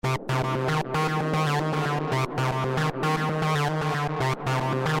Terror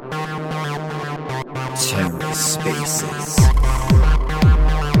Spaces.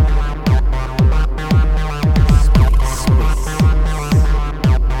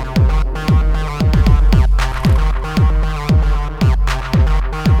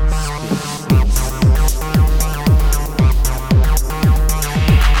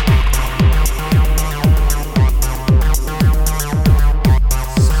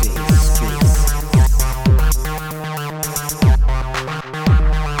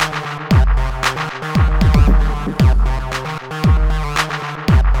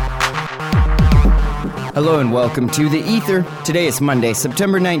 Hello and welcome to The Ether. Today is Monday,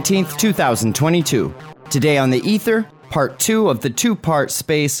 September 19th, 2022. Today on The Ether, part 2 of the two-part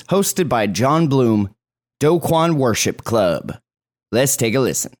space hosted by John Bloom, Kwon Worship Club. Let's take a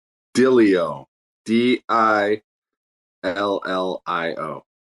listen. Dillio. Dillio.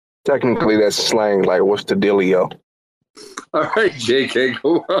 Technically, that's slang. Like, what's the dealio? All right, JK,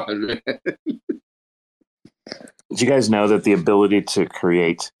 go on, man. Did you guys know that the ability to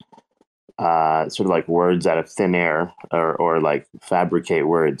create sort of like words out of thin air or like fabricate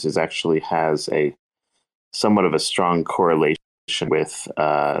words has a somewhat of a strong correlation with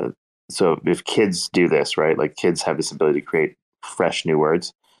so if kids do this, right, like kids have this ability to create fresh new words,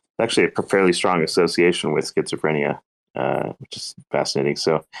 it's actually a fairly strong association with schizophrenia, which is fascinating.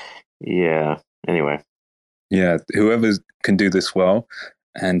 So yeah, anyway. Yeah, whoever can do this well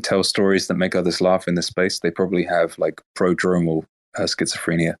and tell stories that make others laugh in this space, they probably have like prodromal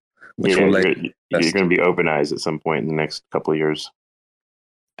schizophrenia. Which you're going to be open eyes at some point in the next couple of years.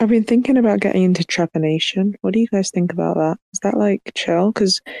 I've been thinking about getting into trepanation. What do you guys think about that? Is that like chill?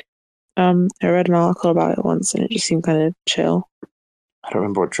 Because I read an article about it once and it just seemed kind of chill. I don't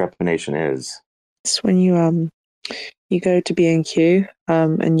remember what trepanation is. It's when you go to B&Q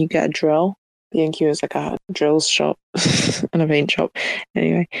and you get a drill. B&Q is like a drills shop and a paint shop.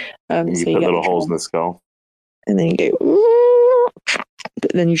 Anyway, you so put you get little holes in the skull, and then you go.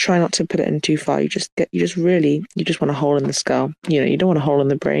 But then you try not to put it in too far. You just want a hole in the skull. You know, you don't want a hole in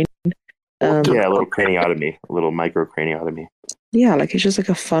the brain. Yeah, a little craniotomy, a little micro craniotomy. Yeah, like it's just like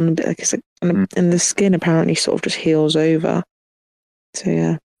a fun bit. Like it's like, and the skin apparently sort of just heals over. So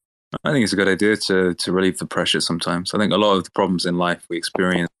yeah, I think it's a good idea to relieve the pressure sometimes. I think a lot of the problems in life we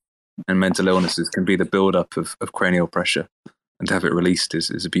experience and mental illnesses can be the build-up of cranial pressure, and to have it released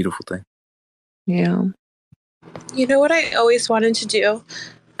is a beautiful thing. Yeah. You know what I always wanted to do?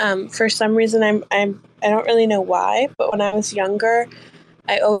 For some reason, I don't really know why, but when I was younger,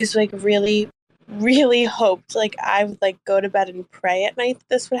 I always like really, really hoped like I would like go to bed and pray at night that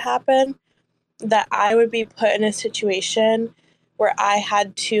this would happen, that I would be put in a situation where I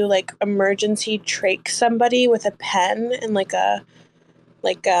had to like emergency trach somebody with a pen and like a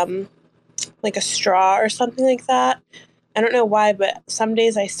straw or something like that. I don't know why, but some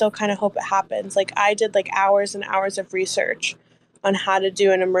days I still kind of hope it happens. Like I did like hours and hours of research on how to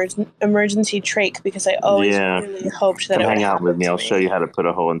do an emergency trach because I always really hoped that Come it would hang out happen with me. I'll to show you how to put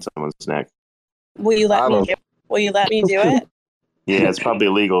a hole in someone's neck. Will you let me do it? Yeah, it's probably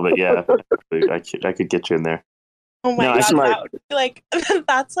illegal, but yeah, I could get you in there. Oh my god, that would be like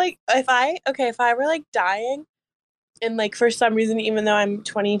that's like if I were like dying and like for some reason, even though I'm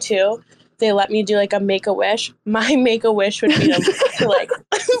 22, they let me do like a Make-A-Wish. My Make-A-Wish would be to like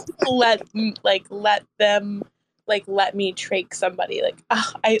let them like let me trach somebody. Like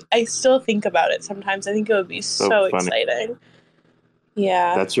I still think about it sometimes. I think it would be so exciting.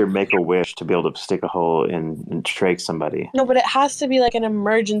 Yeah. That's your Make-A-Wish, to be able to stick a hole in and trach somebody. No, but it has to be like an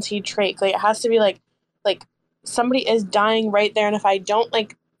emergency trach. Like it has to be like somebody is dying right there, and if I don't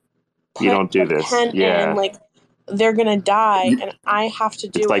like put you don't do this. Yeah. in, like they're gonna die, and I have to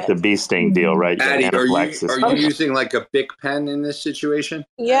do it. It's like the bee sting deal, right? Addie, are you using like a Bic pen in this situation?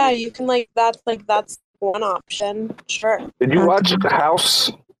 Yeah, you can that's one option. Sure. Did you watch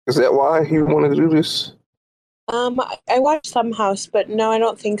House? Is that why you wanted to do this? I watched some House, but no, I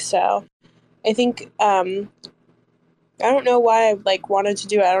don't think so. I think I don't know why I like wanted to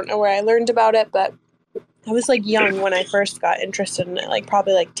do it. I don't know where I learned about it, but I was like young when I first got interested in it, like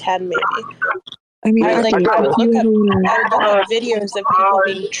probably like 10 maybe. I mean, I would look up videos of people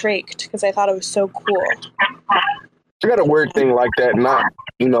being trached because I thought it was so cool. I got a weird thing like that, not,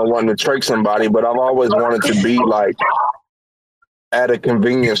 wanting to trach somebody, but I've always wanted to be like at a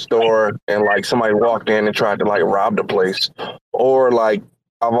convenience store and like somebody walked in and tried to like rob the place. Or like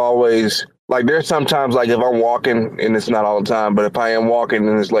I've always, like there's sometimes like if I'm walking, and it's not all the time, but if I am walking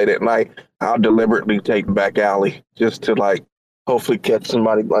and it's late at night, I'll deliberately take back alley just to like hopefully catch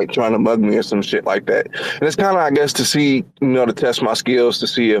somebody like trying to mug me or some shit like that. And it's kind of, I guess, to see, to test my skills to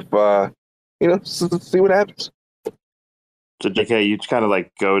see if, see what happens. So, JK, you kind of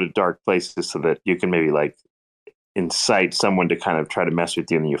like go to dark places so that you can maybe like incite someone to kind of try to mess with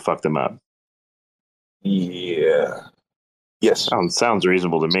you and then you fuck them up. Yeah. Yes. Sounds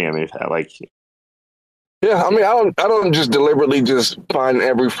reasonable to me. I mean, Yeah, I mean, I don't just deliberately just find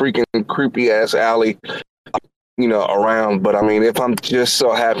every freaking creepy ass alley, around. But I mean, if I'm just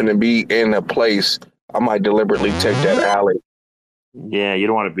so happen to be in a place, I might deliberately take that alley. Yeah, you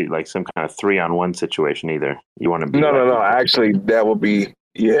don't want to be like some kind of 3-on-1 situation either. You want to be No. Actually, that would be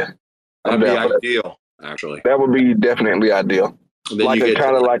That'd be ideal. Actually, that would be definitely ideal. Then like you a get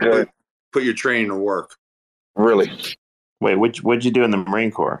kind of like put your training to work. Really. Wait, what'd you do in the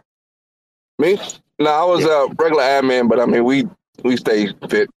Marine Corps? Me? No, I was a regular admin, but I mean, we stay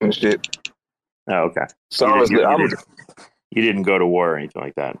fit and shit. Oh, okay. So you didn't go to war or anything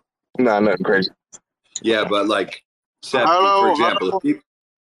like that. Nah, nothing crazy. Yeah, but like, Seth, for example,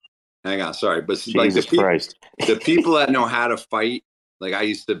 hang on, sorry, but Jesus Christ, the people that know how to fight, like I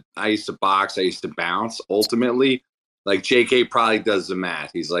used to box, I used to bounce. Ultimately, like JK probably does the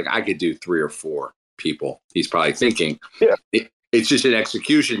math. He's like, I could do 3 or 4 people. He's probably thinking, it's just an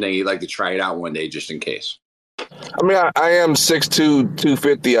execution thing. He'd like to try it out one day just in case. I mean, I am 6'2",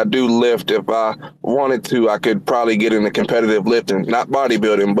 250. I do lift. If I wanted to, I could probably get into competitive lifting, not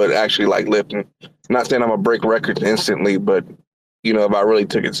bodybuilding, but actually like lifting. Not saying I'm gonna break records instantly, but if I really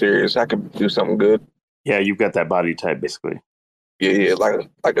took it serious, I could do something good. Yeah, you've got that body type basically. Yeah, like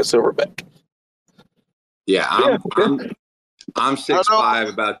a silverback. Yeah, I'm 6'5",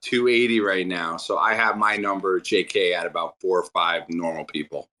 about 280 right now. So I have my number, JK, at about 4 or 5 normal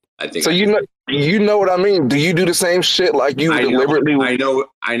people. I think. So you know what I mean? Do you do the same shit? Like you deliberately?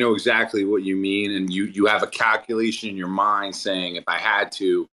 I know exactly what you mean, and you have a calculation in your mind saying, if I had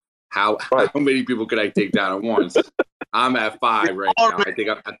to, how many people could I take down at once? I'm at 5 right now. I think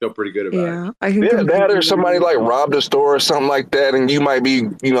I feel pretty good about it. That or somebody like robbed a store or something like that, and you might be,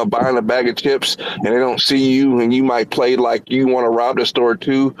 buying a bag of chips, and they don't see you, and you might play like you want to rob the store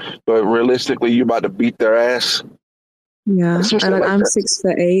too, but realistically, you're about to beat their ass. Yeah, and I'm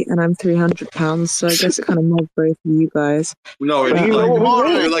 6'8" and I'm 300 pounds, so I guess it kind of moves both of you guys. No,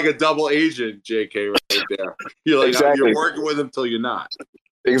 you're like a double agent, JK, right there. You're like you're working with him till you're not.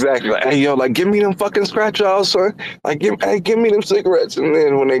 Exactly. Like, hey, yo, like, give me them fucking scratch offs, son. Like, give me them cigarettes. And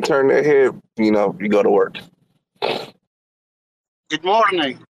then when they turn their head, you go to work. Good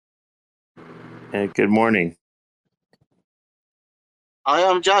morning. Good morning. I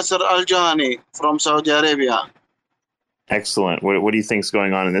am Jasser Al-Jani from Saudi Arabia. Excellent. What do you think's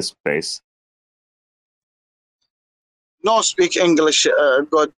going on in this space? No speak English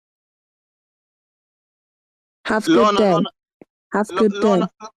good. Have good day. Have good day.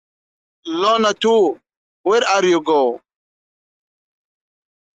 Lona 2, where are you go?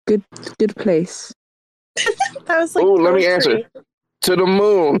 Good place. That was like. Oh, let me answer. To the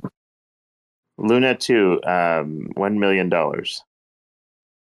moon. Luna 2, $1 million.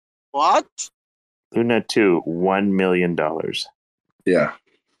 What? Luna 2, $1 million. Yeah.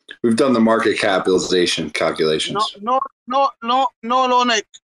 We've done the market capitalization calculations. No, Luna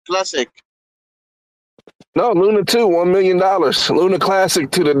Classic. No, Luna 2, $1 million. Luna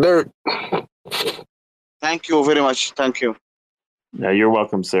Classic to the dirt. Thank you very much. Thank you. No, you're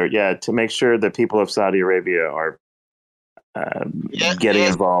welcome, sir. Yeah, to make sure the people of Saudi Arabia are getting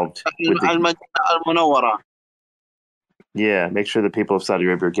involved. Yeah, make sure the people of Saudi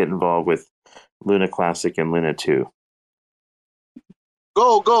Arabia get involved with Luna Classic and Luna 2.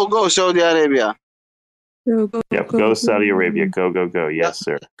 Go, Saudi Arabia. Go Saudi Arabia. Go. Yes,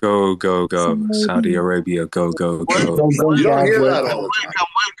 sir. Go. Saudi Arabia. Go. You don't hear that all the time.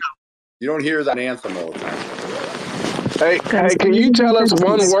 Welcome. You don't hear that anthem all the time. Hey, can you tell us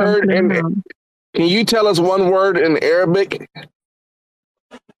one word in Arabic?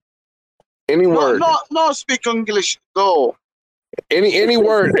 Any word? No, speak English. Go. Any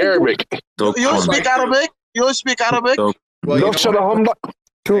word Arabic. You speak Arabic? Well,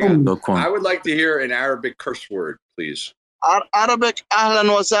 I would like to hear an Arabic curse word, please. Arabic,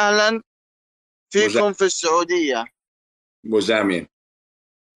 أهلا وسهلا فيكم في السعودية. What does that mean?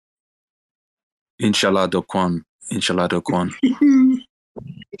 Inshallah do Kwon. Inshallah. Do Kwon.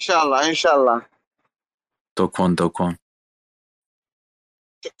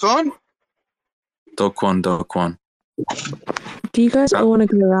 Do you guys all want to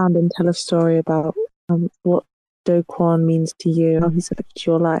go around and tell a story about what Do Kwon means to you, how he's affected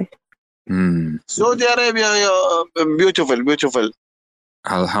your life? Saudi Arabia, beautiful.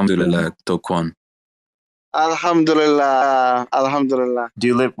 Alhamdulillah, Do Kwon. Alhamdulillah. Alhamdulillah.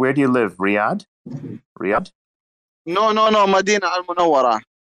 Where do you live? Riyadh? Riyadh? No, Medina Al Munawwara.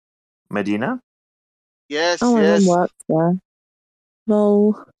 Medina? Yes, Oh, my mum yes. works there.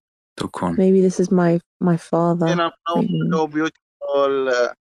 Well, To Kwon. maybe this is my father. Medina Al Munawwara, so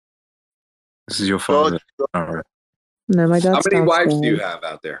beautiful. This is your father. Good. All right. No, my How dad's many wives do you downstairs.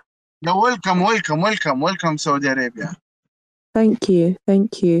 have out there? You're welcome, Saudi Arabia. Thank you.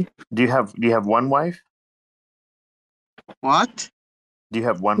 Do you have one wife? What? Do you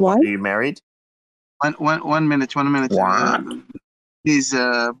have one? Why? Are you married? One minute. What? He's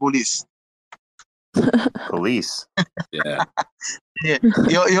police. Police. Yeah. Yeah.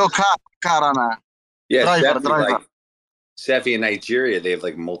 Your car, Anna. Yeah, Driver. Sefi in Nigeria, they have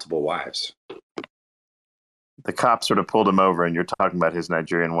like multiple wives. The cop sort of pulled him over, and you're talking about his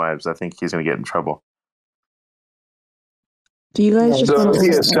Nigerian wives. I think he's going to get in trouble. Do you guys just So want is he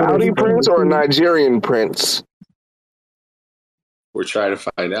a Saudi prince or a Nigerian prince? We're trying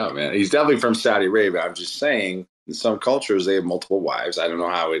to find out, man. He's definitely from Saudi Arabia. I'm just saying, in some cultures, they have multiple wives. I don't know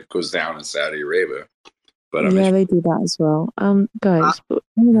how it goes down in Saudi Arabia. But Yeah, they do that as well. Guys, but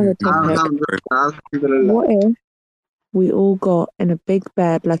another topic. Alhamdulillah. What if we all got in a big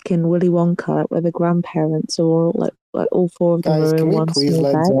bed, like in Willy Wonka, where the grandparents are all like all four of them Guys, are can in we one please small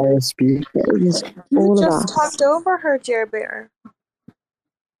let bed? Zara speak? It was You all of just us. talked over her, Jer Bear.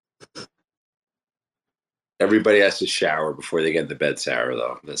 everybody has to shower before they get into bed, Sarah,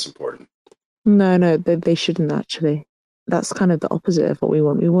 though. That's important. No, they shouldn't actually. That's kind of the opposite of what we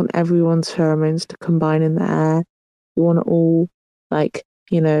want. We want everyone's pheromones to combine in the air. We want it all, like,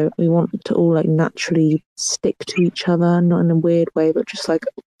 we want to all like naturally stick to each other, not in a weird way, but just like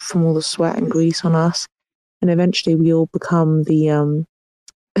from all the sweat and grease on us. And eventually we all become the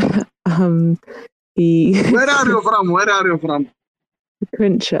the Where are you from? the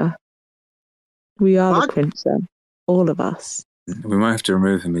crincher. We are What? the crincher. All of us. We might have to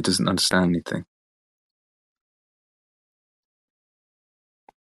remove him. He doesn't understand anything.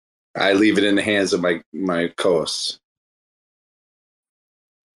 I leave it in the hands of my co-hosts.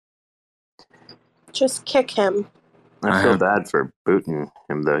 Just kick him. I feel bad for booting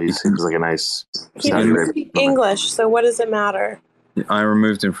him, though. He seems like a nice He Saudi doesn't Arabian speak woman. English, so what does it matter? I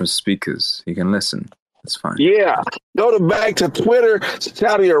removed him from speakers. He can listen. It's fine. Yeah. Go back to Twitter,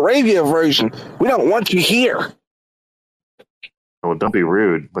 Saudi Arabia version. We don't want you here. Well, don't be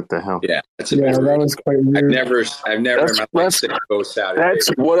rude. What the hell? Yeah, that's Yeah, that was quite rude. I've never in my life said go Saudi That's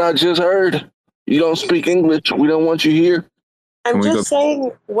Arabia. what I just heard. You don't speak English. We don't want you here. I'm Can we just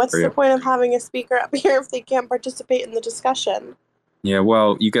saying, what's Yeah. the point of having a speaker up here if they can't participate in the discussion? Yeah,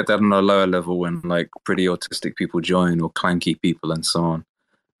 well, you get that on a lower level when like pretty autistic people join or clanky people and so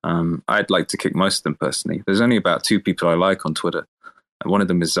on. I'd like to kick most of them personally. There's only about 2 people I like on Twitter. And one of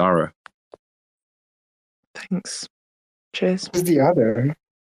them is Zara. Thanks. Cheers. Who's the other?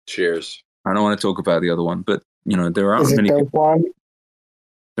 Cheers. I don't want to talk about the other one, but there aren't Is it many people, Kwon?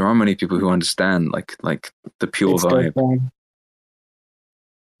 there aren't many people who understand like the pure It's vibe. Kwon.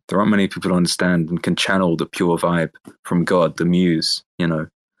 There aren't many people who understand and can channel the pure vibe from God, the muse,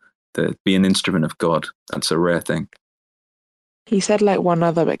 be an instrument of God. That's a rare thing. He said like one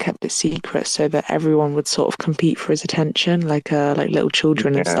other, but kept it secret so that everyone would sort of compete for his attention, like little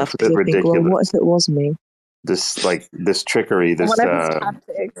children and Yeah, stuff. it's a bit Because they think, well, ridiculous. what if it was me? This trickery, this Daddy,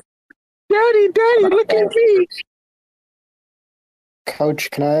 look at me. Coach,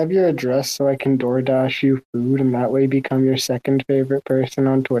 can I have your address so I can DoorDash you food and that way become your second favorite person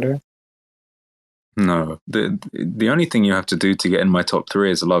on Twitter? No, the only thing you have to do to get in my top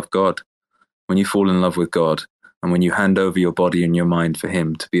 3 is love God. When you fall in love with God, and when you hand over your body and your mind for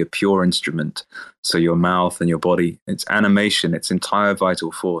Him to be a pure instrument, so your mouth and your body, its animation, its entire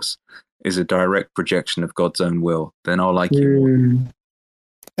vital force, is a direct projection of God's own will, then I'll like you more.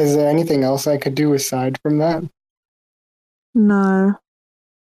 Is there anything else I could do aside from that? No.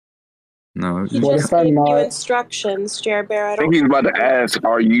 No, He What just if I'm gave you not- instructions, Jer Bear. I think he's about to ask,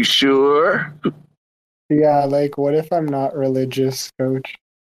 are you sure? Yeah, like, what if I'm not religious, Coach?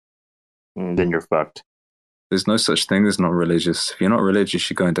 then you're fucked. there's no such thing as not religious. If you're not religious,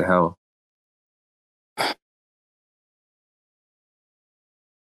 you're going to hell. I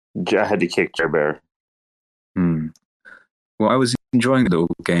had to kick Jer Bear. Well, I was enjoying the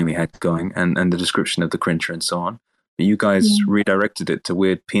little game he had going and the description of the crincher and so on. But you guys redirected it to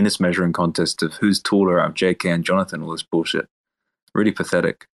weird penis measuring contest of who's taller out of JK and Jonathan, all this bullshit. Really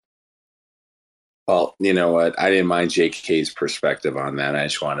pathetic. Well, you know what? I didn't mind JK's perspective on that. I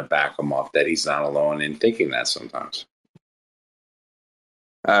just want to back him off that he's not alone in thinking that sometimes.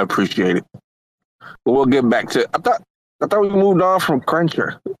 I appreciate it. But we'll get back to I thought we moved on from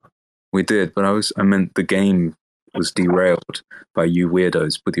Cruncher. We did, but I meant the game was derailed by you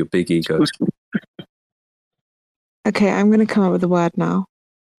weirdos with your big egos. Okay, I'm going to come up with a word now.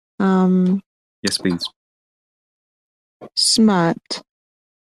 Yes, please. Smirt.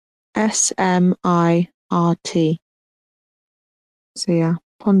 SMIRT. So yeah,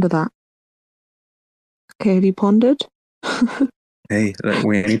 ponder that. Okay, have you pondered? Hey,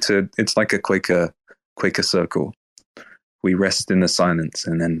 we need to. It's like a Quaker circle. We rest in the silence,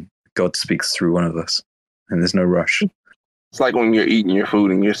 and then God speaks through one of us, and there's no rush. It's like when you're eating your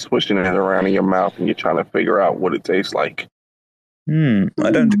food and you're swishing it around in your mouth and you're trying to figure out what it tastes like. I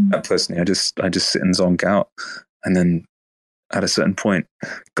don't do that personally. I just sit and zonk out, and then at a certain point,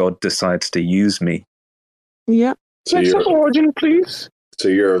 God decides to use me. Yep. Next origin, please. So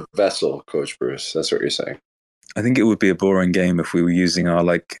you're a vessel, Coach Bruce. That's what you're saying. I think it would be a boring game if we were using our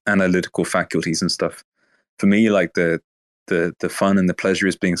like analytical faculties and stuff. For me, like the fun and the pleasure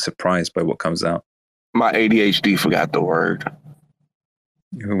is being surprised by what comes out. My ADHD forgot the word.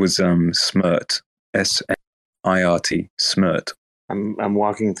 It was smirt, SMIRT, smirt. I'm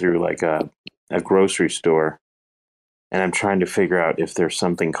walking through like a grocery store, and I'm trying to figure out if there's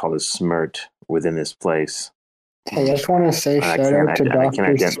something called a smirt within this place. Hey, I just want to say shout out to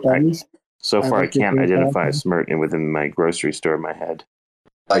Dr. Studies. So far, I can't identify a smirt within my grocery store in my head.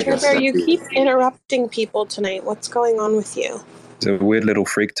 Care Bear, you keep interrupting people tonight. What's going on with you? It's a weird little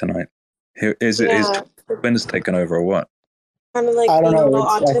freak tonight. Is Ben's taken over or what? Kind of like I don't being a know. little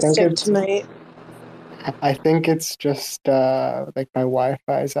autistic tonight. I think it's just like my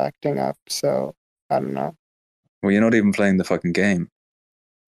Wi-Fi is acting up, so I don't know. Well, you're not even playing the fucking game.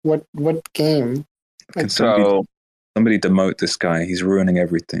 What game? Can somebody demote this guy? He's ruining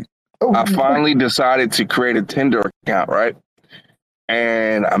everything. I finally decided to create a Tinder account, right?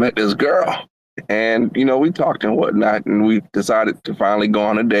 And I met this girl. And, we talked and whatnot, and we decided to finally go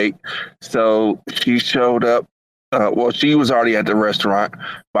on a date. So she showed up. She was already at the restaurant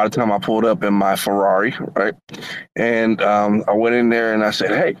by the time I pulled up in my Ferrari, right? And I went in there and I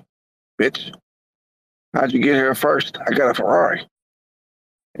said, "Hey, bitch, how'd you get here first? I got a Ferrari."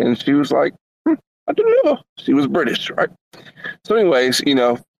 And she was like, "I don't know." She was British, right? So anyways,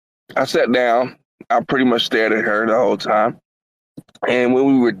 I sat down. I pretty much stared at her the whole time. And when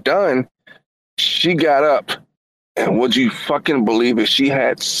we were done, she got up. And would you fucking believe it? She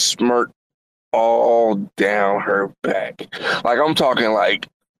had smirk all down her back. Like, I'm talking like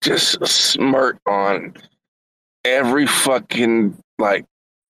just a smirk on every fucking like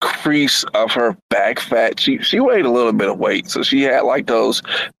crease of her back fat. She weighed a little bit of weight, so she had like those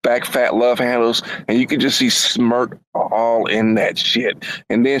back fat love handles, and you could just see smirk all in that shit.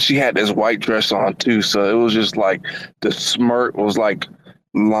 And then she had this white dress on too, so it was just like the smirk was like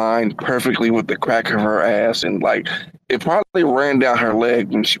lined perfectly with the crack of her ass, and like it probably ran down her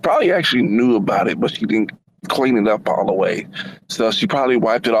leg, and she probably actually knew about it, but she didn't clean it up all the way. So she probably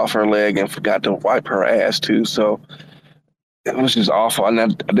wiped it off her leg and forgot to wipe her ass too. So it was just awful. And I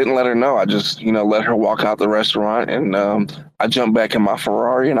didn't let her know. I just, let her walk out the restaurant, and I jumped back in my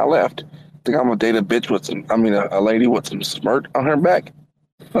Ferrari and I left. Think I'm gonna date a bitch with a lady with some smirk on her back?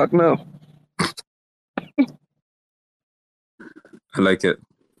 Fuck no. I like it.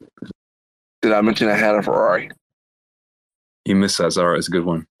 Did I mention I had a Ferrari? You missed that, Zara. It's a good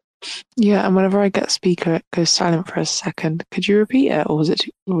one. Yeah, and whenever I get speaker, it goes silent for a second. Could you repeat it, or was it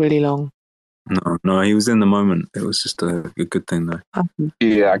really long? No, he was in the moment. It was just a good thing, though.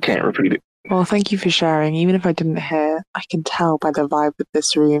 Yeah, I can't repeat it. Well, thank you for sharing. Even if I didn't hear, I can tell by the vibe of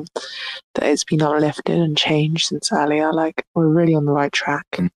this room that it's been uplifted and changed since earlier. Like, we're really on the right track.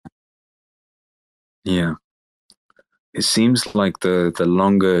 Yeah. It seems like the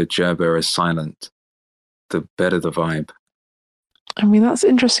longer Gerber is silent, the better the vibe. I mean, that's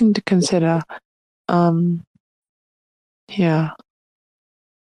interesting to consider. Yeah.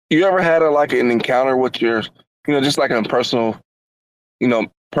 You ever had an encounter with your, just like a personal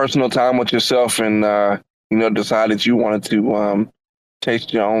time with yourself, and decided you wanted to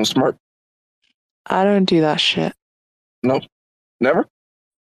taste your own smirk? I don't do that shit. Nope. Never?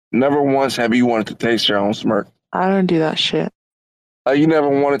 Never once have you wanted to taste your own smirk? I don't do that shit. You never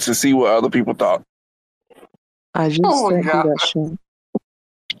wanted to see what other people thought? I just don't do that shit.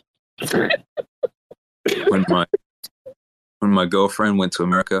 When my girlfriend went to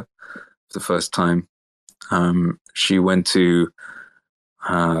America for the first time, she went to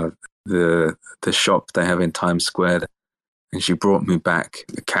the shop they have in Times Square, and she brought me back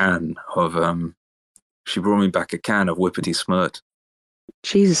a can of Whippity Smirt.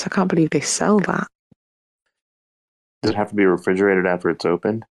 Jesus, I can't believe they sell that. Does it have to be refrigerated after it's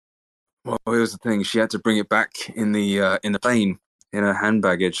opened? Well, here's the thing: she had to bring it back in the plane in her hand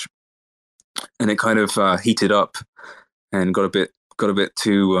baggage, and it kind of heated up and got a bit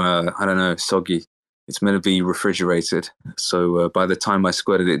too I don't know, soggy. It's meant to be refrigerated, so by the time I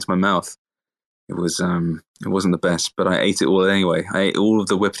squirted it into my mouth, it wasn't the best. But I ate it all anyway. I ate all of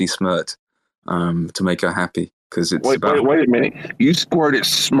the whippity smirt to make her happy, because it's wait a minute. You squirted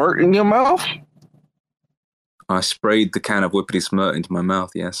smirt in your mouth? I sprayed the can of whippity smirt into my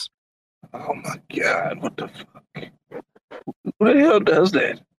mouth. Yes. Oh my god! What the fuck? Who the hell does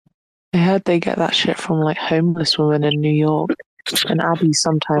that? I heard they get that shit from like homeless women in New York. And Abby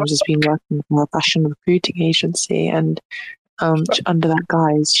sometimes has been working for a fashion recruiting agency, and under that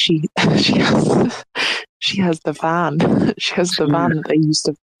guise, she she has the van. She has the van that they used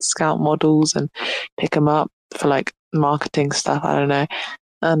to scout models and pick them up for like marketing stuff. I don't know.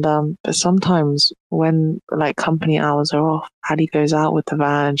 And but sometimes when like company hours are off, Addie goes out with the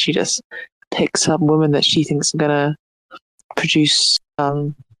van and she just picks up women that she thinks are gonna produce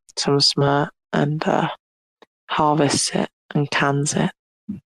some smart and harvests it and cans it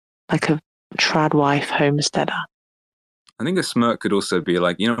like a trad wife homesteader. I think a smirk could also be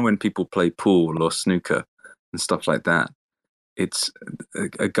like, when people play pool or snooker and stuff like that. It's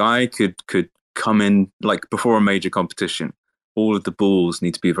a guy could come in like before a major competition. All of the balls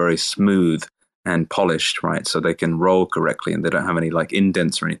need to be very smooth and polished, right? So they can roll correctly and they don't have any like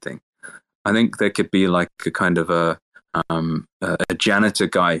indents or anything. I think there could be like a kind of a janitor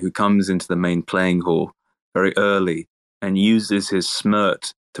guy who comes into the main playing hall very early and uses his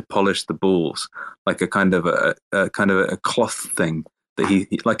smirt to polish the balls, like a kind of a cloth thing that he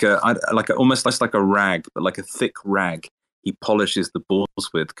like almost like a rag, but like a thick rag. He polishes the balls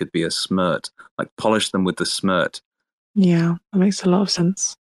with, could be a smirt, like polish them with the smirt. Yeah, that makes a lot of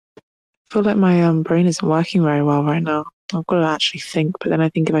sense. I feel like my brain isn't working very well right now. I've got to actually think, but then I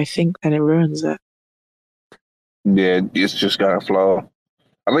think if I think, then it ruins it. Yeah, it's just gotta flow.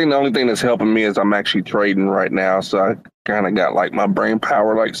 I think the only thing that's helping me is I'm actually trading right now, so I kind of got like my brain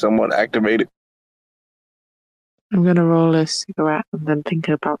power like somewhat activated. I'm gonna roll a cigarette and then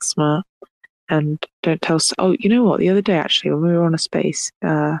thinking about smart and don't tell. Oh, you know what? The other day actually, when we were on a space,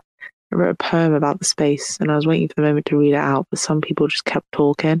 I wrote a poem about the space, and I was waiting for the moment to read it out, but some people just kept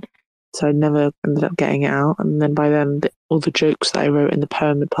talking, so I never ended up getting it out. And then by then, all the jokes that I wrote in the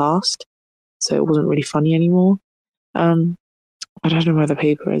poem had passed, so it wasn't really funny anymore. I don't know where the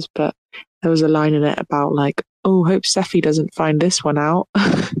paper is, but there was a line in it about like, oh, hope Seffi doesn't find this one out,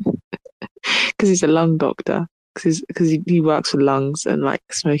 because he's a lung doctor, because he works with lungs, and like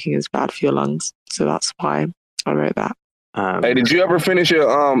smoking is bad for your lungs, so that's why I wrote that. Hey, did you ever finish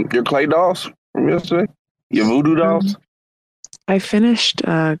your clay dolls from yesterday? Your voodoo dolls? I finished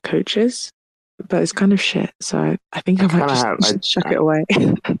Coaches, but it's kind of shit, so I think I might just chuck it away.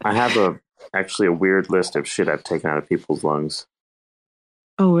 I have actually a weird list of shit I've taken out of people's lungs.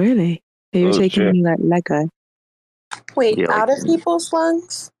 Oh, really? You're taking any like Lego? Wait, yeah, out of people's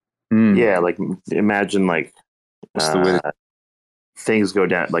lungs? Yeah, like imagine like things go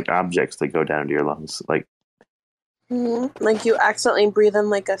down, like objects that go down to your lungs, like like you accidentally breathe in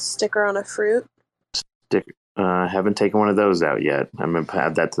like a sticker on a fruit. Haven't taken one of those out yet. I'm gonna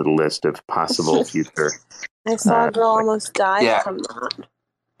add that to the list of possible future. I saw a girl almost die from that.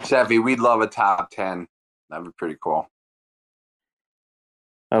 Seffi, we'd love a top 10. That'd be pretty cool.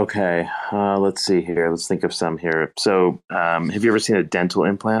 Okay, let's see here. Let's think of some here. So, have you ever seen a dental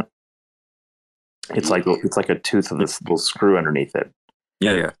implant? It's like a tooth with this little screw underneath it.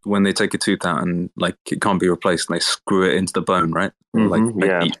 Yeah. When they take a tooth out and like it can't be replaced, and they screw it into the bone, right? Mm-hmm,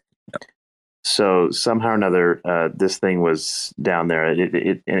 yeah. So somehow or another, this thing was down there.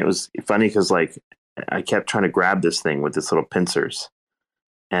 And it was funny because like I kept trying to grab this thing with its little pincers,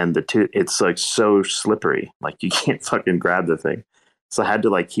 and the tooth, it's like so slippery, like you can't fucking grab the thing. So I had to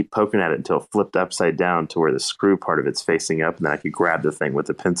like keep poking at it until it flipped upside down to where the screw part of it's facing up, and then I could grab the thing with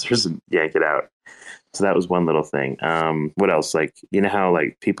the pincers and yank it out. So that was one little thing. What else? Like, you know how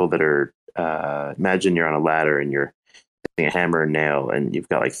like people that are, imagine you're on a ladder and you're using a hammer and nail, and you've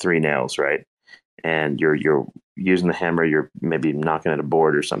got like 3 nails, right? And you're using the hammer, you're maybe knocking at a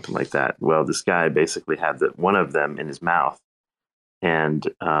board or something like that. Well, this guy basically had one of them in his mouth, and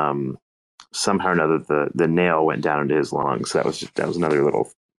somehow or another the nail went down into his lungs. That was another little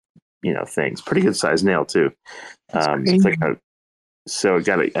thing. It's a pretty good sized nail too. It's like so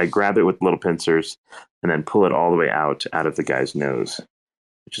I grab it with little pincers and then pull it all the way out of the guy's nose,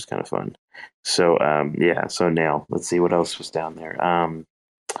 which is kind of fun. So so nail. Let's see what else was down there.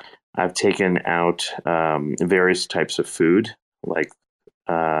 I've taken out various types of food, like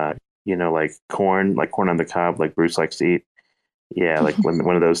like corn on the cob, like Bruce likes to eat. Yeah, like when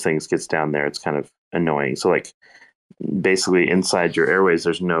one of those things gets down there, it's kind of annoying. So like basically inside your airways,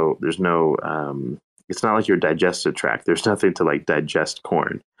 there's no, it's not like your digestive tract. There's nothing to like digest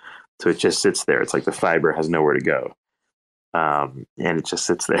corn. So it just sits there. It's like the fiber has nowhere to go. And it just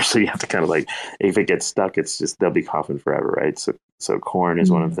sits there. So you have to kind of like, if it gets stuck, it's just, they'll be coughing forever. Right. So corn is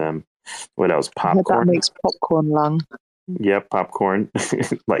one of them. What else? Popcorn. That makes popcorn lung. Yep. Popcorn.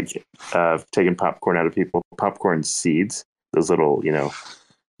 Like, taking popcorn out of people. Popcorn seeds, those little,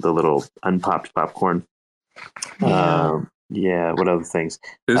 the little unpopped popcorn. Yeah. What other things?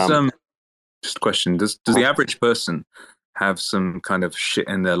 Just a question. Does the average person have some kind of shit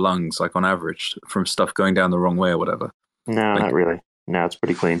in their lungs, like on average, from stuff going down the wrong way or whatever? No, not really. No, it's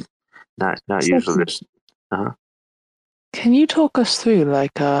pretty clean. Not usually. Can you talk us through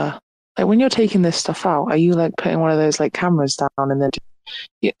like when you're taking this stuff out, are you like putting one of those like cameras down and then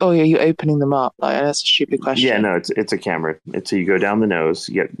are you opening them up? Like, that's a stupid question. Yeah, no, it's a camera. So you go down the nose,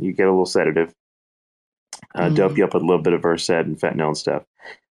 you get a little sedative, dope you up with a little bit of Versed and fentanyl and stuff.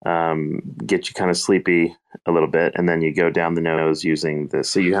 Get you kind of sleepy a little bit, and then you go down the nose using this.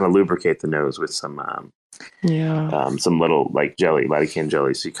 So you kind of lubricate the nose with some little like jelly, lidocaine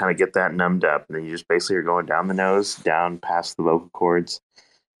jelly. So you kind of get that numbed up, and then you just basically are going down the nose, down past the vocal cords,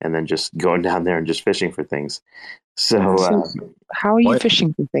 and then just going down there and just fishing for things. So how are you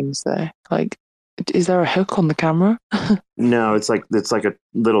fishing for things though? Like, is there a hook on the camera? No, it's like a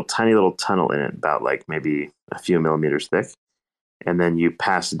tiny little tunnel in it, about like maybe a few millimeters thick. And then you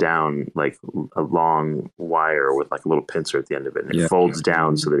pass down like a long wire with like a little pincer at the end of it, and it folds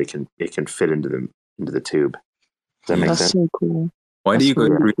down so that it can fit into the tube. Does that make sense? That's so cool. Why do you go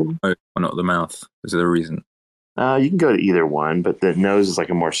through the nose or not the mouth? Is there a reason? You can go to either one, but the nose is like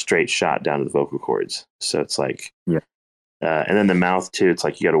a more straight shot down to the vocal cords. So it's like, and then the mouth too. It's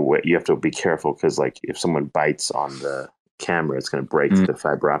like you have to be careful, because like if someone bites on the camera, it's going to break the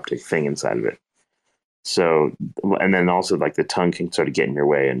fiber optic thing inside of it. So, and then also like the tongue can sort of get in your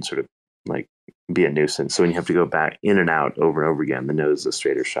way and sort of like be a nuisance. So when you have to go back in and out over and over again, the nose is a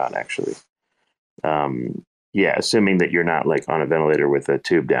straighter shot actually. Assuming that you're not like on a ventilator with a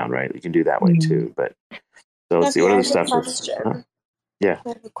tube down, right? You can do that way too. But so let's see, what other stuff? Yeah. I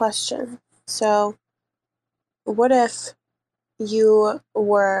have a question. So what if you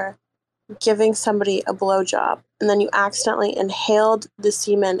were giving somebody a blowjob and then you accidentally inhaled the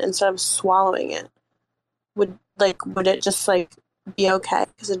semen instead of swallowing it? Would it just like be okay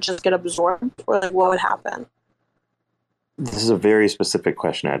because it just get absorbed, or like what would happen? This is a very specific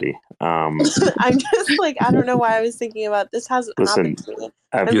question, Eddie. I'm just like, I don't know why I was thinking about this. Hasn't happened to me.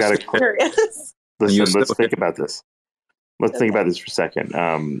 I'm curious. Listen, let's think about this. Let's think about this for a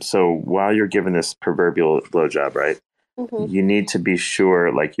second. So while you're giving this proverbial blowjob, right? Mm-hmm. You need to be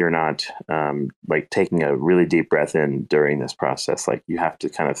sure, like, you're not like taking a really deep breath in during this process. Like, you have to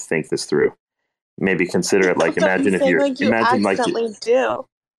kind of think this through. Maybe consider it like, imagine if you're do.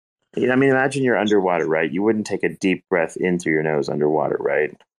 I mean, imagine you're underwater, right? You wouldn't take a deep breath in through your nose underwater,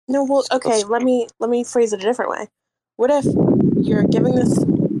 right? No, well, okay. Let me phrase it a different way. What if you're giving this?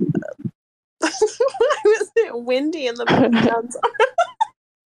 Was it windy in the background?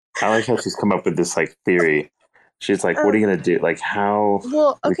 I like how she's come up with this like theory. She's like, "What are you gonna do? Like, how?"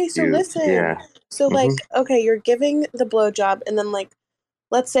 Well, okay. So listen. Yeah. So like, okay, you're giving the blowjob, and then like,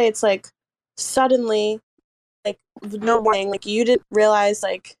 let's say it's like suddenly, like no warning, like you didn't realize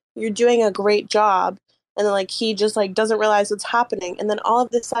like you're doing a great job, and then like he just like doesn't realize what's happening, and then all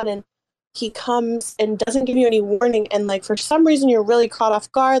of a sudden he comes and doesn't give you any warning, and like for some reason you're really caught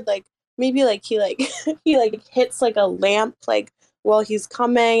off guard, like maybe like he like he like hits like a lamp like while he's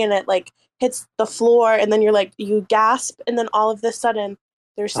coming, and it like hits the floor, and then you're like you gasp, and then all of a sudden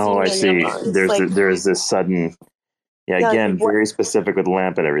there's I see. There's this sudden. Yeah, again, very specific with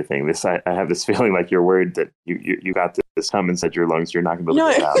lamp and everything. This I have this feeling like you're worried that you got this come inside your lungs. You're not going to be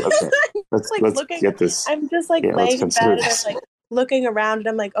able to get out. Okay, let's get this. I'm just like laying in bed and I'm like looking around, and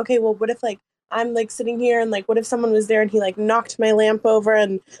I'm like, okay, well, what if like I'm like sitting here, and like what if someone was there and he like knocked my lamp over,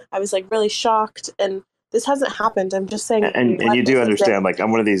 and I was like really shocked, and this hasn't happened. I'm just saying. And you do understand, like,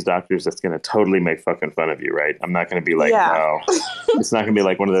 I'm one of these doctors that's going to totally make fucking fun of you, right? I'm not going to be like, no. It's not going to be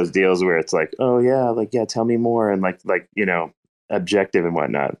like one of those deals where it's like, oh, yeah, like, yeah, tell me more. And like, objective and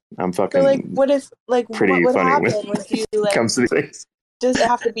whatnot. I'm fucking so, like, what if, like, pretty what funny happen when with you, like, comes to these things. Does it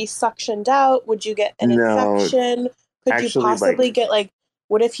have to be suctioned out? Would you get an infection? Could actually, you possibly get, like,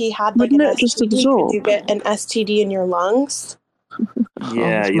 what if he had, like, an STD? Could you get an STD in your lungs?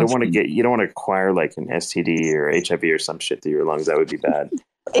 Yeah, you don't want to acquire like an STD or HIV or some shit to your lungs. That would be bad.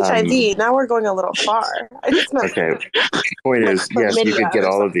 HIV. Now we're going a little far. Okay. Point is, yes, you could get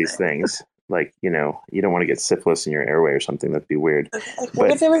all of these things. Like, you don't want to get syphilis in your airway or something. That'd be weird. Okay.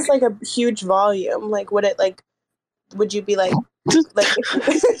 What if it was like a huge volume? Like, would it like would you be like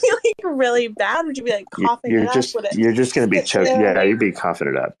really bad? Would you be like coughing it up? You're just going to be choked. Yeah, you'd be coughing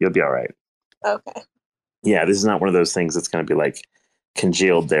it up. You'll be all right. Okay. Yeah, this is not one of those things that's going to be like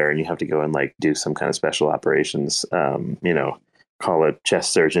congealed there and you have to go and like do some kind of special operations. Call a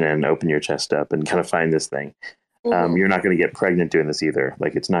chest surgeon and open your chest up and kind of find this thing. You're not going to get pregnant doing this either.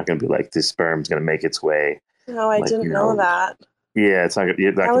 Like, it's not going to be like the sperm's going to make its way. No, I didn't know that. Yeah, it's not going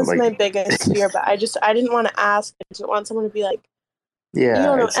to. That was my biggest fear, but I didn't want to ask. I didn't want someone to be like, "Yeah, you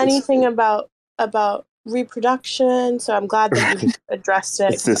don't know anything about reproduction." So I'm glad that you addressed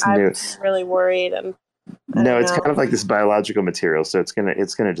it. I was really worried, and it's kind of like this biological material, so it's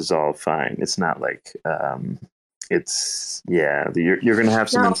gonna dissolve fine. It's not like you're gonna have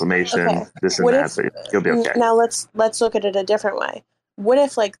some inflammation, this and that, but you'll be okay. Now let's look at it a different way. What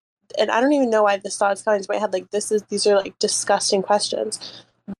if and I don't even know why this thought's coming into my head. Like these are like disgusting questions.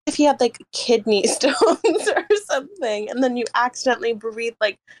 What if you had like kidney stones or something, and then you accidentally breathe,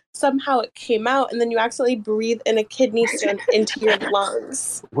 like somehow it came out, and then you accidentally breathe in a kidney stone into your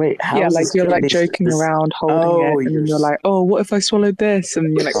lungs? Wait, how? Yeah, like you're like joking around holding it, and then you're like, "Oh, what if I swallowed this?"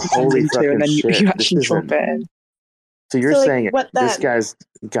 And you're like, "Holy fucking and then you actually drop it in. So you're saying this guy's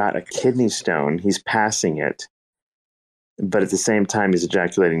got a kidney stone, he's passing it, but at the same time he's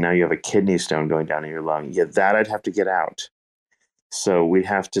ejaculating. Now you have a kidney stone going down in your lung. Yeah, that I'd have to get out. So we'd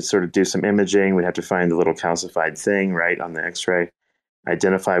have to sort of do some imaging. We'd have to find the little calcified thing, right, on the x-ray,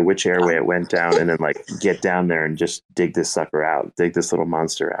 identify which airway it went down, and then like get down there and just dig this sucker out, dig this little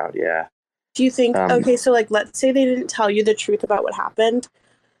monster out. Yeah. Do you think, okay, so like, let's say they didn't tell you the truth about what happened.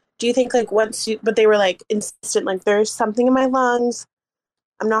 Do you think like but they were like insistent, like there's something in my lungs,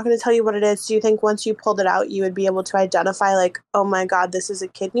 I'm not going to tell you what it is. Do you think once you pulled it out, you would be able to identify like, oh my God, this is a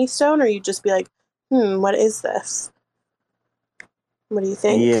kidney stone? Or you'd just be like, what is this? What do you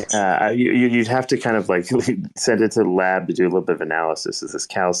think? Yeah, you'd have to kind of like send it to the lab to do a little bit of analysis. Is this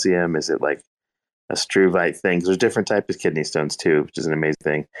calcium? Is it like a struvite thing? There's different types of kidney stones too, which is an amazing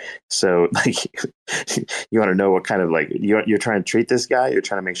thing. So like, you want to know what kind of like, you're trying to treat this guy. You're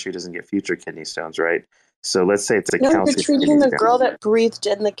trying to make sure he doesn't get future kidney stones, right? So let's say it's a calcium. You're treating the girl that breathed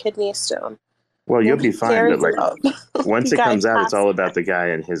in the kidney stone. Well, you'll be fine, but like once it comes out, it's all about the guy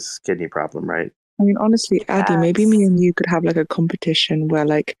and his kidney problem, right? I mean, honestly, Addy, maybe me and you could have like a competition where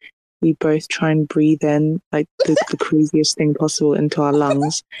like we both try and breathe in like the craziest thing possible into our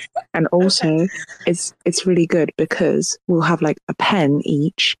lungs. And also it's really good because we'll have like a pen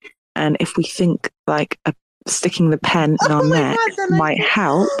each. And if we think like sticking the pen in our neck might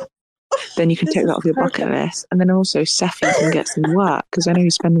help, then you can take that off your bucket list. And then also Seffi can get some work because I know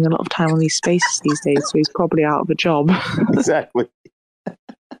he's spending a lot of time on these spaces these days, so he's probably out of a job. Exactly.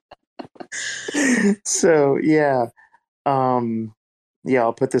 So yeah.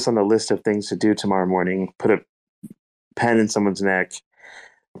 I'll put this on the list of things to do tomorrow morning. Put a pen in someone's neck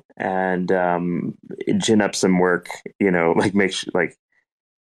and gin up some work, like make sure, like,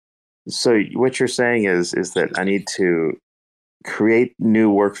 so what you're saying is that I need to create new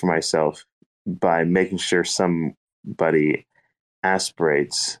work for myself by making sure somebody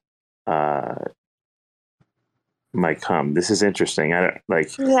aspirates my cum. This is interesting. I don't like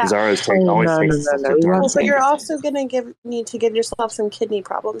Zara's always takes no. But you're also gonna need to give yourself some kidney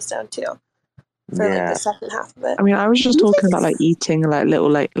problems down too for like the second half of it. I mean, I was just talking about like eating like little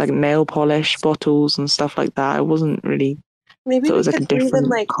like nail polish bottles and stuff like that. I wasn't really. Maybe it was like a different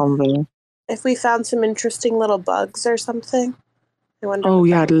convo. If we found some interesting little bugs or something. I wonder. Oh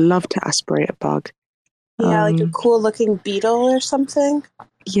yeah, I'd love to aspirate a bug. Yeah, like a cool looking beetle or something.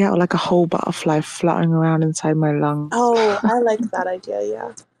 Yeah, or like a whole butterfly fluttering around inside my lungs. Oh, I like that idea,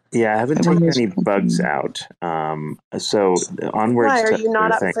 yeah. Yeah, I haven't taken any bugs out. So onwards. Why, are you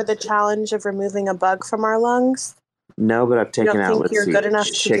not up for the challenge of removing a bug from our lungs? No, but I've taken out, let's see, good enough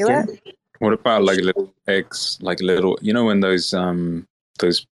chicken. To do it? What about like little eggs, like little, when those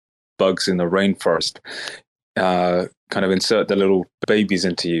bugs in the rainforest kind of insert their little babies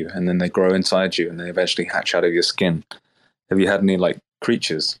into you and then they grow inside you and they eventually hatch out of your skin. Have you had any like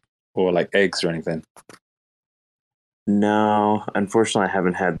creatures or like eggs or anything? No, unfortunately, I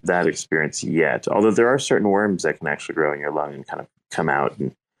haven't had that experience yet. Although there are certain worms that can actually grow in your lung and kind of come out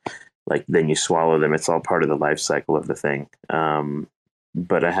and like then you swallow them. It's all part of the life cycle of the thing.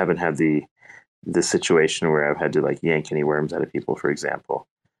 But I haven't had the situation where I've had to like yank any worms out of people, for example.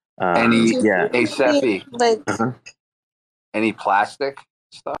 Hey, Seffi, any plastic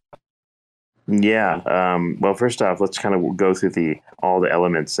stuff? Yeah. Well, first off, let's kind of go through all the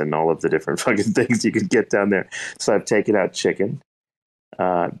elements and all of the different fucking things you could get down there. So I've taken out chicken,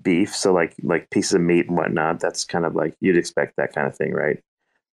 beef. So like pieces of meat and whatnot. That's kind of like you'd expect that kind of thing, right?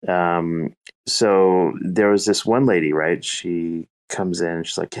 so there was this one lady, right? She comes in and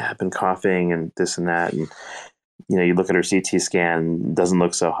she's like, yeah, I've been coughing and this and that. And, you look at her CT scan, doesn't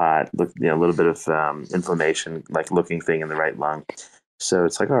look so hot. Look, a little bit of inflammation, like looking thing in the right lung. So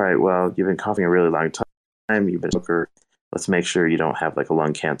it's like, all right, well, you've been coughing a really long time. You've been a smoker. Let's make sure you don't have like a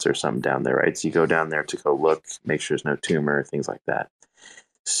lung cancer or something down there, right? So you go down there to go look, make sure there's no tumor, things like that.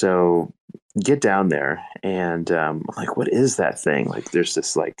 So get down there and I'm like, what is that thing? Like there's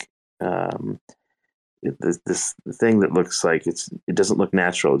this like this thing that looks like it doesn't look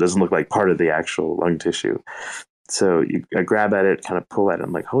natural. It doesn't look like part of the actual lung tissue. So I grab at it, kind of pull at it.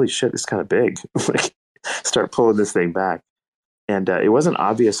 I'm like, holy shit, it's kind of big. Like start pulling this thing back. And it wasn't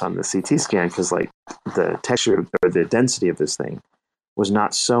obvious on the CT scan because like the texture or the density of this thing was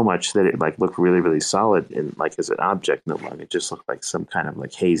not so much that it like looked really, really solid in like as an object in the lung. It just looked like some kind of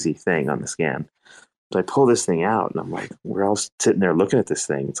like hazy thing on the scan. So I pull this thing out and I'm like, we're all sitting there looking at this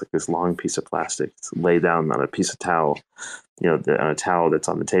thing. It's like this long piece of plastic. It's laid down on a piece of towel, on a towel that's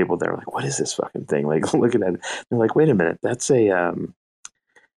on the table there. Like, what is this fucking thing? Like, looking at it. They're like, wait a minute, that's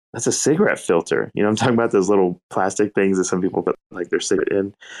a cigarette filter. I'm talking about those little plastic things that some people put like their cigarette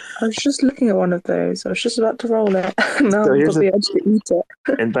in. I was just looking at one of those. I was just about to roll it. No, So I'm here's probably actually eat it.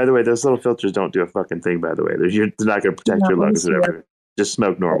 And by the way, those little filters don't do a fucking thing, by the way. They're not going to protect your lungs or whatever. Just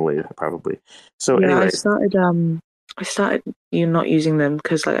smoke normally, probably. So yeah, anyway. I started not using them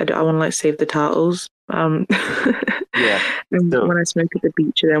because like I want to like save the turtles. Yeah. And when I smoke at the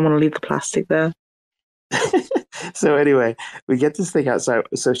beach, I don't want to leave the plastic there. So anyway, we get this thing outside.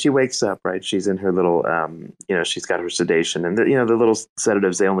 So she wakes up, right? She's in her little, she's got her sedation, and the little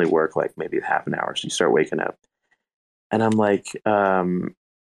sedatives, they only work like maybe half an hour. So you start waking up, and I'm like, I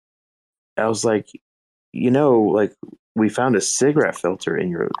was like, like we found a cigarette filter in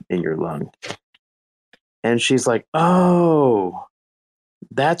your lung, and she's like, oh,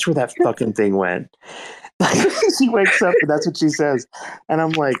 that's where that fucking thing went. She wakes up and that's what she says. And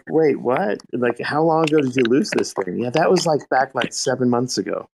I'm like, wait, what? Like, how long ago did you lose this thing? Yeah, that was like back like 7 months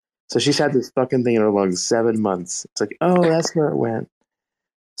ago. So she's had this fucking thing in her lungs 7 months. It's like, oh, that's where it went.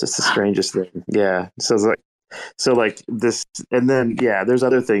 It's just the strangest thing. Yeah. So it's like this, and then there's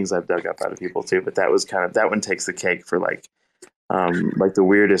other things I've dug up out of people too, but that one takes the cake for like the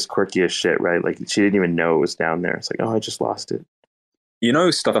weirdest, quirkiest shit, right? Like she didn't even know it was down there. It's like, oh, I just lost it.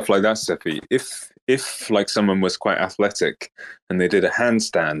 Stuff like that, Steffi. If like someone was quite athletic and they did a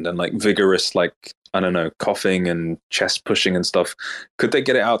handstand and like vigorous, like, I don't know, coughing and chest pushing and stuff, could they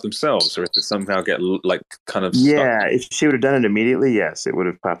get it out themselves, or if it somehow get like kind of stuck? Yeah, if she would have done it immediately, yes, it would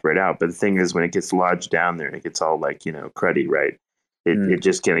have popped right out. But the thing is, when it gets lodged down there and it gets all like cruddy, right? It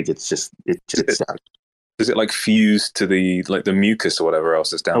just kind of gets stuck. Does it like fuse to the mucus or whatever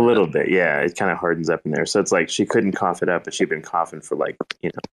else is down there? A little bit, yeah. It kind of hardens up in there. So it's like she couldn't cough it up, but she'd been coughing for like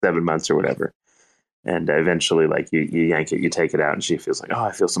 7 months or whatever. And eventually, like you yank it, you take it out, and she feels like, oh,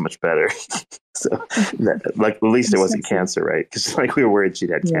 I feel so much better. So, like at least it wasn't cancer, right? Because like we were worried she'd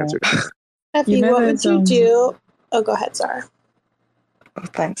had cancer. Effie, what would you do? Oh, go ahead, Sarah. Oh,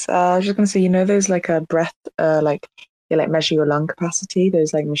 thanks. I was just gonna say, those like a breath, like they like measure your lung capacity.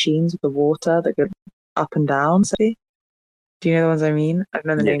 Those like machines with the water that go up and down. So, do you know the ones I mean? I don't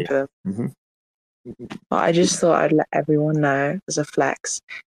know the name for them. Mm-hmm. Well, I just thought I'd let everyone know as a flex.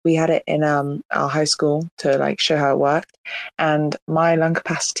 We had it in our high school to like show how it worked, and my lung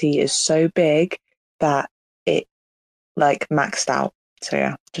capacity is so big that it like maxed out. So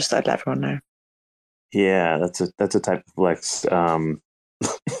yeah, just thought I'd let everyone know. Yeah, that's a type of flex.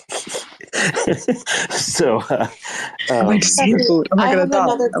 So, I have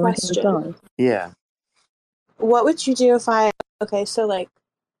another question. Yeah. What would you do if so like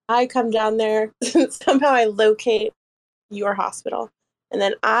I come down there, somehow I locate your hospital, and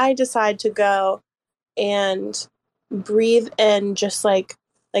then I decide to go and breathe in just like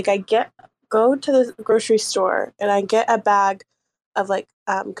I go to the grocery store and I get a bag of like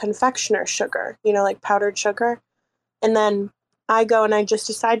confectioner sugar, like powdered sugar. And then I go and I just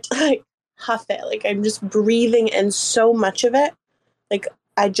decide to like huff it. Like I'm just breathing in so much of it. Like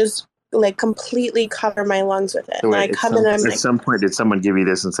I just like completely cover my lungs with it. So wait, and I come in and I'm at some point, did someone give you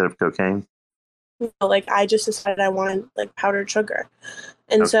this instead of cocaine? Like I just decided I wanted like powdered sugar.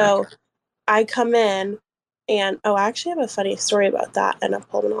 And so I come in and I actually have a funny story about that and a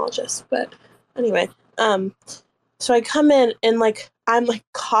pulmonologist. But anyway, so I come in and like I'm like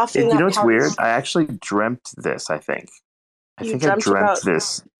coughing. You know what's weird? I actually dreamt this, I think. I dreamt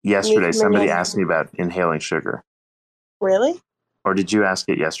this yesterday. Somebody asked me about inhaling sugar. Really? Or did you ask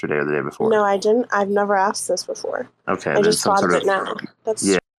it yesterday or the day before? No, I didn't. I've never asked this before. Okay. I just thought of it now.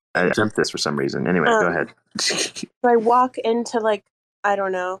 I dreamt this for some reason. Anyway, go ahead. So I walk into like, I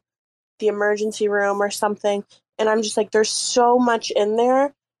don't know, the emergency room or something. And I'm just like, there's so much in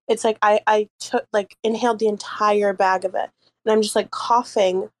there. It's like I took like inhaled the entire bag of it, and I'm just like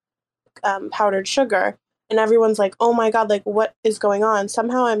coughing powdered sugar, and everyone's like, oh my God, like what is going on?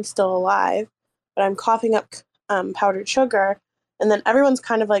 Somehow I'm still alive, but I'm coughing up powdered sugar, and then everyone's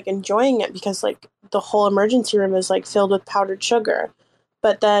kind of like enjoying it because like the whole emergency room is like filled with powdered sugar.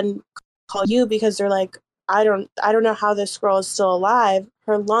 But then call you because they're like, I don't know how this girl is still alive.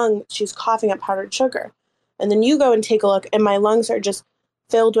 Her lung, she's coughing up powdered sugar. And then you go and take a look, and my lungs are just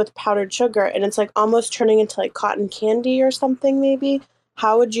filled with powdered sugar, and it's like almost turning into like cotton candy or something maybe.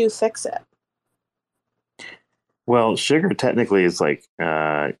 How would you fix it? Well, sugar technically is like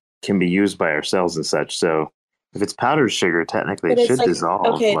can be used by our cells and such. So if it's powdered sugar, technically But it it's should like, dissolve.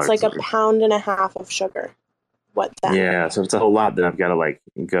 okay, it's like a largely. pound and a half of sugar. What then? Yeah, so if it's a whole lot, then I've got to like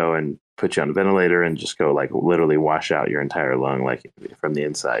go and put you on a ventilator and just go like literally wash out your entire lung like from the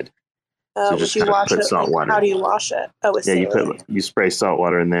inside. So Would just you kind of wash put it? salt Like, water. how do you wash it? Oh, with Yeah, saline. you spray salt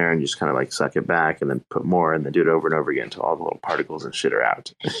water in there and you just kind of like suck it back and then put more and then do it over and over again until all the little particles and shit are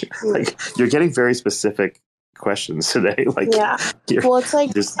out. Like you're getting very specific questions today. Like Yeah. Well, it's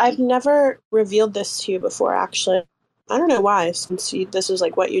like just I've never revealed this to you before, actually. I don't know why, since this is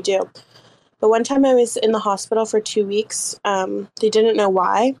like what you do. But one time I was in the hospital for 2 weeks. They didn't know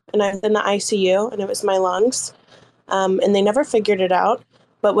why, and I was in the ICU, and it was my lungs. And they never figured it out.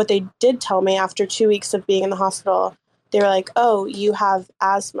 But what they did tell me after 2 weeks of being in the hospital, they were like, oh, you have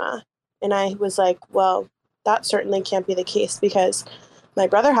asthma. And I was like, well, that certainly can't be the case because my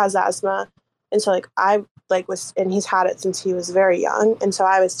brother has asthma. And so like I like was, and he's had it since he was very young. And so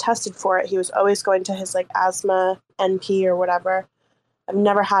I was tested for it. He was always going to his like asthma NP or whatever. I've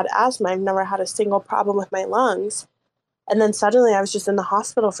never had asthma. I've never had a single problem with my lungs. And then suddenly I was just in the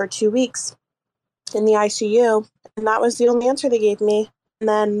hospital for 2 weeks in the ICU, and that was the only answer they gave me. And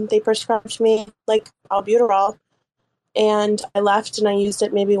then they prescribed me like albuterol, and I left and I used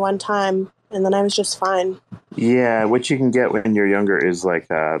it maybe one time, and then I was just fine. yeah, what you can get when you're younger is like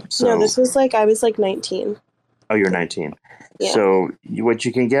No, this was like I was like 19. Oh, you're 19. Yeah. So what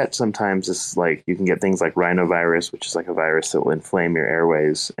you can get sometimes is like you can get things like rhinovirus, which is like a virus that will inflame your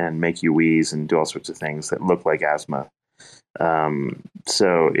airways and make you wheeze and do all sorts of things that look like asthma.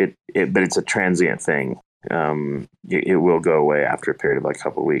 So but it's a transient thing. It will go away after a period of like a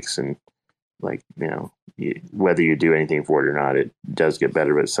couple of weeks, and like whether you do anything for it or not, it does get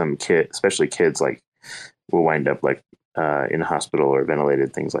better. But some especially kids, like will wind up like in a hospital or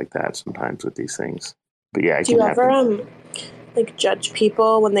ventilated, things like that sometimes with these things. But yeah, it Do can you ever happen. like judge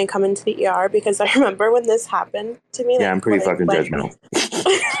people when they come into the ER? Because I remember when this happened to me. Yeah, like, I'm pretty fucking judgmental.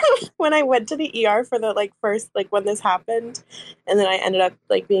 When I went to the ER for the like first like when this happened, and then I ended up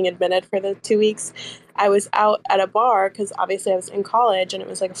like being admitted for the 2 weeks. I was out at a bar because obviously I was in college, and it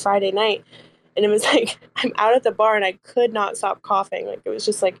was like a Friday night, and it was like I'm out at the bar and I could not stop coughing. Like it was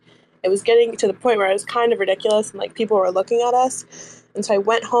just like it was getting to the point where I was kind of ridiculous, and like people were looking at us. And so I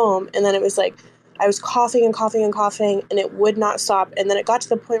went home, and then it was like I was coughing and coughing and coughing, and it would not stop. And then it got to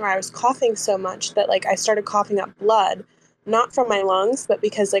the point where I was coughing so much that like I started coughing up blood, not from my lungs, but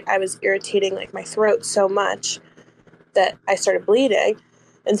because like I was irritating like my throat so much that I started bleeding.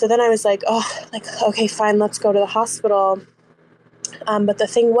 And so then I was like, oh, like, okay, fine, let's go to the hospital. But the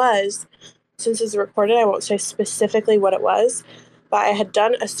thing was, since it's recorded, I won't say specifically what it was, but I had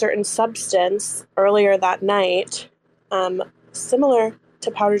done a certain substance earlier that night, similar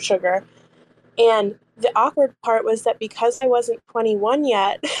to powdered sugar. And the awkward part was that because I wasn't 21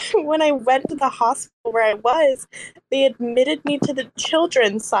 yet, when I went to the hospital where I was, they admitted me to the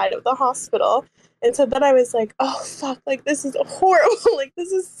children's side of the hospital. And so then I was like, oh, fuck, like, this is horrible. Like,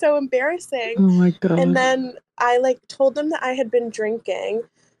 this is so embarrassing. Oh my God. And then I, like, told them that I had been drinking.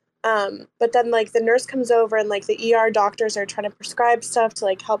 But then, like, the nurse comes over and, like, the ER doctors are trying to prescribe stuff to,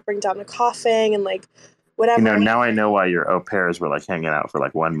 like, help bring down the coughing and, like, whatever. Now I know why your au pairs were like hanging out for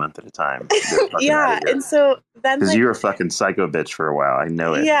like 1 month at a time. Yeah, and so then because like you were a fucking psycho bitch for a while. I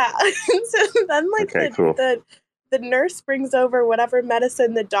know it. yeah, and so then like Okay, cool. the nurse brings over whatever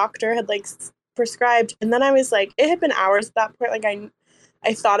medicine the doctor had like prescribed, and then I was like, it had been hours at that point. Like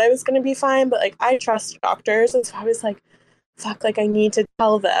I thought I was gonna be fine, but like I trust doctors, and so I was like, fuck, like I need to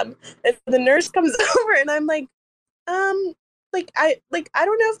tell them. And the nurse comes over, and I'm like, I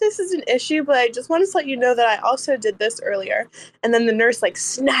don't know if this is an issue, but I just wanted to let you know that I also did this earlier. And then the nurse like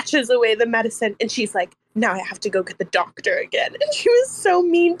snatches away the medicine, and she's like, now I have to go get the doctor again. And she was so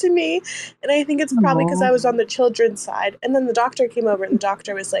mean to me. And I think it's probably because I was on the children's side. And then the doctor came over, and the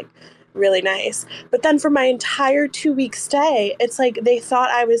doctor was like really nice. But then for my entire 2 week stay, it's like they thought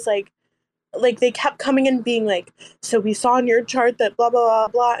I was like like they kept coming in being like, so we saw on your chart that blah blah blah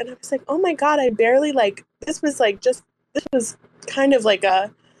blah, and I was like, oh my god, I barely like this was kind of like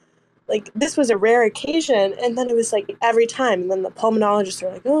this was a rare occasion, and then it was like every time, and then the pulmonologists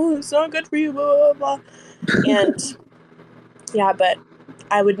were like, oh, it's not good for you, blah blah blah, and yeah, but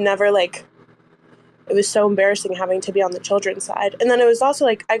I would never like. It was so embarrassing having to be on the children's side, and then it was also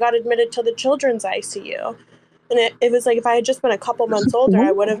like I got admitted to the children's ICU. And it was like if I had just been a couple months older,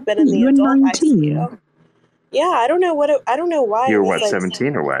 I would have been in the You were adult 19? ICU. Yeah, I don't know why. You it were was what,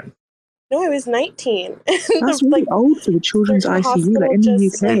 17 or what? No, I was 19. That's really old for the children's certain ICU, like in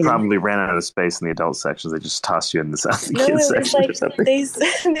the They UK. probably ran out of space in the adult sections. They just tossed you in the No, kids it was section or like something.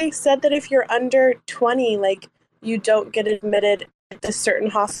 they said that if you're under 20, like you don't get admitted at this certain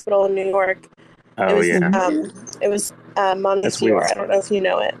hospital in New York. Oh, It was That's weird. Montefiore. I don't know if you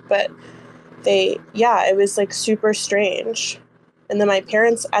know it, but it was like super strange. And then my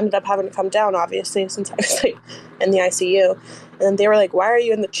parents ended up having to come down, obviously, since I was like in the ICU. And then they were like, why are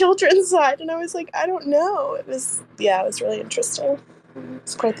you in the children's side? And I was like, I don't know. It was really interesting.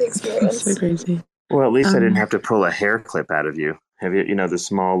 It's quite the experience. That's so crazy. Well, at least I didn't have to pull a hair clip out of you. Have you, the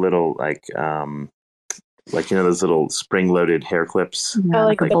small little, those little spring-loaded hair clips? Yeah,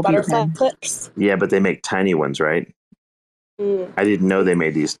 like the butterfly clips? Yeah, but they make tiny ones, right? Mm. I didn't know they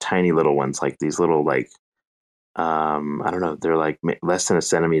made these tiny little ones, like these little, I don't know, they're like less than a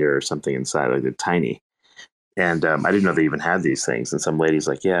centimeter or something inside, like they're tiny. And I didn't know they even had these things. And some lady's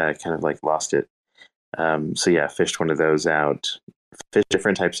like, yeah, I kind of like lost it. So yeah, fished one of those out, fished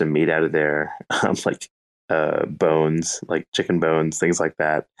different types of meat out of there, like bones, like chicken bones, things like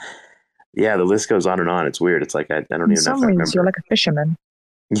that. Yeah, the list goes on and on. It's weird. It's like I don't even know if I remember. You're like a fisherman.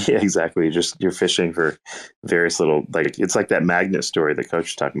 Yeah, exactly. You're fishing for various little, like, it's like that magnet story that Coach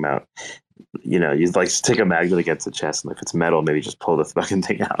was talking about. You like stick a magnet against the chest, and if it's metal, maybe just pull the fucking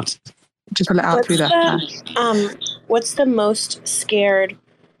thing out. Just pull it out through that. What's the most scary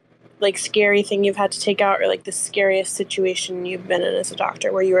thing you've had to take out, or like the scariest situation you've been in as a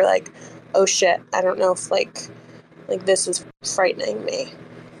doctor where you were like, oh shit, I don't know if like this is frightening me?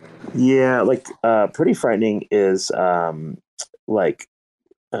 Yeah, pretty frightening is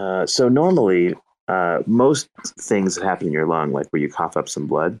so normally most things that happen in your lung, like where you cough up some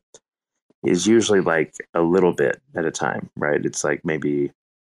blood, is usually like a little bit at a time, right? It's like maybe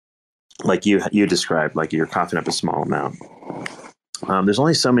like you described, like you're coughing up a small amount. There's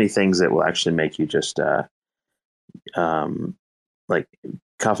only so many things that will actually make you just like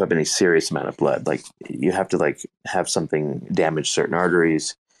cough up any serious amount of blood. Like you have to like have something damage certain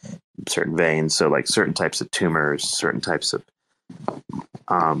arteries, certain veins. So like certain types of tumors, certain types of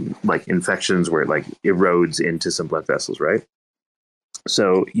like infections where it like erodes into some blood vessels, right?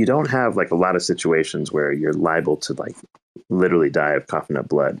 So you don't have like a lot of situations where you're liable to like literally die of coughing up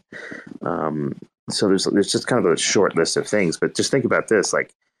blood. So there's just kind of a short list of things, but just think about this,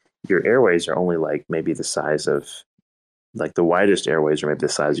 like your airways are only like maybe the size of, like the widest airways are maybe the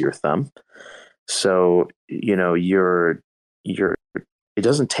size of your thumb. So, it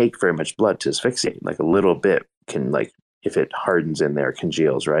doesn't take very much blood to asphyxiate. Like a little bit can, like, if it hardens in there,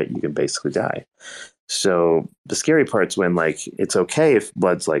 congeals, right? You can basically die. So the scary part's when like, it's okay if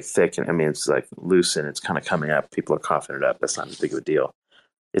blood's like thick and it's like loose and it's kind of coming up, people are coughing it up. That's not as big of a deal.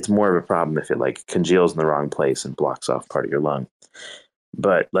 It's more of a problem if it like congeals in the wrong place and blocks off part of your lung.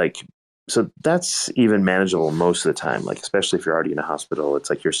 But like, so that's even manageable most of the time. Like, especially if you're already in a hospital, it's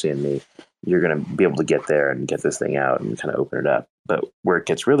like you're seeing me, you're going to be able to get there and get this thing out and kind of open it up. But where it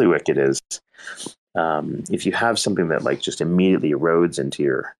gets really wicked is if you have something that like just immediately erodes into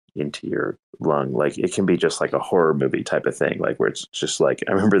your lung, like it can be just like a horror movie type of thing, like where it's just like,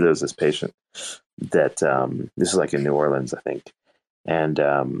 I remember there was this patient that this is like in New Orleans, I think. And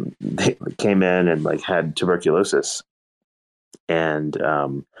they came in and like had tuberculosis. And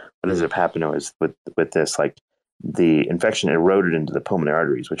what ended up happening was with this, like the infection eroded into the pulmonary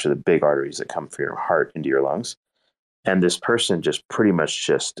arteries, which are the big arteries that come from your heart into your lungs. And this person just pretty much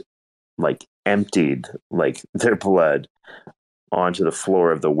just like emptied like their blood onto the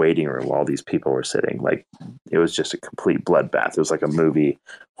floor of the waiting room while these people were sitting. Like it was just a complete bloodbath. It was like a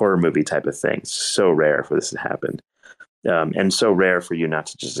horror movie type of thing. So rare for this to happen. And so rare for you not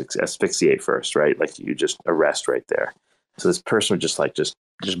to just asphyxiate first, right? Like you just arrest right there. So this person would just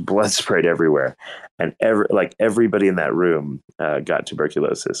blood sprayed everywhere, and everybody in that room got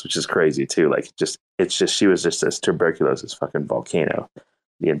tuberculosis, which is crazy too. Like she was just this tuberculosis fucking volcano.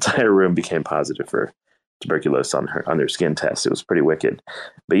 The entire room became positive for tuberculosis on their skin test. It was pretty wicked.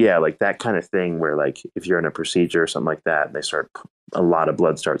 But yeah, like that kind of thing where like if you're in a procedure or something like that, and a lot of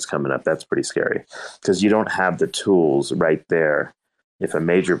blood starts coming up, that's pretty scary because you don't have the tools right there if a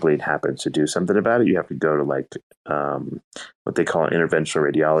major bleed happens, to do something about it, you have to go to like what they call an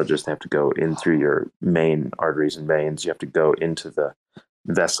interventional radiologist. They have to go in through your main arteries and veins. You have to go into the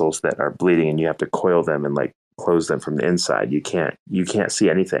vessels that are bleeding, and you have to coil them and like close them from the inside. You can't see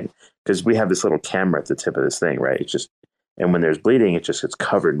anything because we have this little camera at the tip of this thing, right? It's just, and when there's bleeding, it just gets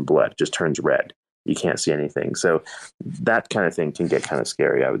covered in blood, it just turns red. You can't see anything. So that kind of thing can get kind of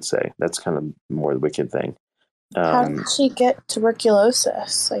scary, I would say. That's kind of more the wicked thing. How did she get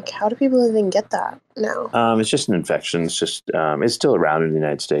tuberculosis? Like, how do people even get that now? It's just an infection. It's just it's still around in the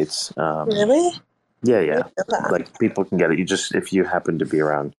United States. Really? Yeah. Like people can get it. You just, if you happen to be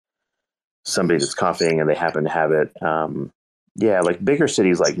around somebody that's coughing and they happen to have it. Yeah, like bigger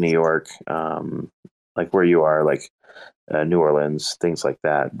cities like New York, like where you are, like New Orleans, things like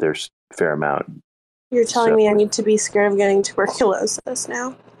that. There's a fair amount. You're telling me I need to be scared of getting tuberculosis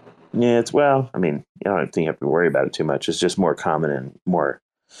now? Yeah, it's, well, I mean, I don't think you have to worry about it too much. It's just more common in more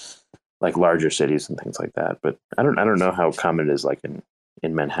like larger cities and things like that. But I don't know how common it is like in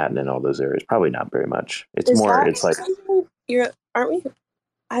Manhattan and all those areas. Probably not very much. It's more, it's like, aren't we?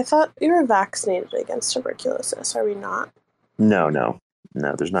 I thought we were vaccinated against tuberculosis. Are we not? No.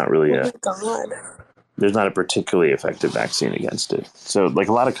 There's not really oh my God. There's not a particularly effective vaccine against it. So like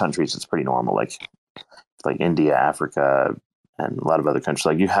a lot of countries, it's pretty normal. Like India, Africa, and a lot of other countries.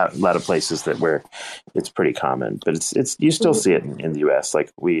 Like you have a lot of places where it's pretty common, but it's you still see it in the U.S.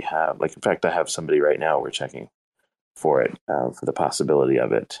 Like we have, like in fact, I have somebody right now we're checking for it for the possibility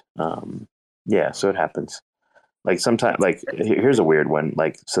of it. Yeah, so it happens. Like sometimes, like here's a weird one.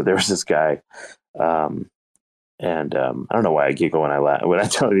 Like so, there was this guy, and I don't know why I giggle when I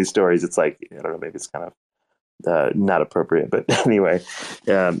tell these stories. It's like, I don't know, maybe it's kind of not appropriate, but anyway,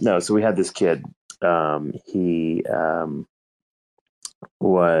 no. So we had this kid. He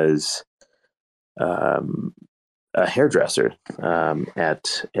was a hairdresser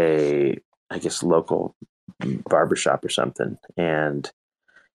at a, I guess, local barbershop or something, and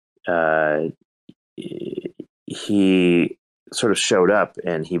he sort of showed up,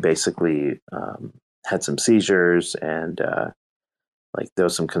 and he basically had some seizures, and like there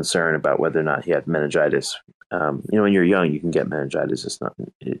was some concern about whether or not he had meningitis. When you're young, you can get meningitis. It's not,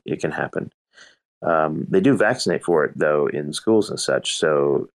 it can happen. They do vaccinate for it though in schools and such.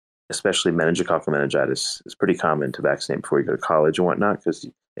 So especially meningococcal meningitis is pretty common to vaccinate before you go to college and whatnot, because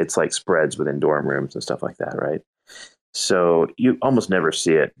it's like spreads within dorm rooms and stuff like that, right? So you almost never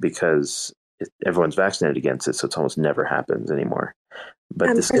see it because everyone's vaccinated against it, so it almost never happens anymore. But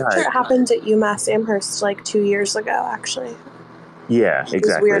I'm this pretty guy, sure it happened at UMass Amherst like 2 years ago, actually. Yeah, exactly. It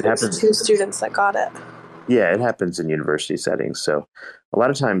was weird. It happens. 2 students that got it. Yeah, it happens in university settings. So a lot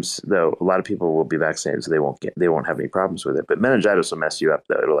of times, though, a lot of people will be vaccinated, so they won't have any problems with it. But meningitis will mess you up,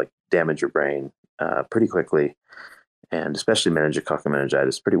 though. It'll like damage your brain pretty quickly, and especially meningococcal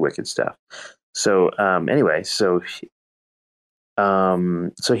meningitis, pretty wicked stuff. So anyway,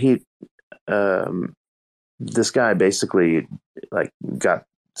 he this guy basically like got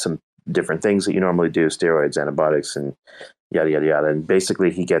some different things that you normally do, steroids, antibiotics, and yada yada yada. And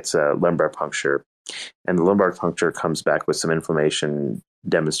basically, he gets a lumbar puncture, and the lumbar puncture comes back with some inflammation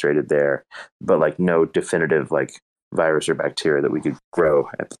demonstrated there, but like no definitive like virus or bacteria that we could grow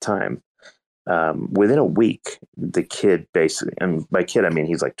at the time. Within a week, the kid basically, and by kid I mean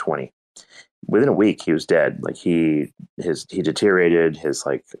he's like 20. Within a week, he was dead. Like he deteriorated, his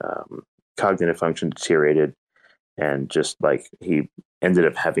like cognitive function deteriorated, and just like he ended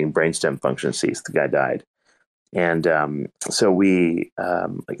up having brainstem function cease. The guy died. And so we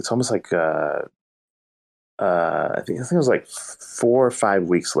like, it's almost like I think it was like 4 or 5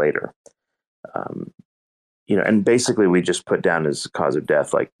 weeks later, and basically we just put down as cause of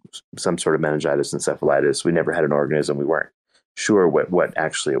death like some sort of meningitis encephalitis. We never had an organism. We weren't sure what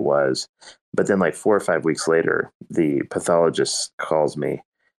actually it was. But then like 4 or 5 weeks later, the pathologist calls me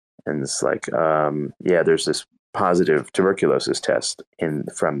and it's like, yeah, there's this positive tuberculosis test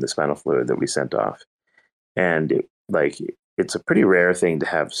from the spinal fluid that we sent off. And it's a pretty rare thing to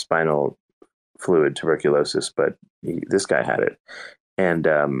have spinal fluid tuberculosis, but this guy had it. And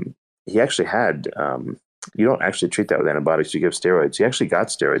he actually had, you don't actually treat that with antibiotics, you give steroids. He actually got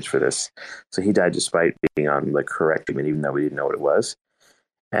steroids for this. So he died despite being on the correct treatment, even though we didn't know what it was.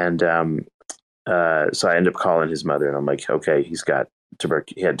 And so I ended up calling his mother, and I'm like, okay, he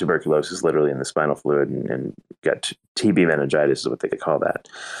had tuberculosis literally in the spinal fluid, and got TB meningitis is what they could call that.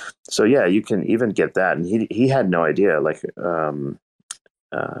 So yeah, you can even get that. And he had no idea. Like when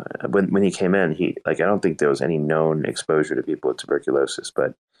he came in, I don't think there was any known exposure to people with tuberculosis.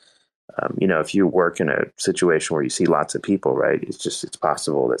 But if you work in a situation where you see lots of people, right, it's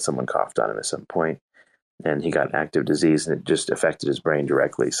possible that someone coughed on him at some point. and he got active disease, and it just affected his brain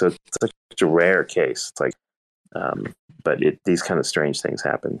directly. So it's such a rare case. It's like, but these kind of strange things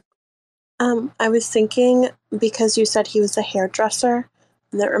happen. I was thinking, because you said he was a hairdresser,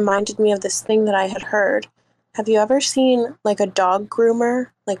 and that reminded me of this thing that I had heard. Have you ever seen like a dog groomer,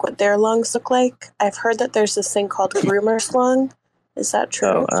 like what their lungs look like? I've heard that there's this thing called groomer's lung. Is that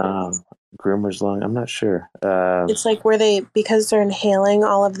true? Groomer's lung? I'm not sure. It's like where because they're inhaling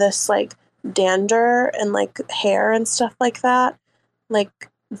all of this like dander and like hair and stuff like that. Like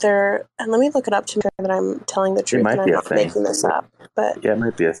and let me look it up to make sure that I'm telling the truth and I'm not making this up. But yeah, it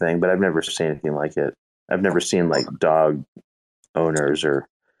might be a thing, but I've never seen anything like it. I've never seen like dog owners or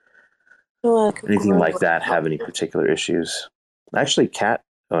anything like that have any particular issues. Actually, cat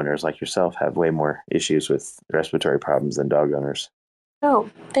owners like yourself have way more issues with respiratory problems than dog owners. Oh,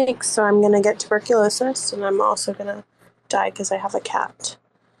 thanks. So I'm going to get tuberculosis, and I'm also going to die because I have a cat.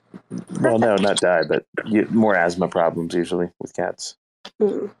 Well, no, not die, but more asthma problems usually with cats.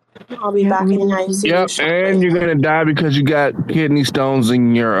 I'll be back in the ICU. Yep, and you're gonna die because you got kidney stones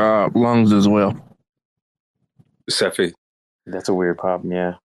in your lungs as well. Sefi. That's a weird problem,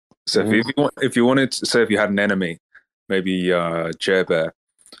 yeah. Sefi, if you wanted to say, if you had an enemy, maybe Jer Bear,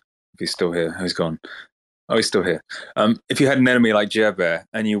 if he's still here, he's gone. Oh, he's still here. If you had an enemy like Jer Bear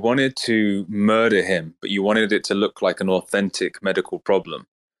and you wanted to murder him, but you wanted it to look like an authentic medical problem,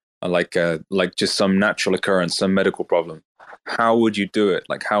 like just some natural occurrence, some medical problem, how would you do it?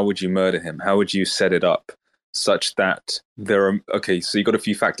 Like, how would you murder him? How would you set it up such that there are... Okay, so you got a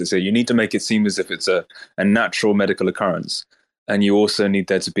few factors here. You need to make it seem as if it's a natural medical occurrence. And you also need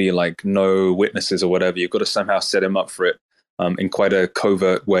there to be like no witnesses or whatever. You've got to somehow set him up for it in quite a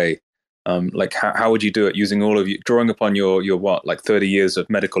covert way. Like how would you do it using all of you, drawing upon your what, like 30 years of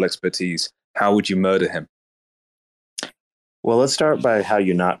medical expertise? How would you murder him? Well, let's start by how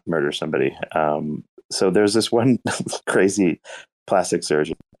you not murder somebody. So there's this one crazy plastic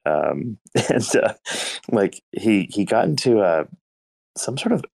surgeon, and like he got into some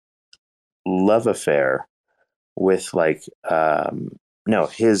sort of love affair with like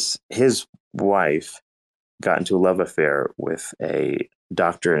his wife got into a love affair with a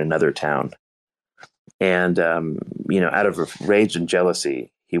doctor in another town, and out of rage and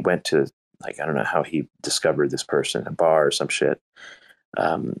jealousy, he went to, like, I don't know how he discovered this person at a bar or some shit.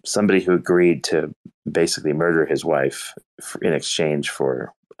 Somebody who agreed to basically murder his wife in exchange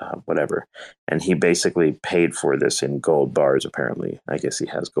for whatever. And he basically paid for this in gold bars, apparently. I guess he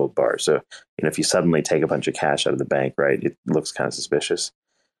has gold bars. So, if you suddenly take a bunch of cash out of the bank, right, it looks kind of suspicious.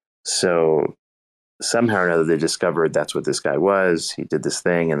 So somehow or another, they discovered that's what this guy was. He did this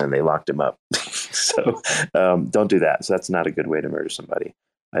thing, and then they locked him up. So don't do that. So that's not a good way to murder somebody.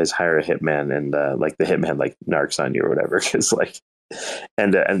 I just hire a hitman, and like the hitman like narcs on you or whatever. Because like,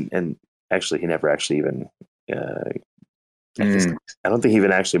 and actually, he never actually even. I don't think he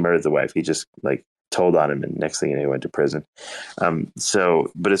even actually murdered the wife. He just like told on him, and next thing you know, he went to prison.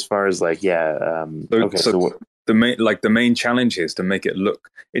 But as far as like, the main challenge is to make it look.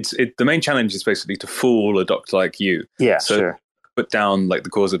 The main challenge is basically to fool a doctor like you. Yeah, so sure. Put down like the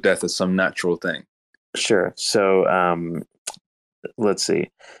cause of death as some natural thing. Sure. So let's see.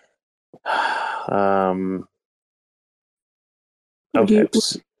 Okay.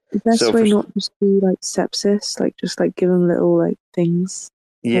 The best way not just do like sepsis, like just like give them little like things.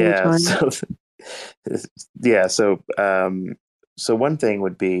 Yeah. So one thing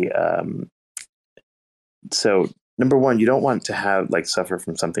would be so number one, you don't want to have like suffer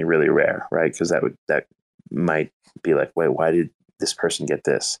from something really rare, right? Because that might be like, wait, why did this person get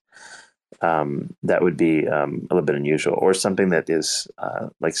this? That would be a little bit unusual, or something that is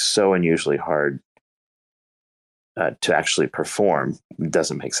like so unusually hard to actually perform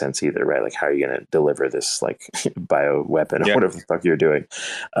doesn't make sense either, right? Like, how are you going to deliver this like bio weapon or whatever the fuck you're doing?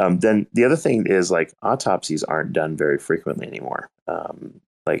 Then the other thing is like autopsies aren't done very frequently anymore.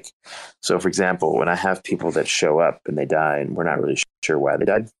 Like, so for example, when I have people that show up and they die and we're not really sure why they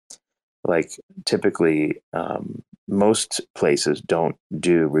died, like typically most places don't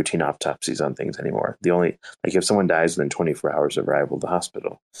do routine autopsies on things anymore. The only, like if someone dies within 24 hours of arrival to the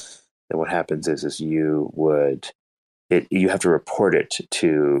hospital, then what happens is you have to report it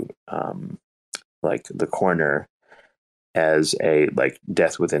to like the coroner as a like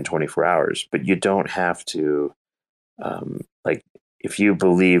death within 24 hours, but you don't have to like, if you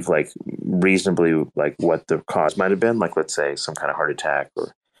believe like reasonably like what the cause might have been, like let's say some kind of heart attack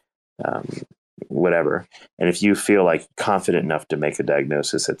or whatever, and if you feel like confident enough to make a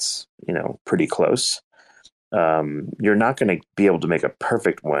diagnosis that's pretty close, you're not going to be able to make a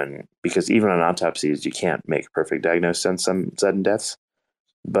perfect one, because even on autopsies you can't make a perfect diagnosis on some sudden deaths.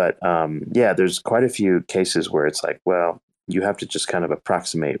 But yeah, there's quite a few cases where it's like, well, you have to just kind of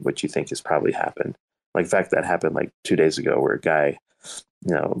approximate what you think has probably happened. Like, in fact, that happened like 2 days ago where a guy,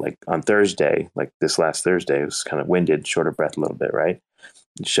 like on Thursday, like this last Thursday, was kind of winded, short of breath a little bit, right?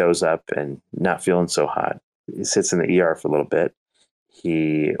 He shows up and not feeling so hot. He sits in the ER for a little bit.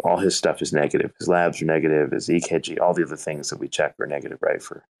 All his stuff is negative. His labs are negative, his EKG, all the other things that we check are negative, right?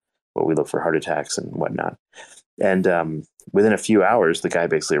 For what we look for heart attacks and whatnot. And within a few hours, the guy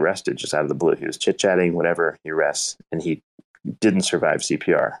basically arrested just out of the blue. He was chit-chatting, whatever, he arrests, and he didn't survive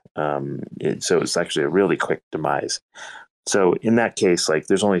CPR. So it's actually a really quick demise. So in that case, like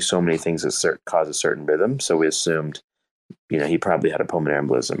there's only so many things that cause a certain rhythm. So we assumed, he probably had a pulmonary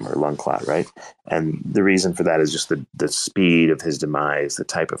embolism or lung clot, right? And the reason for that is just the speed of his demise, the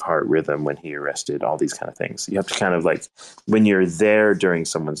type of heart rhythm when he arrested, all these kind of things. You have to kind of like, when you're there during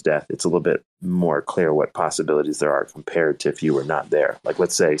someone's death, it's a little bit more clear what possibilities there are compared to if you were not there. Like,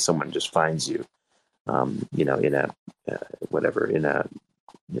 let's say someone just finds you, in a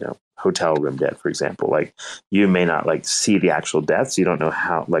hotel room dead, for example. Like, you may not like see the actual death, so you don't know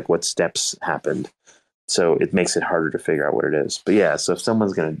how, like, what steps happened. So it makes it harder to figure out what it is. But yeah, so if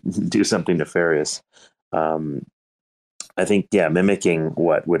someone's going to do something nefarious, I think, mimicking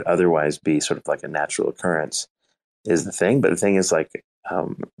what would otherwise be sort of like a natural occurrence is the thing. But the thing is, like,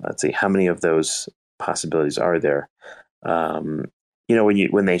 let's see, how many of those possibilities are there? When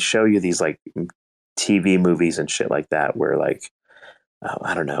they show you these like TV movies and shit like that, where like,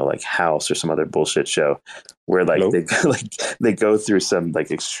 I don't know, like House or some other bullshit show, where like they go through some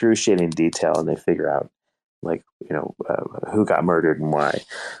like excruciating detail and they figure out like who got murdered and why.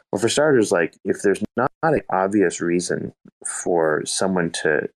 Well, for starters, like if there's not an obvious reason for someone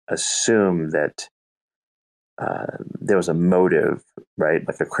to assume that there was a motive, right,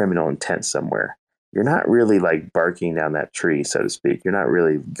 like a criminal intent somewhere, you're not really like barking down that tree, so to speak. You're not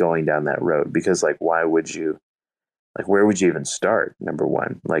really going down that road, because like why would you? Like, where would you even start? Number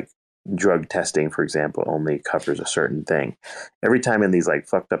one, like drug testing, for example, only covers a certain thing. Every time in these like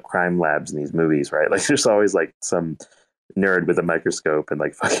fucked up crime labs in these movies, right? Like, there's always like some nerd with a microscope and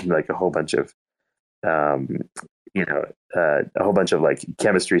like fucking like a whole bunch of, a whole bunch of like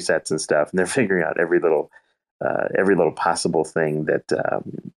chemistry sets and stuff, and they're figuring out every little possible thing that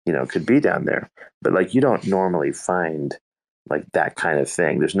could be down there. But like, you don't normally find like that kind of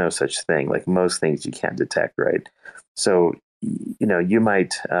thing. There's no such thing. Like, most things you can't detect, right? So, you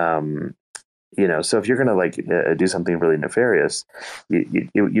might, so if you're going to like do something really nefarious,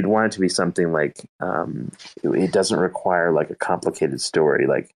 you'd want it to be something like, it doesn't require like a complicated story.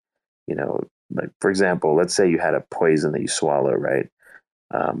 Like, like for example, let's say you had a poison that you swallow, right?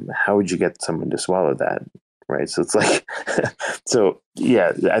 How would you get someone to swallow that? Right. So it's like, so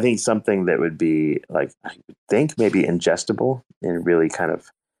yeah, I think something that would be like, I think maybe ingestible in really kind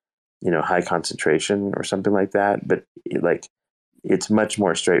of, high concentration or something like that. But it's much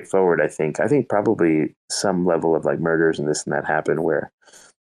more straightforward. I think probably some level of like murders and this and that happen where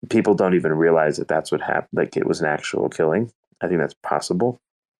people don't even realize that that's what happened. Like, it was an actual killing. I think that's possible.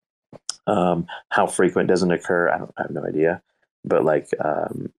 How frequent doesn't occur? I have no idea. But like,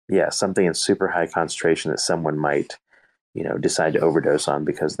 something in super high concentration that someone might, decide to overdose on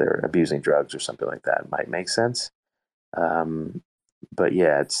because they're abusing drugs or something like that might make sense. But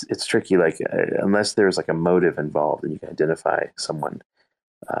yeah, it's tricky. Like, unless there's like a motive involved and you can identify someone,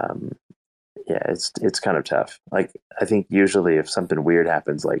 it's kind of tough. Like, I think usually if something weird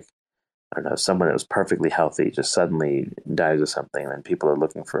happens, like, I don't know, someone that was perfectly healthy just suddenly dies of something, and then people are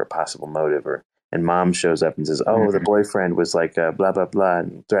looking for a possible motive, and mom shows up and says, "Oh, the boyfriend was like blah blah blah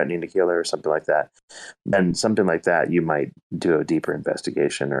and threatening to kill her," or something like that. Then something like that, you might do a deeper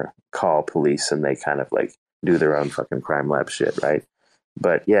investigation or call police, and they kind of like do their own fucking crime lab shit, right?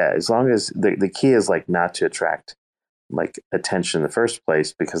 But yeah, as long as the key is like not to attract like attention in the first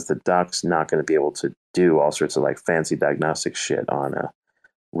place, because the doc's not going to be able to do all sorts of like fancy diagnostic shit on a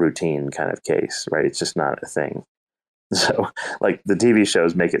routine kind of case, right? It's just not a thing. So like the TV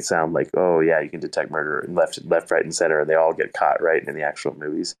shows make it sound like, oh yeah, you can detect murder in left, right, and center, and they all get caught, right, in the actual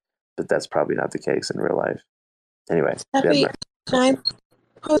movies. But that's probably not the case in real life. Anyway, Can I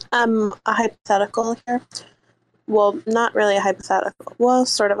put a hypothetical here? Well, not really a hypothetical. Well,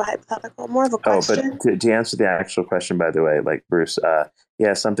 sort of a hypothetical. More of a question. But to answer the actual question, by the way, like Bruce,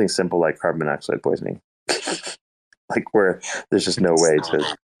 something simple like carbon monoxide poisoning, like where there's just no way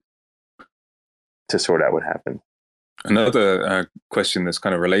to sort out what happened. Another question that's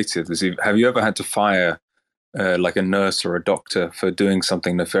kind of related is: have you ever had to fire like a nurse or a doctor for doing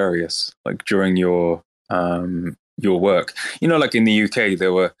something nefarious, like during your work? Like in the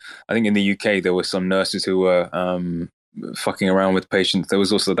UK, there were some nurses who were fucking around with patients. There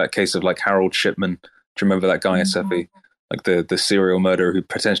was also that case of like Harold Shipman. Do you remember that guy at Cefi? Like the serial murderer who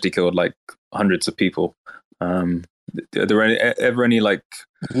potentially killed like hundreds of people. Are there ever any like?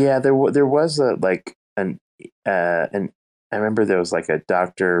 Yeah, there was a like an I remember there was like a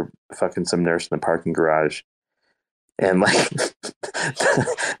doctor fucking some nurse in the parking garage, and like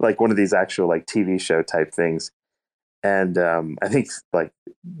like one of these actual like TV show type things. And I think like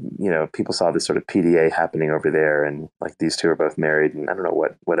people saw this sort of PDA happening over there, and like these two are both married, and I don't know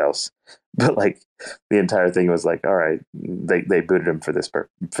what else, but like the entire thing was like, all right, they booted him for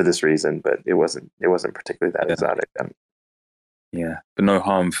this reason, but it wasn't particularly that exotic. Yeah, but no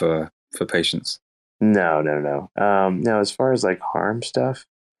harm for patients. No. No, as far as like harm stuff,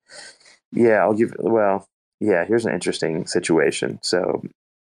 yeah, here's an interesting situation. So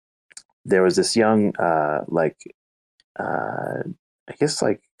there was this young I guess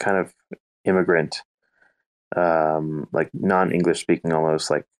like kind of immigrant, like non-English speaking, almost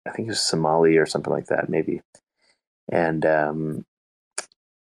like I think it was Somali or something like that, maybe. And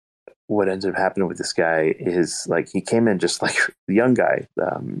what ended up happening with this guy is like he came in just like a young guy.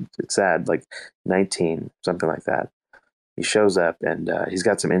 It's sad, like 19, something like that. He shows up and he's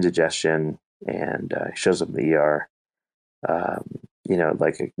got some indigestion, and he shows up in the ER.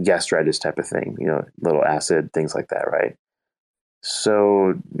 Like a gastritis type of thing, little acid, things like that, right?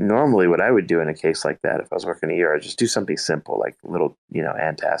 So normally what I would do in a case like that, if I was working in ER, I'd just do something simple, like little,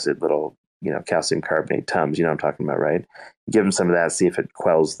 antacid, little, calcium carbonate Tums, you know what I'm talking about, right? Give them some of that, see if it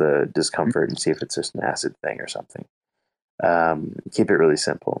quells the discomfort, and see if it's just an acid thing or something. Keep it really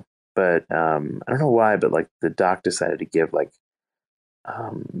simple. But I don't know why, but like the doc decided to give like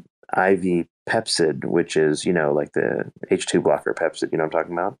IV Pepsid, which is, like the H2 blocker Pepsid, you know what I'm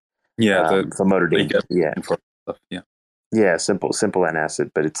talking about? Yeah, famotidine. Yeah. Stuff, yeah. Yeah, simple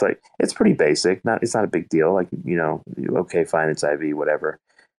antacid, but it's pretty basic. It's not a big deal. Like, okay, fine, it's IV, whatever.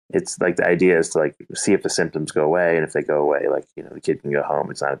 It's like the idea is to like see if the symptoms go away, and if they go away, like, the kid can go home.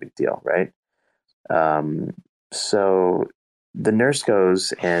 It's not a big deal, right? So the nurse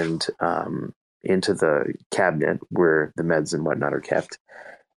goes and into the cabinet where the meds and whatnot are kept,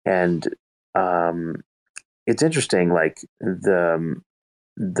 and it's interesting. Like the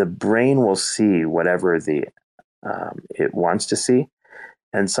brain will see whatever it wants to see,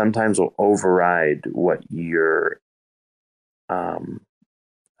 and sometimes will override what you're I'm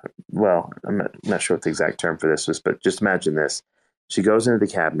not sure what the exact term for this is, but just imagine this. She goes into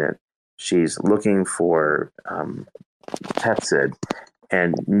the cabinet, she's looking for Pepsid,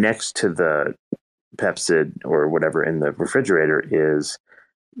 and next to the Pepsid or whatever in the refrigerator is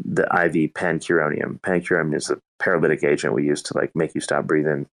the IV pancuronium. Pancuronium is a paralytic agent we use to like make you stop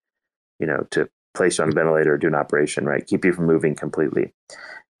breathing, to place you on a ventilator or do an operation, right? Keep you from moving completely.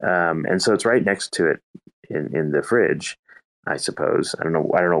 And so it's right next to it in the fridge, I suppose. I don't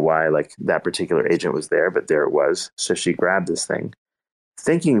know why like that particular agent was there, but there it was. So she grabbed this thing,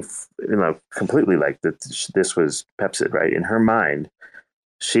 thinking, completely like that this was Pepsid, right? In her mind,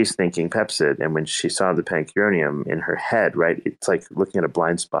 she's thinking Pepsid. And when she saw the pancuronium in her head, right, it's like looking at a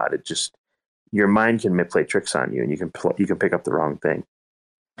blind spot. It just, your mind can play tricks on you, and you can pick up the wrong thing.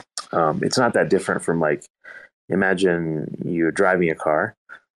 It's not that different from like, imagine you're driving a car,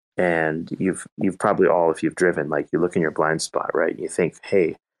 and you've probably all, if you've driven, like you look in your blind spot, right? And you think,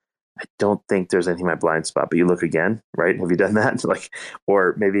 hey, I don't think there's anything in my blind spot, but you look again, right? Have you done that? Like,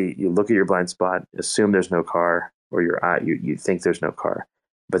 or maybe you look at your blind spot, assume there's no car, or you think there's no car,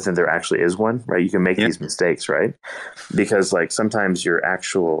 but then there actually is one, right? You can make these mistakes, right? Because like sometimes your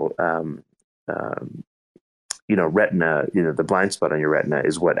actual retina, the blind spot on your retina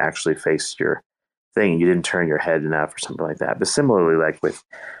is what actually faced your thing. You didn't turn your head enough or something like that. But similarly, like with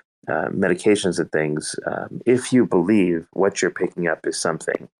medications and things, if you believe what you're picking up is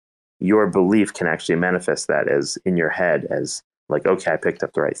something, your belief can actually manifest that as in your head as like, okay, I picked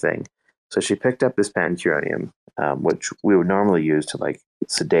up the right thing. So she picked up this pancuronium, which we would normally use to like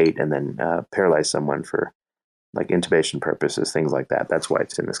sedate and then paralyze someone for like intubation purposes, things like that. That's why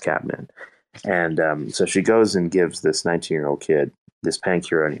it's in this cabinet. And so she goes and gives this 19-year-old kid this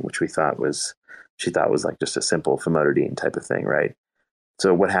pancuronium, which she thought was like just a simple famotidine type of thing, right?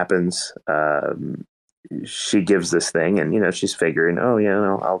 So what happens? She gives this thing, and she's figuring, oh yeah,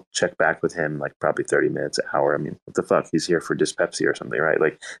 no, I'll check back with him like probably 30 minutes, an hour. I mean, what the fuck? He's here for dyspepsia or something, right?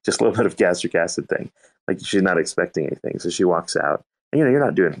 Like just a little bit of gastric acid thing. Like she's not expecting anything, so she walks out. And,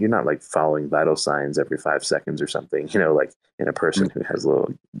 you're not like following vital signs every 5 seconds or something, like in a person who has a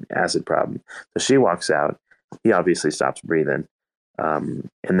little acid problem. So she walks out. He obviously stops breathing. And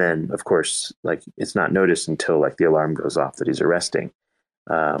then, of course, like it's not noticed until like the alarm goes off that he's arresting.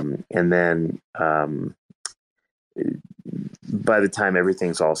 And then by the time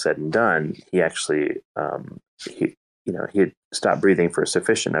everything's all said and done, he actually he had stopped breathing for a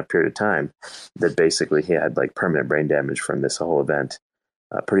sufficient enough period of time that basically he had like permanent brain damage from this whole event,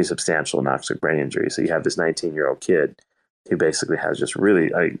 pretty substantial anoxic brain injury. So you have this 19-year-old kid who basically has just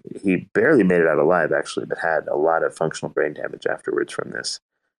really, he barely made it out alive actually, but had a lot of functional brain damage afterwards from this.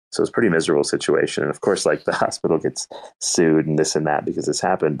 So it's a pretty miserable situation. And of course, like the hospital gets sued and this and that because this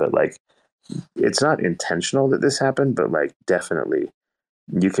happened, but like it's not intentional that this happened, but like definitely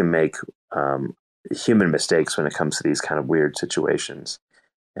you can make human mistakes when it comes to these kind of weird situations.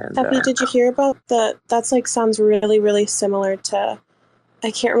 And Stephanie, did you hear about that's like sounds really, really similar to,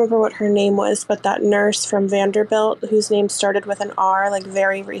 I can't remember what her name was, but that nurse from Vanderbilt whose name started with an R, like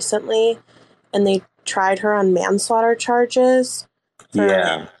very recently, and they tried her on manslaughter charges.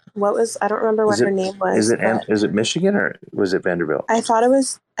 Yeah. I don't remember what her name was. Is it Michigan or was it Vanderbilt? I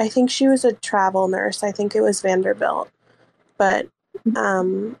think she was a travel nurse. I think it was Vanderbilt. But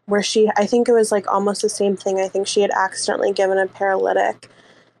I think it was like almost the same thing. I think she had accidentally given a paralytic,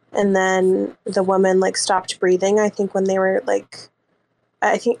 and then the woman like stopped breathing. I think when they were like,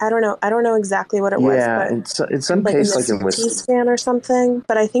 I don't know exactly what it was. Yeah, but in some case, like in CT scan or something.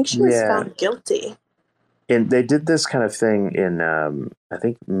 But I think she was found guilty. And they did this kind of thing in, I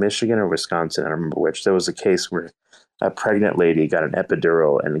think, Michigan or Wisconsin. I don't remember which. There was a case where a pregnant lady got an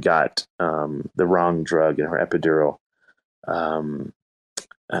epidural and got the wrong drug in her epidural. I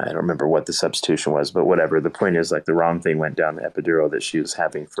don't remember what the substitution was, but whatever. The point is, like, the wrong thing went down the epidural that she was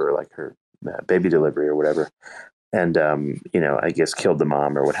having for, like, her baby delivery or whatever. And, I guess killed the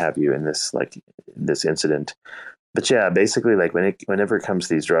mom or what have you in this incident. But yeah, basically, like whenever it comes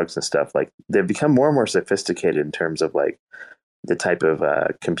to these drugs and stuff, like they've become more and more sophisticated in terms of like the type of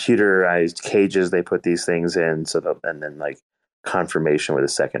computerized cages they put these things in. And then like confirmation with a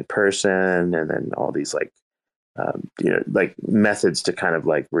second person, and then all these like like methods to kind of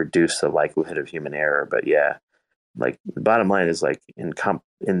like reduce the likelihood of human error. But yeah, like the bottom line is like in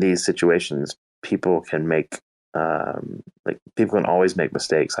these situations, people can make people can always make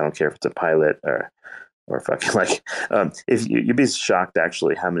mistakes. I don't care if it's a pilot or fucking like if you'd be shocked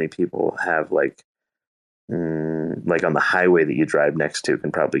actually how many people have like on the highway that you drive next to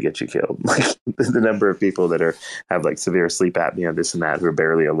can probably get you killed. Like the number of people that have like severe sleep apnea, this and that, who are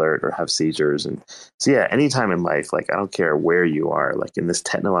barely alert or have seizures. And so yeah, anytime in life, like I don't care where you are, like in this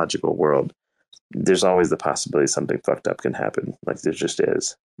technological world, there's always the possibility something fucked up can happen. Like there just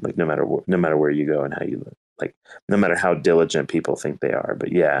is. Like no matter where you go and how you live, like no matter how diligent people think they are.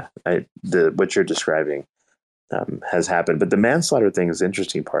 But yeah, what you're describing has happened. But the manslaughter thing is the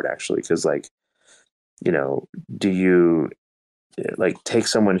interesting part actually, because like, do you like take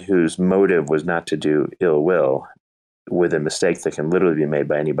someone whose motive was not to do ill will with a mistake that can literally be made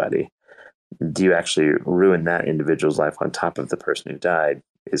by anybody? Do you actually ruin that individual's life on top of the person who died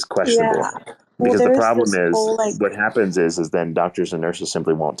is questionable. Yeah. Because the problem is what happens is then doctors and nurses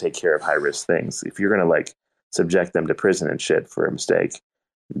simply won't take care of high risk things. If you're going to like subject them to prison and shit for a mistake,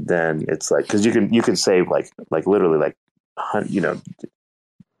 then it's like, cause you can save like literally like,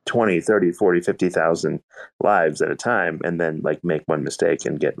 20, 30, 40, 50,000 lives at a time, and then like make one mistake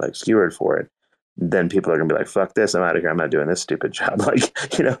and get like skewered for it. Then people are gonna be like, fuck this, I'm out of here, I'm not doing this stupid job. Like,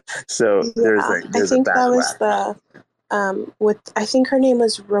 so there's I think that was I think her name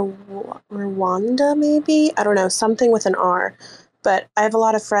was Rwanda, maybe, I don't know, something with an R, but I have a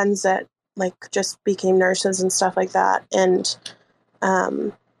lot of friends that like just became nurses and stuff like that. And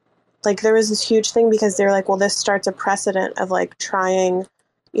like there was this huge thing because they're like, well, this starts a precedent of like trying,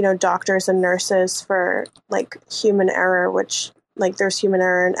 doctors and nurses for like human error, which like there's human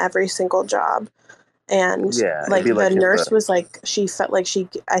error in every single job. And like the nurse was like, she felt like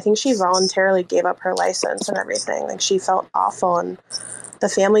I think she voluntarily gave up her license and everything. Like she felt awful, and the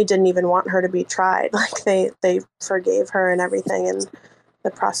family didn't even want her to be tried. Like they forgave her and everything, and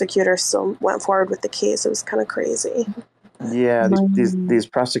the prosecutor still went forward with the case. It was kind of crazy. Yeah, these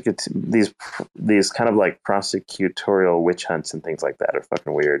kind of like prosecutorial witch hunts and things like that are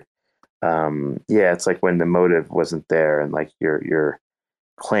fucking weird. Yeah, it's like when the motive wasn't there, and like you're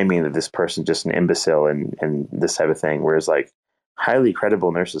claiming that this person's just an imbecile and this type of thing. Whereas like highly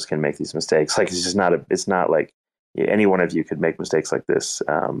credible nurses can make these mistakes. Like it's not like any one of you could make mistakes like this.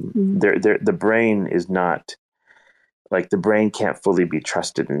 The brain is not like, the brain can't fully be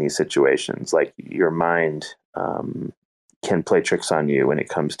trusted in these situations. Like your mind can play tricks on you when it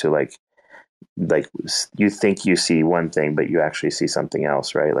comes to like you think you see one thing, but you actually see something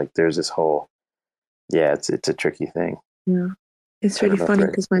else, right? Like there's this whole, it's a tricky thing. Yeah. It's really funny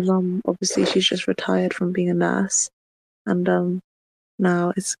because my mom, obviously, she's just retired from being a nurse. And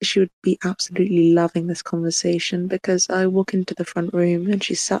now. She would be absolutely loving this conversation because I walk into the front room and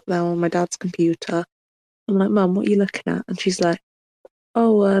she's sat there on my dad's computer. I'm like, Mum, what are you looking at? And she's like,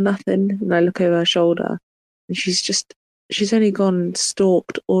 oh, nothing. And I look over her shoulder and she's only gone and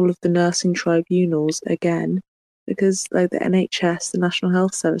stalked all of the nursing tribunals again because like the NHS, the National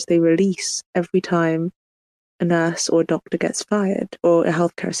Health Service, they release every time a nurse or a doctor gets fired or a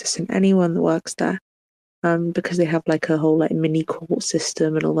healthcare assistant, anyone that works there, because they have like a whole like mini court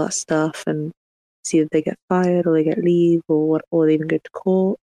system and all that stuff, and see if they get fired or they get leave or they even go to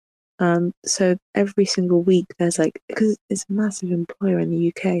court. So every single week there's like, because it's a massive employer in the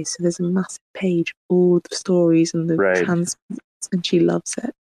UK, so there's a massive page of all the stories and the transcripts, and she loves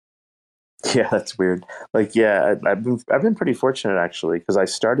it. Yeah, that's weird. Like, yeah, I've been pretty fortunate actually because I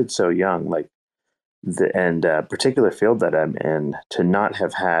started so young. Like, particular field that I'm in, to not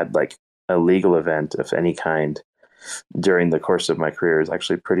have had like a legal event of any kind during the course of my career is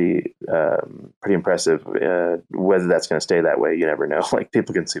actually pretty impressive. Whether that's going to stay that way, you never know. Like,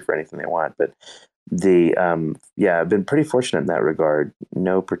 people can sue for anything they want, but I've been pretty fortunate in that regard.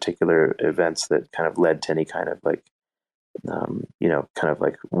 No particular events that kind of led to any kind of like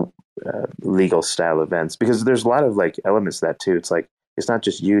legal style events, because there's a lot of like elements to that too. It's like, it's not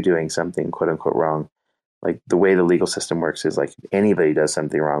just you doing something quote unquote wrong. Like, the way the legal system works is like, if anybody does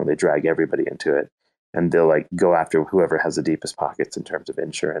something wrong, they drag everybody into it, and they'll like go after whoever has the deepest pockets in terms of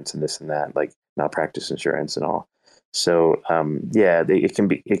insurance and this and that, like malpractice insurance and all. So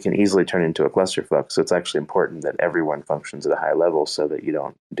it can easily turn into a clusterfuck. So it's actually important that everyone functions at a high level so that you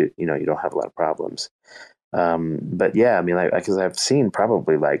don't have a lot of problems. But yeah, I mean, because I've seen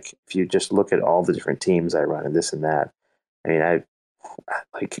probably like, if you just look at all the different teams I run and this and that, I mean, I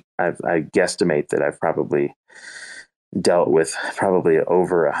guesstimate that I've probably dealt with probably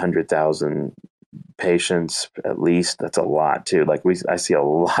over 100,000 patients at least. That's a lot too. Like, I see a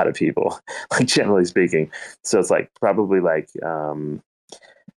lot of people, like, generally speaking. So it's like probably like,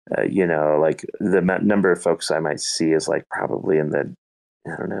 like the number of folks I might see is like probably in the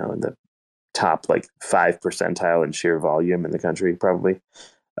top like 5 percentile in sheer volume in the country, probably.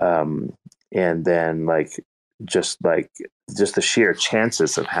 And then like just the sheer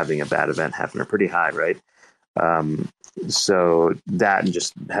chances of having a bad event happen are pretty high, right? So that, and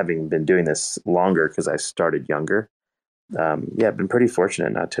just having been doing this longer because I started younger, I've been pretty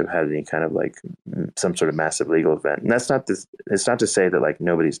fortunate not to have had any kind of like some sort of massive legal event. And it's not to say that like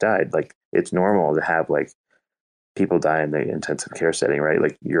nobody's died. Like, it's normal to have like people die in the intensive care setting, right?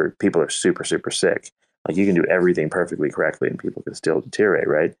 Like, your people are super, super sick. Like, you can do everything perfectly correctly and people can still deteriorate,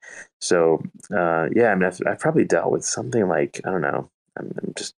 right? So, I mean, I've probably dealt with something like, I don't know,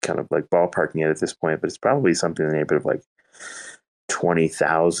 I'm just kind of like ballparking it at this point, but it's probably something in the neighborhood of like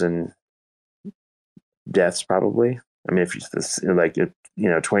 20,000 deaths, probably. I mean, if you just, like, 20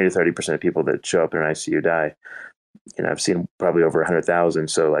 to 30% of people that show up in an ICU die, I've seen probably over 100,000.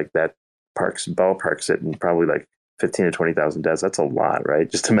 So like, that ballparks it in probably like 15 to 20,000 deaths. That's a lot, right?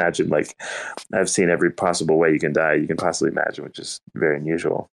 Just imagine, like, I've seen every possible way you can die you can possibly imagine, which is very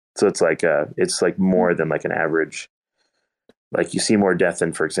unusual. So it's like more than like an average. Like, you see more death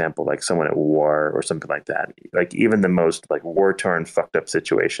than, for example, like someone at war or something like that. Like, even the most like war-torn, fucked up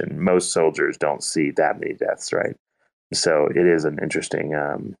situation, most soldiers don't see that many deaths, right? So it is an interesting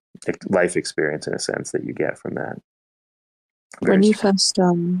life experience in a sense that you get from that. When you first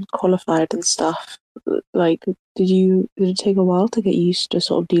qualified and stuff, like, did it take a while to get used to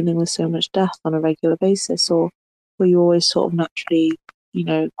sort of dealing with so much death on a regular basis, or were you always sort of naturally,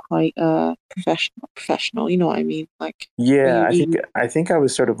 quite professional? You know what I mean? Like, yeah, I think I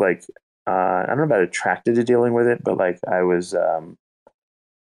was sort of like, I don't know about attracted to dealing with it, but like, I was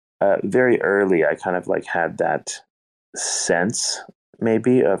very early. I kind of like had that sense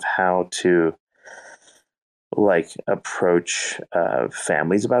maybe of how to like approach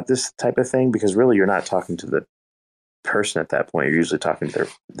families about this type of thing, because really you're not talking to the person at that point. You're usually talking to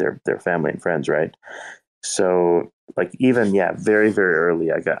their family and friends, right? So like, even very, very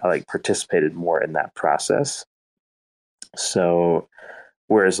early, I like participated more in that process. So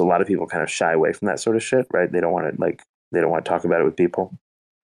whereas a lot of people kind of shy away from that sort of shit, right? They don't want to talk about it with people.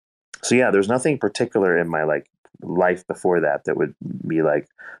 So yeah, there's nothing particular in my like life before that would be like,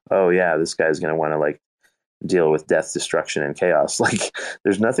 oh yeah, this guy's going to want to like deal with death, destruction, and chaos. Like,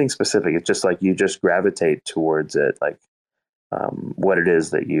 there's nothing specific. It's just like, you just gravitate towards it, like what it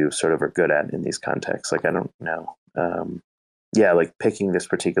is that you sort of are good at in these contexts. Like, I don't know. Like, picking this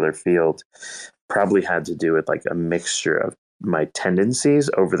particular field probably had to do with like a mixture of my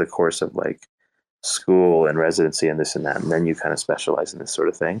tendencies over the course of like school and residency and this and that, and then you kind of specialize in this sort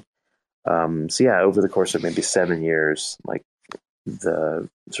of thing. Over the course of maybe 7 years, like the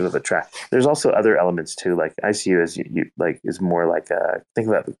sort of attract. There's also other elements too. Like ICU is you like is more like a think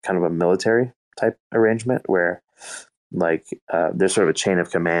about kind of a military type arrangement where like there's sort of a chain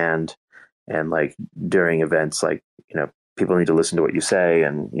of command, and like during events, like people need to listen to what you say,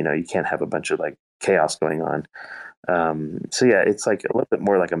 and you can't have a bunch of like chaos going on. So yeah, it's like a little bit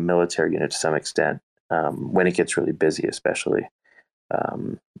more like a military unit to some extent when it gets really busy, especially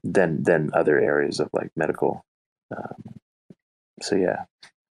than other areas of like medical. So yeah.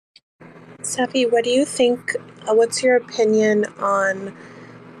 Safi, what do you think? What's your opinion on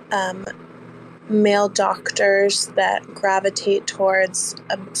male doctors that gravitate towards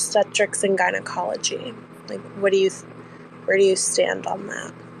obstetrics and gynecology? Like, where do you stand on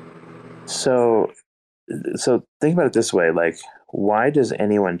that? So think about it this way: like, why does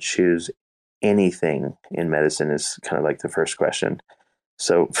anyone choose anything in medicine? Is kind of like the first question.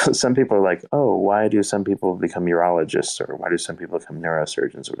 So some people are like, oh, why do some people become urologists, or why do some people become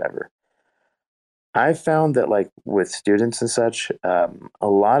neurosurgeons, or whatever? I found that like with students and such, a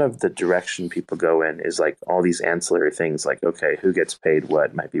lot of the direction people go in is like all these ancillary things like, okay, who gets paid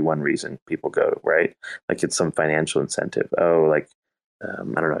what might be one reason people go, right? Like it's some financial incentive. Oh, like, I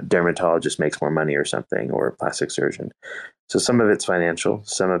don't know, dermatologist makes more money or something, or plastic surgeon. So some of it's financial.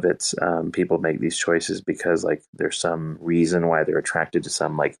 Some of it's people make these choices because like there's some reason why they're attracted to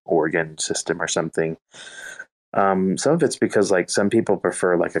some like organ system or something. Some of it's because like some people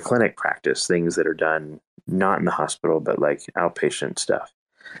prefer like a clinic practice, things that are done not in the hospital, but like outpatient stuff.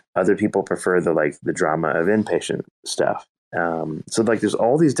 Other people prefer the drama of inpatient stuff. So like there's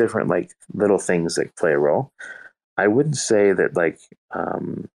all these different like little things that play a role. I wouldn't say that like,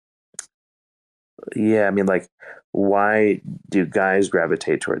 yeah, I mean like, why do guys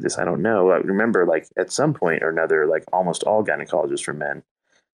gravitate toward this? I don't know. I remember like at some point or another, like almost all gynecologists were men.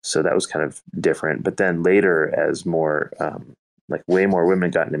 So that was kind of different. But then later, as more, like way more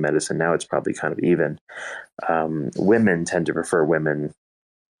women got into medicine, now it's probably kind of even. Women tend to prefer women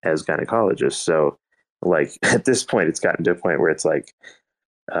as gynecologists. So, like at this point, it's gotten to a point where it's like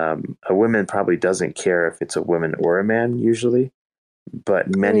a woman probably doesn't care if it's a woman or a man usually,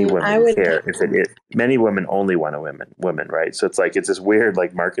 but many women care if it is. Many women only want a women, right? So it's like it's this weird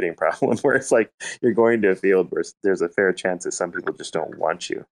like marketing problem where it's like you're going to a field where there's a fair chance that some people just don't want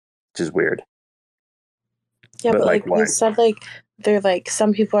you, which is weird. Yeah, but like why? you said, like they're like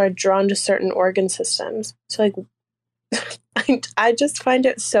some people are drawn to certain organ systems. So like I just find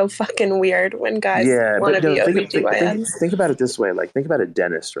it so fucking weird when guys want to be OBGYNs. Think about it this way. Like think about a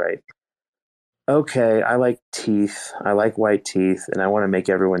dentist, right? Okay, I like teeth. I like white teeth, and I want to make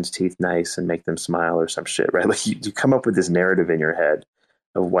everyone's teeth nice and make them smile or some shit, right? Like you come up with this narrative in your head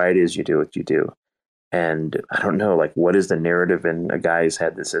of why it is you do what you do. And I don't know, like what is the narrative in a guy's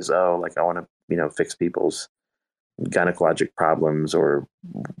head that says, oh, like I want to, fix people's gynecologic problems or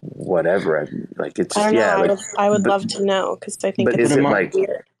whatever. Like it's I don't know. I would love to know because I think it's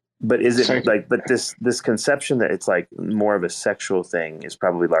weird. But is it like, but this conception that it's like more of a sexual thing is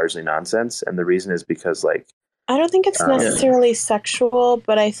probably largely nonsense. And the reason is because like, I don't think it's necessarily sexual,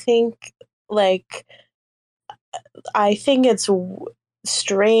 but I think it's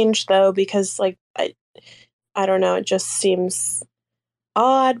strange though, because like, I don't know. It just seems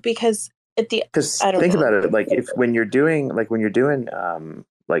odd because think about it. Like when you're doing like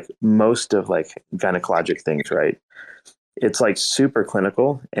most of like gynecologic things, right? It's like super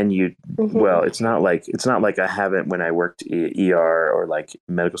clinical, and well, it's not like I haven't when I worked ER or like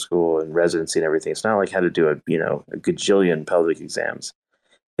medical school and residency and everything. It's not like I had to do a gajillion pelvic exams.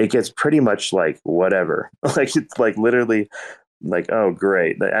 It gets pretty much like whatever. Like it's like literally like, oh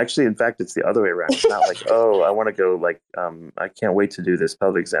great. Actually, in fact, it's the other way around. It's not like, oh, I want to go like I can't wait to do this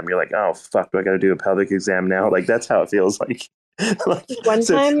pelvic exam. You're like, oh fuck, do I got to do a pelvic exam now? Like that's how it feels like. One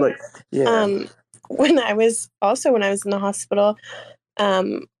time, when I was in the hospital,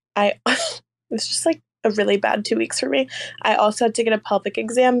 I it was just like a really bad 2 weeks for me. I also had to get a pelvic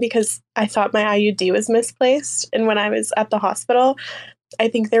exam because I thought my IUD was misplaced. And when I was at the hospital, I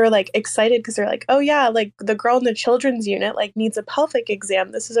think they were like excited because they're like, oh yeah, like the girl in the children's unit like needs a pelvic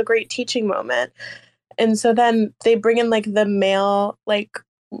exam. This is a great teaching moment. And so then they bring in like the male like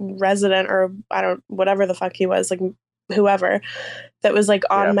resident or whatever the fuck he was, like whoever that was like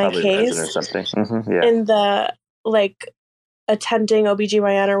on my case or something. and the like attending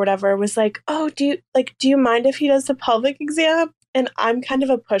OBGYN or whatever was like, oh, do you mind if he does the pelvic exam? And I'm kind of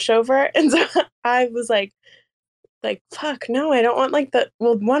a pushover, and so I was like fuck no, I don't want like I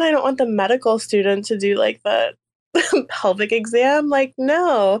don't want the medical student to do like the pelvic exam? Like,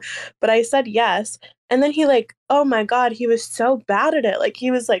 no. But I said yes. And then he like, oh my God, he was so bad at it. Like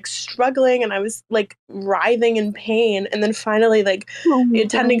he was like struggling and I was like writhing in pain. And then finally like Oh the my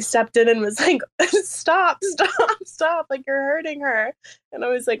attending God. stepped in and was like, stop, like you're hurting her. And I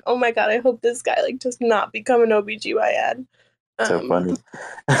was like, oh my God, I hope this guy like does not become an OBGYN. So Um, funny.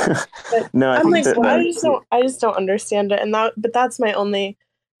 but No, I I'm think like, that, well, that I just don't understand it. And but that's my only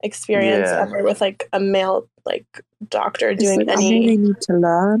experience yeah. ever with like a male like doctor It's doing like, I know any. they need to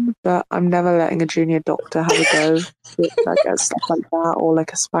learn, but I'm never letting a junior doctor have a go with like stuff like that, or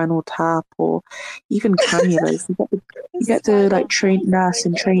like a spinal tap, or even cannulas. You get to like train nurse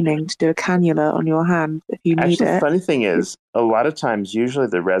in training to do a cannula on your hand if you need Actually, the it. funny thing is, a lot of times, usually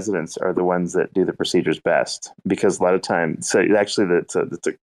the residents are the ones that do the procedures best because a lot of times, so actually, that's a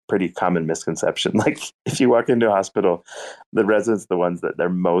pretty common misconception. Like, if you walk into a hospital, the residents are the ones that they're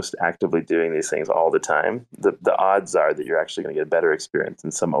most actively doing these things all the time. The odds are that you're actually going to get a better experience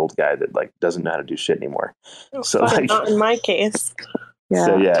than some old guy that like doesn't know how to do shit anymore. Oh, So fucking like, not in my case.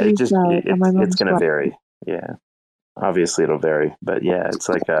 so Yeah, yeah, to be fair, and my it's mum's going to right. vary. Yeah. Obviously it'll vary, but yeah, it's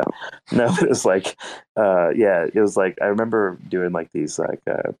like no, it was like yeah, it was like I remember doing like these like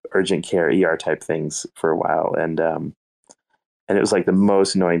urgent care ER type things for a while, and it was like the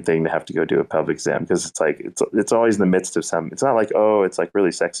most annoying thing to have to go do a pelvic exam because it's like it's always in the midst of some. It's not like, oh, it's like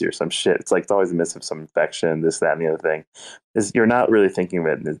really sexy or some shit. It's like it's always in the midst of some infection, this, that, and the other thing. Is you're not really thinking of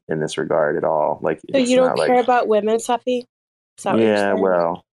it in this regard at all. Like So it's you don't not like, care about women, Safi? Is that what you're yeah, saying?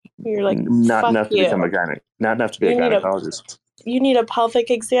 well, You're like, not fuck enough to become you. a not enough to be a You need a gynecologist. pelvic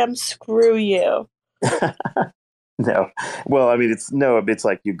exam? Screw you. No, well, I mean, it's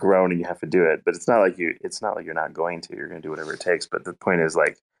like you groan and you have to do it, but it's not like you're not going to. You're going to do whatever it takes. But the point is,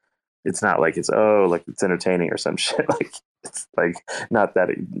 like, it's not like like it's entertaining or some shit. Like, it's like not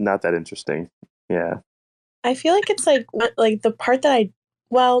that interesting. Yeah. I feel like it's like the part that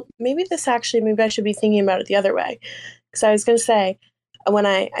well, maybe I should be thinking about it the other way. Because I was going to say, when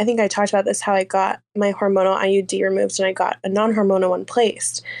I think I talked about this, how I got my hormonal IUD removed and I got a non-hormonal one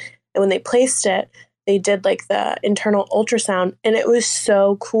placed. And when they placed it, they did like the internal ultrasound and it was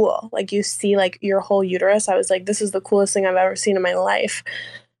so cool. Like you see like your whole uterus. I was like, this is the coolest thing I've ever seen in my life.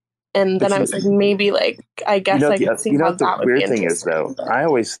 And then But I was like, maybe like, I guess I could see you know how what the that would be weird thing is though. interesting. But I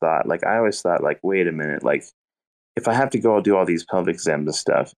always thought like, wait a minute, like if I have to go do all these pelvic exams and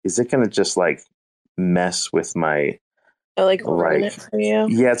stuff, is it going to just like mess with my I like ruin like? it for you.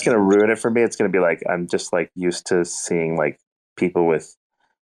 Yeah, it's going to ruin it for me. It's going to be like I'm just like used to seeing like people with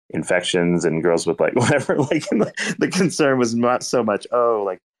infections and girls with like whatever. Like the concern was not so much, oh,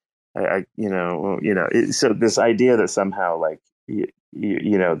 like I so this idea that somehow like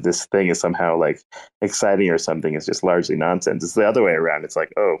this thing is somehow like exciting or something is just largely nonsense. It's the other way around. It's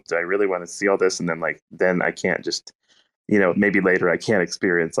like, oh, do I really want to see all this? And then I can't just maybe later I can't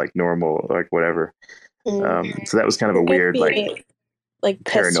experience like normal like whatever. So that was kind of a I think I'd weird be like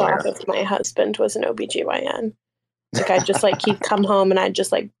pissed paranoia. off if my husband was an OBGYN. Like I'd just like he'd come home and I'd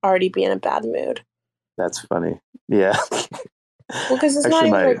just like already be in a bad mood. That's funny. Yeah. Well, because it's not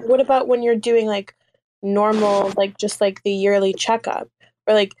Actually, even like, what about when you're doing like normal, like just like the yearly checkup,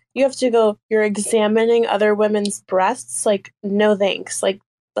 or like you have to go, you're examining other women's breasts? Like, no thanks. Like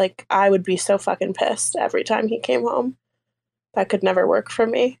I would be so fucking pissed every time he came home. That could never work for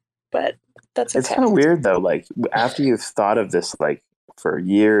me, but that's it's okay. kind of weird though. Like after you've thought of this like for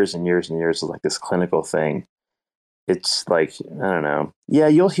years and years and years of like this clinical thing, it's like I don't know. Yeah,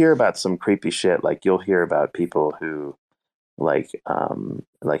 you'll hear about some creepy shit. Like you'll hear about people who like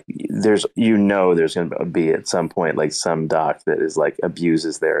there's there's going to be at some point like some doc that is like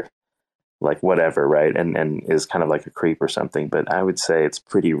abuses their like whatever, right? And is kind of like a creep or something. But I would say it's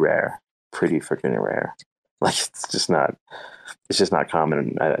pretty rare, pretty freaking rare. Like it's just not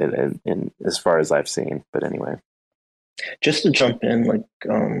common in as far as I've seen. But anyway, Just to jump in, like,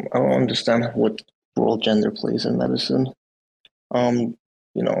 I don't understand what role gender plays in medicine. It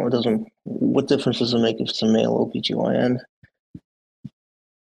doesn't. What difference does it make if it's a male OBGYN?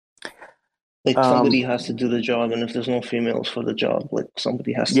 Like, somebody has to do the job, and if there's no females for the job, like,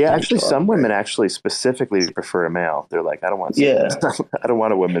 somebody has to yeah, do the actually, job, some women right? actually specifically prefer a male. They're like, I don't want, Yeah, I don't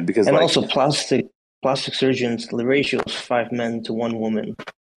want a woman because and like, also plastic surgeons, the ratio is 5 men to 1 woman,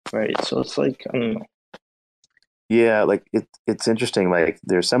 right? So it's like, I don't know. yeah, like it's interesting. Like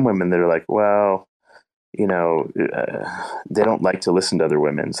there's some women that are like, well, they don't like to listen to other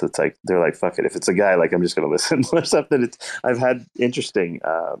women. So it's like, they're like, fuck it. If it's a guy, like, I'm just going to listen or something. I've had interesting,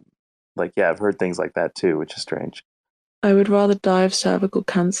 like, yeah, I've heard things like that too, which is strange. I would rather die of cervical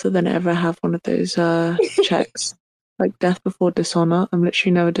cancer than ever have one of those checks, like death before dishonor. I'm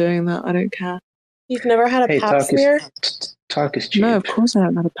literally never doing that. I don't care. You've never had a Hey, pap smear? talk is cheap. No, of course I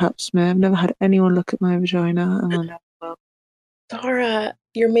haven't had a pap smear. I've never had anyone look at my vagina, and I never will. Dara,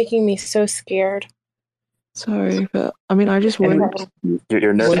 you're making me so scared. Sorry, but I mean, I just won't.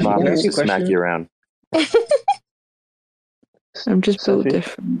 Your nurse Can I mom ask needs you to a smack question? you around. I'm just built Sophie?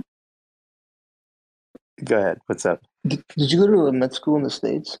 different. Go ahead. What's up? Did you go to a med school in the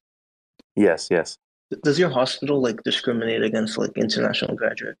States? Yes. Does your hospital like discriminate against like international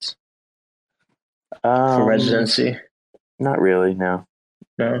graduates for Um, residency? Not really. No.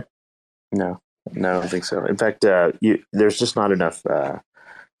 No. I don't think so. In fact, there's just not enough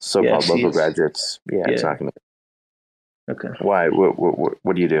so-called local seats. graduates. Yeah, it's Yeah. not going to. Okay. Why?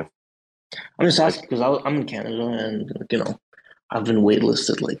 What do you do? I'm just asking because I'm in Canada and I've been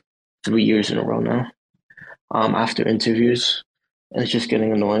waitlisted like 3 years in a row now. After interviews, and it's just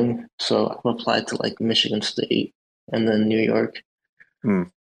getting annoying. So I've applied to like Michigan State and then New York. Hmm.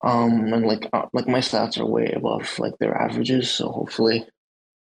 And like my stats are way above like their averages, so hopefully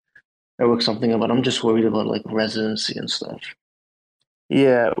there works something out. I'm just worried about like residency and stuff.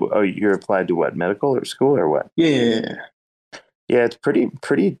 Yeah. Oh, you're applied to what? Medical or school or what? Yeah. Yeah, it's pretty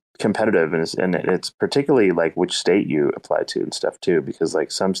competitive, and it's particularly like which state you apply to and stuff too, because like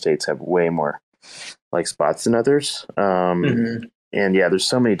some states have way more like spots than others. Mm-hmm. And yeah, there's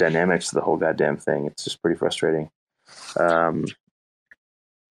so many dynamics to the whole goddamn thing. It's just pretty frustrating.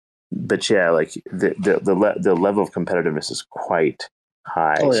 But yeah, like the level of competitiveness is quite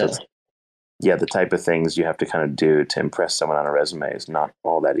high. Oh So yeah. yeah, the type of things you have to kind of do to impress someone on a resume is not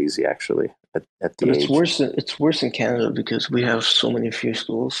all that easy actually at the But age. it's worse in Canada because we have so many few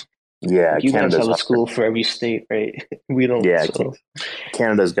schools. Yeah, Like you guys Canada's have a hard. school for every state, right? We don't. Yeah, So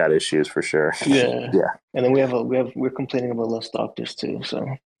Canada's got issues for sure. yeah. Yeah. And then we're complaining about less doctors too. So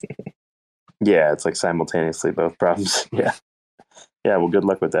Yeah, it's like simultaneously both problems. Yeah. Yeah, well, good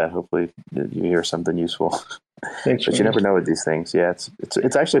luck with that. Hopefully you hear something useful. thanks, But you man. never know with these things. Yeah,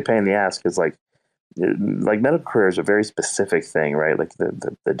 it's actually a pain in the ass because like medical career is a very specific thing, right? Like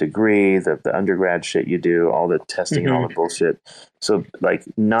the degree, the undergrad shit you do, all the testing and all the bullshit. So like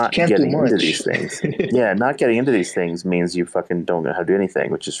not Can't do getting into much. these things. Yeah, not getting into these things means you fucking don't know how to do anything,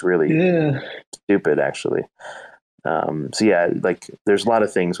 which is really stupid actually. So yeah, like there's a lot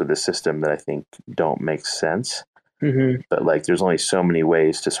of things with the system that I think don't make sense. Mm-hmm. But like there's only so many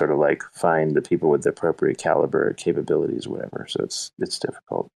ways to sort of like find the people with the appropriate caliber, capabilities, whatever. So it's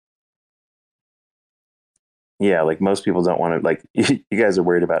difficult. Yeah, like most people don't want to like you guys are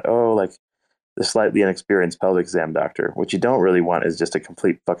worried about like the slightly inexperienced pelvic exam doctor. What you don't really want is just a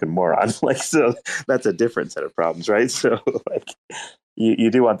complete fucking moron. Like so that's a different set of problems, right? So like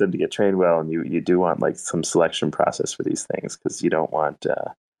you do want them to get trained well, and you do want like some selection process for these things because you don't want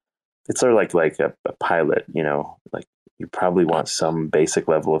it's sort of like a pilot, like you probably want some basic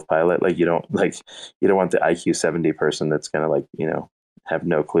level of pilot. Like you don't want the IQ 70 person that's gonna like have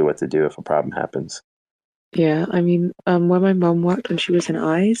no clue what to do if a problem happens. Yeah, I mean, where my mum worked when she was in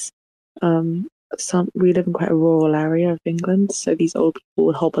eyes, we live in quite a rural area of England, so these old people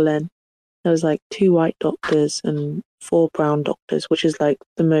would hobble in. There was like 2 white doctors and 4 brown doctors, which is like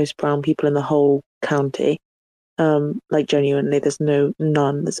the most brown people in the whole county. Like genuinely, there's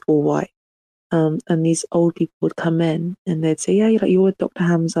none. There's all white. And these old people would come in and they'd say, "Yeah, you're with Dr.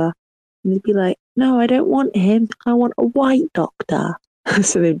 Hamza," and they'd be like, "No, I don't want him. I want a white doctor."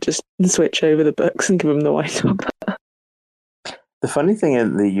 So they'd just switch over the books and give him the white doctor. The funny thing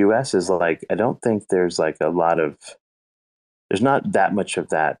in the US is like I don't think there's not that much of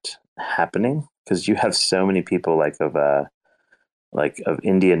that happening because you have so many people like of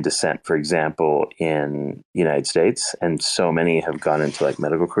Indian descent, for example, in the United States, and so many have gone into like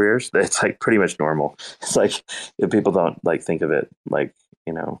medical careers that it's like pretty much normal. It's like people don't like think of it like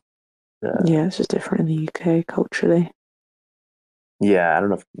Yeah, it's just different in the UK culturally. yeah, I don't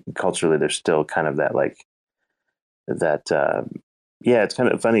know if culturally there's still kind of that like that yeah, it's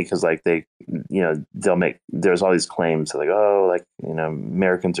kind of funny because like there's all these claims like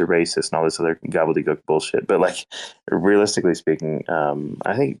Americans are racist and all this other gobbledygook bullshit, but like realistically speaking,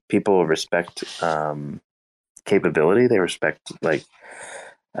 I think people respect capability. They respect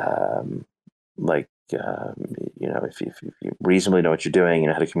if you reasonably know what you're doing,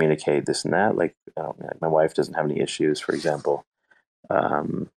 how to communicate this and that. Like, my wife doesn't have any issues, for example.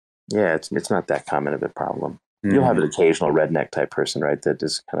 Yeah, it's not that common of a problem. You'll have an occasional redneck type person, right? That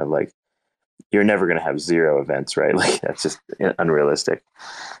is kind of like you're never going to have 0 events, right? Like that's just unrealistic.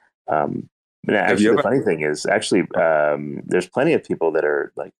 But actually, the funny thing is, there's plenty of people that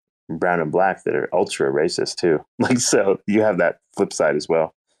are like brown and black that are ultra racist too. Like, so you have that flip side as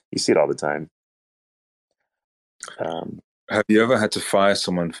well. You see it all the time. Have you ever had to fire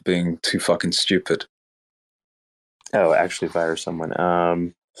someone for being too fucking stupid? Oh, actually fire someone.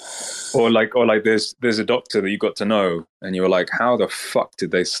 Or like there's a doctor that you got to know and you were like, how the fuck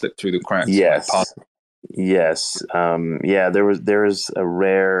did they slip through the cracks and like pass? Yes. Yeah, there was a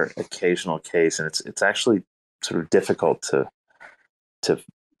rare occasional case, and it's actually sort of difficult to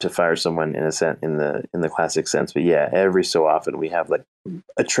to fire someone in a sense, in the classic sense. But yeah, every so often we have like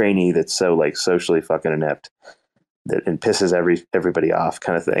a trainee that's so like socially fucking inept that and pisses everybody off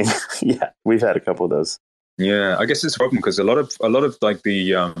kind of thing. Yeah, we've had a couple of those. Yeah, I guess it's a problem because a lot of like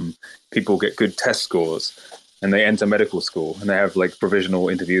the people get good test scores and they enter medical school and they have like provisional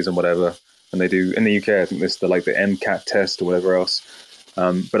interviews and whatever, and they do in the UK. I think there's the MCAT test or whatever else.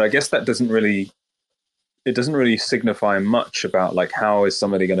 But I guess that doesn't really signify much about like how is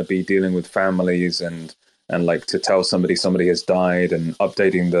somebody going to be dealing with families and like to tell somebody has died and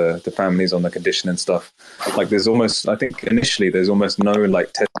updating the families on the condition and stuff. Like there's almost, I think initially there's almost no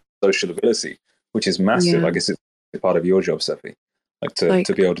like test of social ability, which is massive. Yeah. I guess it's part of your job, Sefi, like Like,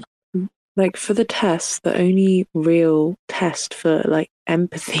 to be able to. like for the test, the only real test for like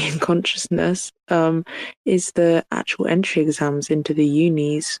empathy and consciousness is the actual entry exams into the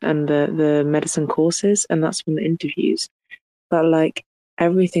unis and the medicine courses, and that's from the interviews. But like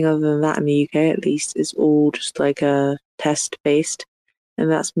everything other than that in the UK at least is all just like a test based.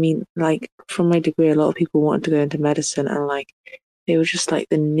 And that's mean like from my degree a lot of people wanted to go into medicine, and like they were just like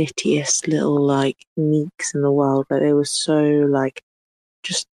the nittiest little like neeks in the world. Like they were so like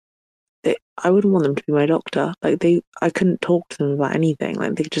just I wouldn't want them to be my doctor. Like I couldn't talk to them about anything.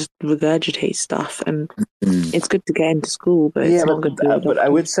 Like they just regurgitate stuff, and it's good to get into school, but Yeah, it's not good to be a but I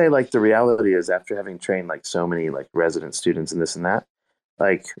doctor. would say like the reality is after having trained like so many like resident students and this and that,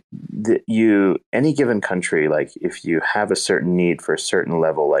 like any given country, like if you have a certain need for a certain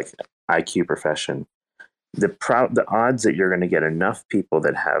level like IQ profession, the odds that you're going to get enough people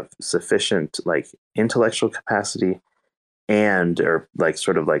that have sufficient like intellectual capacity and or like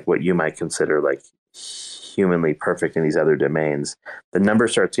sort of like what you might consider like humanly perfect in these other domains, the number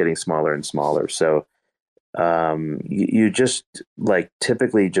starts getting smaller and smaller. So you just like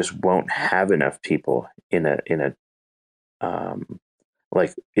typically just won't have enough people in a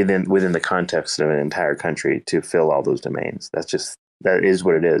like within the context of an entire country to fill all those domains. That is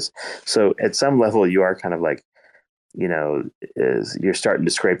what it is. So at some level, you are kind of like, is you're starting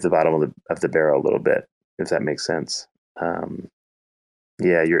to scrape the bottom of the barrel a little bit, if that makes sense.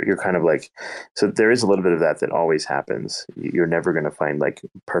 Yeah, you're kind of like, so there is a little bit of that always happens. You're never going to find like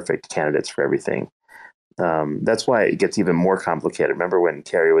perfect candidates for everything. That's why it gets even more complicated. Remember when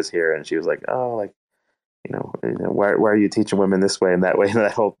Carrie was here and she was like, "Oh, like why are you teaching women this way and that way?" And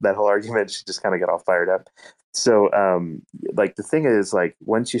that whole argument, she just kind of got all fired up. So, like the thing is, like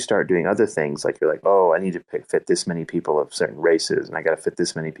once you start doing other things, like you're like, "Oh, I need to fit this many people of certain races, and I got to fit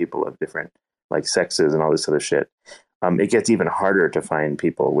this many people of different like sexes and all this other shit." It gets even harder to find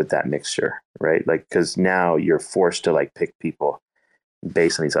people with that mixture, right? Like because now you're forced to like pick people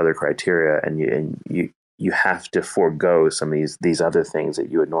based on these other criteria, and you have to forego some of these other things that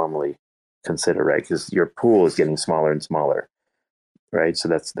you would normally consider, right? Because your pool is getting smaller and smaller, right? So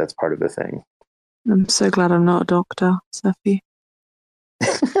that's part of the thing. I'm so glad I'm not a doctor, Sefi.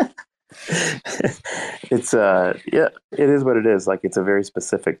 It's yeah, it is what it is. Like it's a very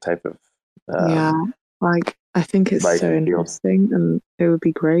specific type of Yeah, like I think it's life so and field. interesting and it would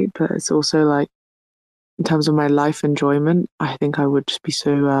be great, but it's also like in terms of my life enjoyment, I think I would just be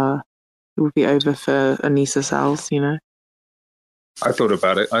so it would be over for Anissa cells, I thought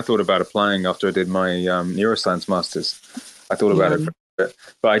about it. I thought about applying after I did my neuroscience masters. I thought about it for a bit,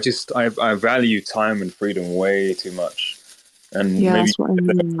 but I value time and freedom way too much, and Yeah, maybe that's what I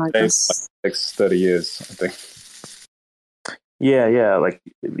mean. Like that's next 30 years, I think. Yeah, like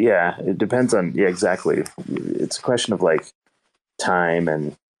yeah, it depends on exactly. It's a question of like time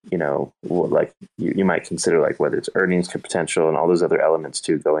and like you might consider like whether it's earnings potential and all those other elements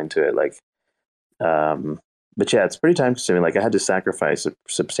too go into it. Like, but yeah, it's pretty time consuming. Like I had to sacrifice a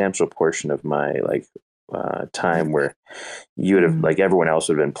substantial portion of my like time where you would have like everyone else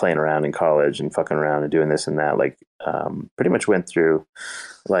would have been playing around in college and fucking around and doing this and that. Like, pretty much went through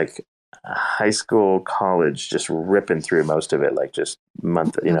like high school, college, just ripping through most of it, like just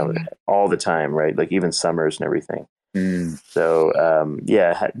month, all the time, right? Like even summers and everything. So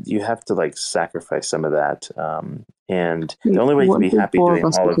yeah, you have to like sacrifice some of that, and the only way you can be happy doing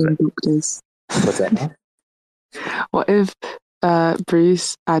all of it. Doctors? What's that? What if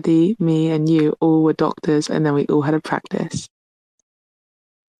Bruce, Addy, me, and you all were doctors, and then we all had a practice?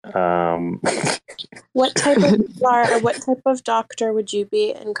 What type of doctor would you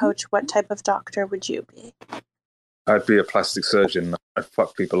be, and coach? What type of doctor would you be? I'd be a plastic surgeon. I'd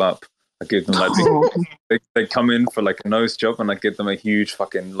fuck people up. I give them like they come in for like a nose job, and I give them a huge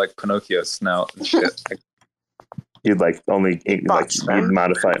fucking like Pinocchio snout and shit. You'd you'd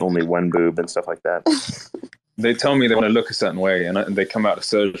modify only one boob and stuff like that. They tell me they want to look a certain way, and they come out of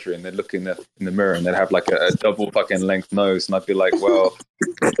surgery and they look in the mirror and they'd have like a double fucking length nose, and I'd be like, well,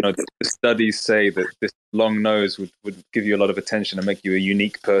 the studies say that this long nose would give you a lot of attention and make you a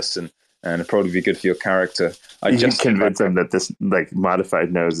unique person, and it'd probably be good for your character. I just convince them that this like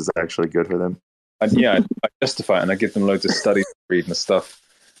modified nose is actually good for them. I justify it, and I give them loads of studies to read and stuff,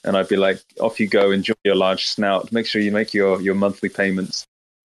 and I'd be like, off you go, enjoy your large snout, make sure you make your monthly payments.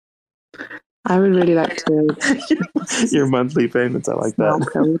 I would really like to. Your monthly payments, I like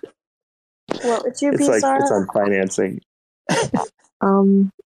that. What would you be, Sarah? It's on financing.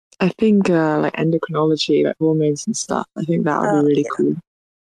 I think like endocrinology, like hormones and stuff. I think that would be really cool.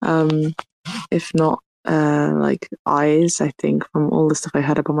 If not like eyes, I think from all the stuff I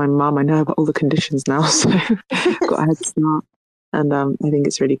heard about my mum, I know about all the conditions now, so got a head start. And I think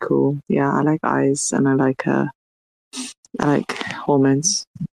it's really cool. Yeah, I like eyes, and I like hormones.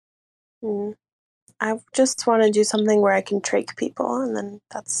 I just want to do something where I can trach people, and then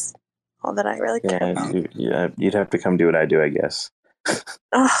that's all that I really care about. You'd have to come do what I do, I guess.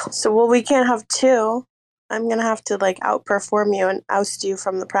 We can't have two. I'm gonna have to like outperform you and oust you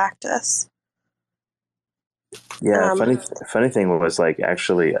from the practice. Yeah, funny thing was like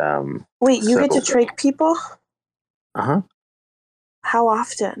actually. Wait, you get to trach people? Uh-huh. How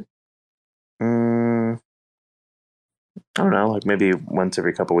often? I don't know, like maybe once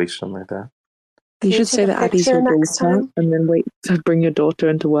every couple of weeks, something like that. You should say that Abby's your daughter, and then wait to bring your daughter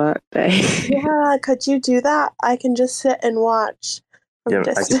into work day. Yeah, could you do that? I can just sit and watch from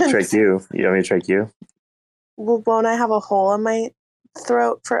distance. I can trach you. You want me to trach you? Well, won't I have a hole in my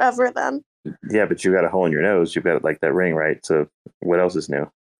throat forever then? Yeah, but you got a hole in your nose. You've got like that ring, right? So what else is new?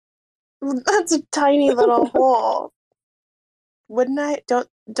 That's a tiny little hole. Wouldn't I?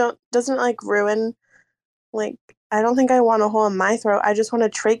 Doesn't it like ruin? Like, I don't think I want a hole in my throat. I just want to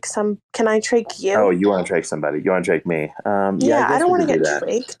trach some. Can I trach you? Oh, you want to trach somebody? You want to trach me? Yeah, I don't want to get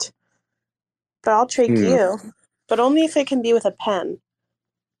trached, but I'll trach you. But only if it can be with a pen.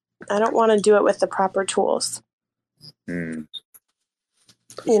 I don't want to do it with the proper tools. You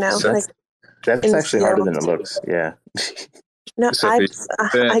know, so that's actually harder than it looks. Yeah. No,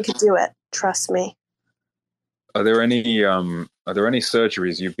 I could do it. Trust me. Are there any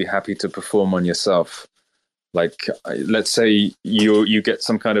surgeries you'd be happy to perform on yourself? Like, let's say you get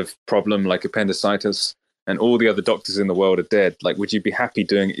some kind of problem like appendicitis, and all the other doctors in the world are dead. Like, would you be happy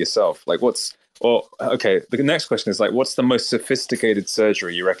doing it yourself? Like, the next question is like, what's the most sophisticated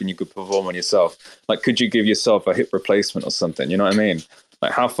surgery you reckon you could perform on yourself? Like, could you give yourself a hip replacement or something? You know what I mean?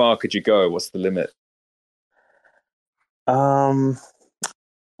 Like, how far could you go? What's the limit? Well,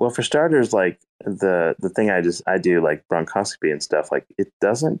 for starters, like the thing I do like bronchoscopy and stuff, like it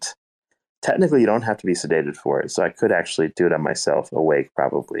doesn't, technically you don't have to be sedated for it. So I could actually do it on myself awake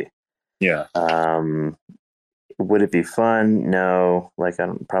probably. Yeah. Would it be fun? No, like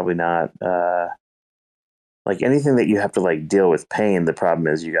probably not. Like anything that you have to like deal with pain, the problem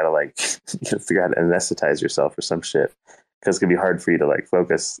is you got to like figure out how to anesthetize yourself or some shit, because it's gonna be hard for you to like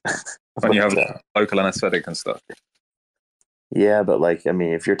focus. When you have local anesthetic and stuff. Yeah, but like, I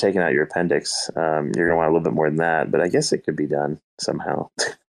mean, if you're taking out your appendix, you're gonna want a little bit more than that. But I guess it could be done somehow.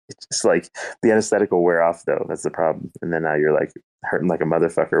 It's just like the anesthetic will wear off, though. That's the problem. And then now you're like hurting like a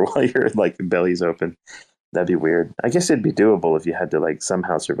motherfucker while your like belly's open. That'd be weird. I guess it'd be doable if you had to like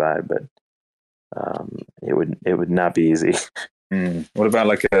somehow survive, but it would not be easy. What about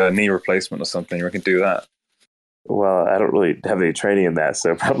like a knee replacement or something? You reckon do that? Well, I don't really have any training in that,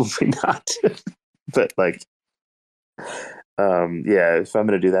 so probably not. But like, yeah, if I'm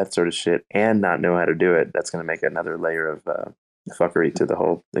going to do that sort of shit and not know how to do it, that's going to make another layer of fuckery to the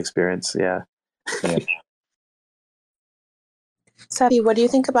whole experience. Yeah. Sabi, what do you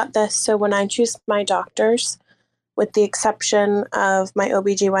think about this? So when I choose my doctors, with the exception of my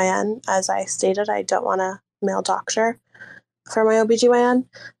OBGYN, as I stated, I don't want a male doctor for my OBGYN.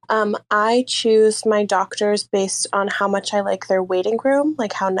 I choose my doctors based on how much I like their waiting room,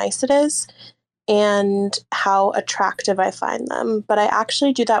 like how nice it is, and how attractive I find them. But I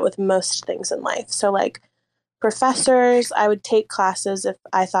actually do that with most things in life. So like professors, I would take classes if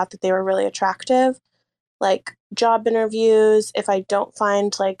I thought that they were really attractive. Like job interviews, if I don't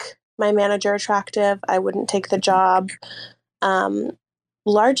find like my manager attractive, I wouldn't take the job.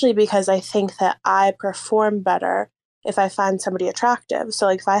 Largely because I think that I perform better if I find somebody attractive. So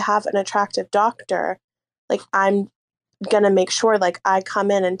like if I have an attractive doctor, like I'm going to make sure like I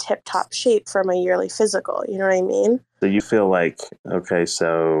come in tip top shape for my yearly physical. You know what I mean? So you feel like, okay,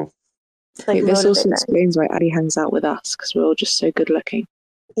 so Like this also motivating. explains why Addie hangs out with us, because we're all just so good looking.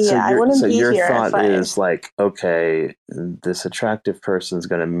 Yeah, I wouldn't be your here thought if is like, okay, this attractive person is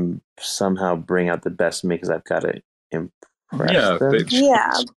going to somehow bring out the best in me because I've got to impress them.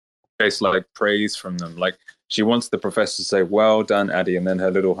 Yeah. Case like praise from them. Like she wants the professor to say, "Well done, Addie," and then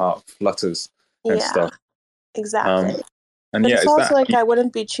her little heart flutters and stuff. Exactly. And But yeah, it's is also that like I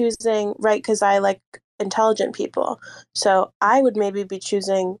wouldn't be choosing, right, because I like intelligent people. So I would maybe be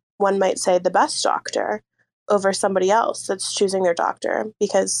choosing, one might say, the best doctor over somebody else that's choosing their doctor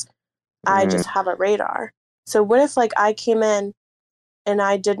because I just have a radar. So what if like I came in and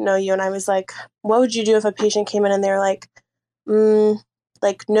I didn't know you and I was like, what would you do if a patient came in and they were like, no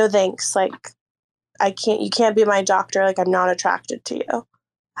thanks, like you can't be my doctor, like I'm not attracted to you.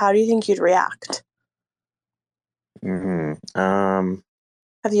 How do you think you'd react? Have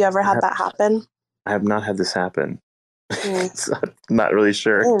you ever had that happen? I have not had this happen. So I'm not really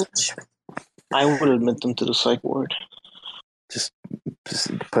sure. I would admit them to the psych ward. Just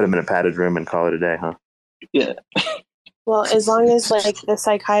put them in a padded room and call it a day, huh? Yeah. Well, as long as like the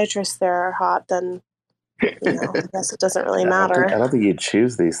psychiatrists there are hot, then I guess it doesn't really matter. I don't think you'd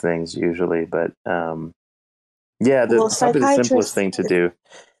choose these things usually, but yeah, probably the simplest thing to do.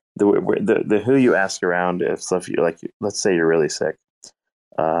 The who you ask around if stuff you're like, let's say you're really sick.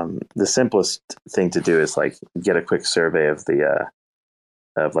 The simplest thing to do is like get a quick survey of the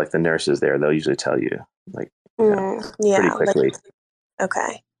nurses there. They'll usually tell you like pretty quickly.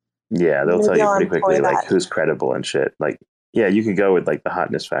 Okay. Yeah, they'll tell you pretty quickly like who's credible and shit. Like, yeah, you could go with like the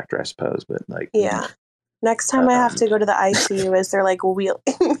hotness factor, I suppose, but like next time I have to go to the ICU as they're like wheeling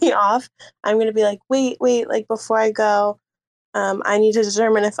me off, I'm gonna be like, wait, like before I go, I need to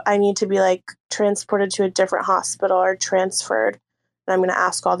determine if I need to be like transported to a different hospital or transferred. And I'm going to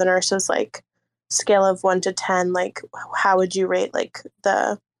ask all the nurses, like, scale of 1 to 10, like, how would you rate like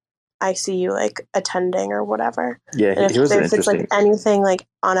the ICU like attending or whatever? Yeah, and if it's like anything like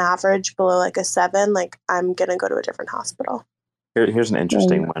on average below like a 7, like I'm going to go to a different hospital. Here's an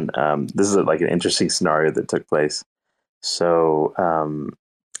interesting one. This is like an interesting scenario that took place. So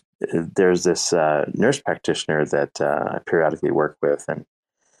there's this nurse practitioner that I periodically work with, and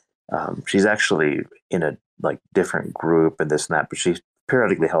she's actually in a like different group and this and that, but she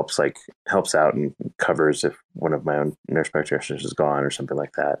periodically helps out and covers if one of my own nurse practitioners is gone or something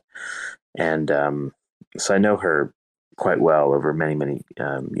like that. And so I know her quite well over many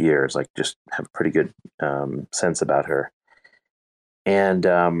years. Like, just have a pretty good sense about her.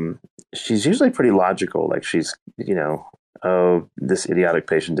 And she's usually pretty logical. Like, she's, oh, this idiotic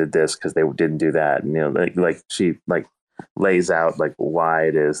patient did this because they didn't do that, and like she like lays out like why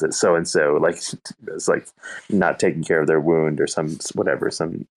it is that so and so like it's like not taking care of their wound or some she's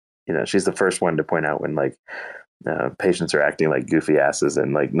the first one to point out when like patients are acting like goofy asses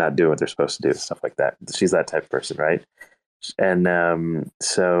and like not doing what they're supposed to do, stuff like that. She's that type of person, right? And the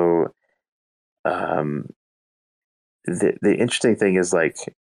interesting thing is, like,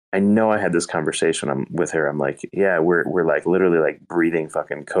 I know I had this conversation with her. I'm like, yeah, we're like literally like breathing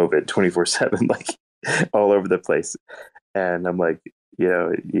fucking COVID 24/7, like all over the place. And I'm like,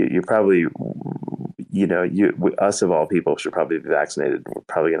 you probably, us of all people should probably be vaccinated. We're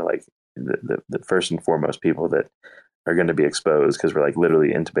probably going to like the first and foremost people that are going to be exposed because we're like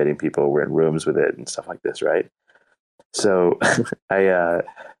literally intubating people. We're in rooms with it and stuff like this, right? So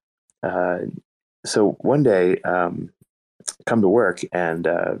so one day, come to work, and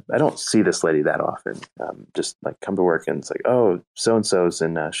I don't see this lady that often. Just like come to work, and it's like, oh, so and so's,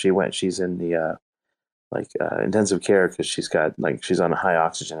 and she's in the intensive care because she's on a high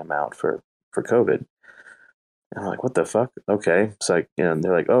oxygen amount for COVID. And I'm like, what the fuck? Okay, so they're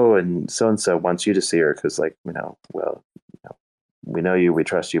like, oh, and so wants you to see her because we know you, we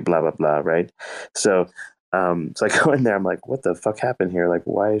trust you, blah blah blah, right? So so I go in there, I'm like, what the fuck happened here? Like,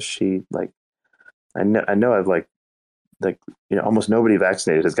 why is she like? I know I've almost nobody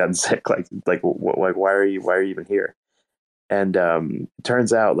vaccinated has gotten sick. Why are you even here? And it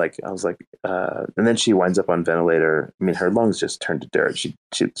turns out, like, I was like, and then she winds up on ventilator. I mean, her lungs just turned to dirt.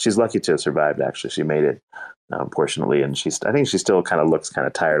 She's lucky to have survived. Actually, she made it, fortunately. And I think she still kind of looks kind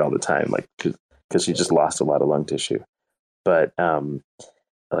of tired all the time, like because she just lost a lot of lung tissue. But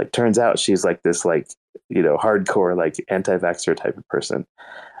turns out she's like this hardcore like anti-vaxxer type of person.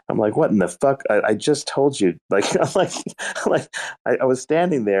 I'm like, what in the fuck? I just told you. Like, I was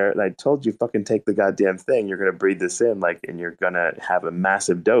standing there and I told you, fucking take the goddamn thing. You're gonna breathe this in, and you're gonna have a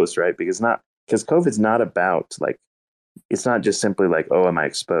massive dose, right? Because COVID's not about like it's not just simply like, oh, am I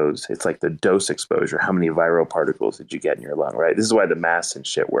exposed? It's like the dose exposure. How many viral particles did you get in your lung, right? This is why the masks and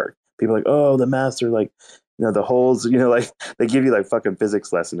shit work. People are like, oh, the masks are like, the holes, like they give you like fucking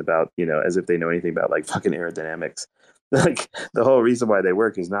physics lesson about, as if they know anything about like fucking aerodynamics. Like the whole reason why they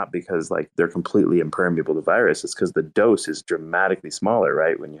work is not because like they're completely impermeable to virus. It's because the dose is dramatically smaller,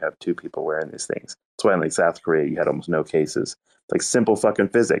 right? When you have two people wearing these things. That's why in like South Korea, you had almost no cases. It's like simple fucking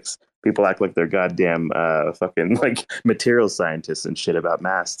physics. People act like they're goddamn fucking like material scientists and shit about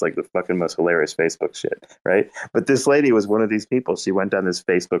masks, like the fucking most hilarious Facebook shit, right? But this lady was one of these people. She went down this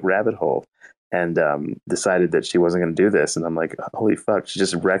Facebook rabbit hole and decided that she wasn't going to do this. And I'm like, holy fuck, she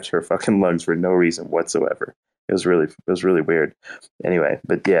just wrecked her fucking lungs for no reason whatsoever. It was really weird. Anyway,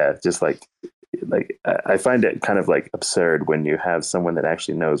 but yeah, just like I find it kind of like absurd when you have someone that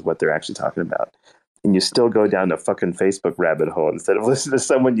actually knows what they're actually talking about, and you still go down the fucking Facebook rabbit hole instead of listening to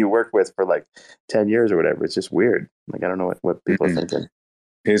someone you work with for like 10 years or whatever. It's just weird. Like, I don't know what people are thinking.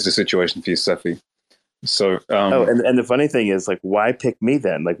 Here's the situation for you, Sefi. So, and the funny thing is, like, why pick me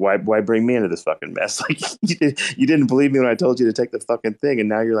then? Like, why bring me into this fucking mess? Like, you didn't believe me when I told you to take the fucking thing, and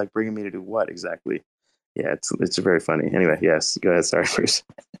now you're like bringing me to do what exactly? Yeah, it's very funny. Anyway, yes, go ahead. Sorry, Bruce.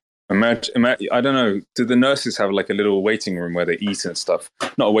 Imagine, I don't know. Do the nurses have like a little waiting room where they eat and stuff?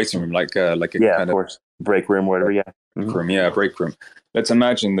 Not a waiting room, like a kind of course, break room, whatever. Yeah, room. Yeah, break room. Let's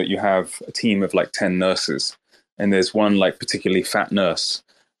imagine that you have a team of like 10 nurses, and there's one like particularly fat nurse,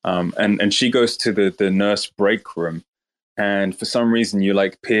 and she goes to the nurse break room, and for some reason you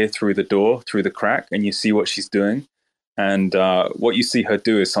like peer through the door, through the crack, and you see what she's doing, and what you see her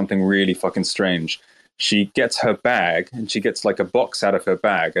do is something really fucking strange. She gets her bag and she gets like a box out of her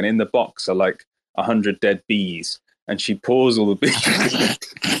bag, and in the box are like 100 dead bees, and she pours all the bees.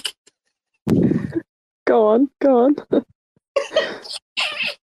 Go on.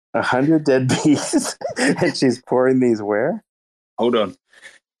 100 dead bees, and she's pouring these where? Hold on.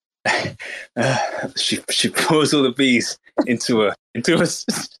 She pours all the bees into a.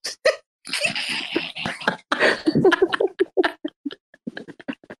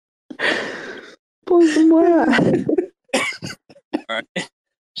 Where? All right.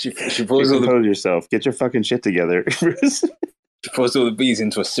 She pours all the. Compose yourself. Get your fucking shit together. She pours all the bees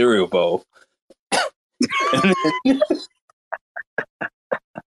into a cereal bowl.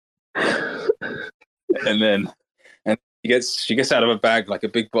 and then she gets out of her bag like a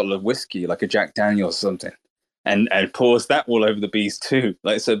big bottle of whiskey, like a Jack Daniels or something, and pours that all over the bees too.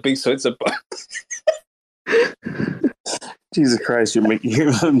 Like it's a. Jesus Christ, you're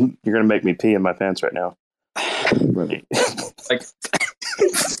gonna make me pee in my pants right now. Like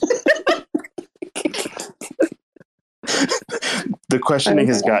the questioning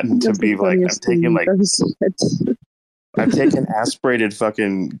has gotten to be like I've taken aspirated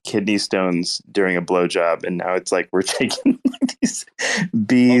fucking kidney stones during a blowjob, and now it's like we're taking like, these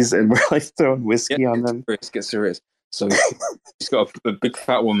bees and we're like throwing whiskey on them. Get serious. So she's got a big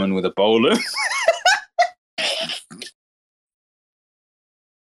fat woman with a bowler.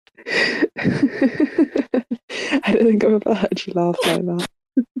 I don't think I've ever heard you laugh like that.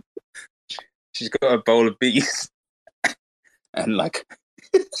 She's got a bowl of bees, and like.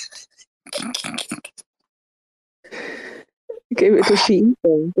 Okay, but does she eat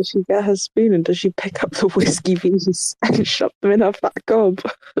them? Does she get her spoon and does she pick up the whiskey beans and shove them in her fat gob?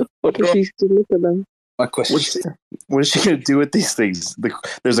 Or does she deliver them? My question: what is she going to do with these things?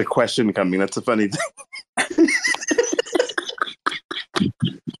 There's a question coming. That's a funny thing.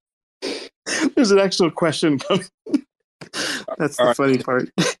 There's an actual question coming. That's the funny part.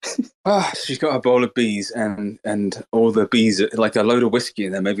 She's got a bowl of bees and all the bees, like a load of whiskey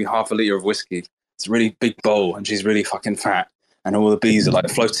in there, maybe half a liter of whiskey. It's a really big bowl, and she's really fucking fat, and all the bees are like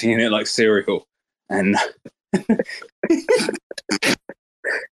floating in it like cereal, and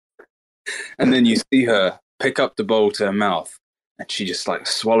and then you see her pick up the bowl to her mouth, and she just like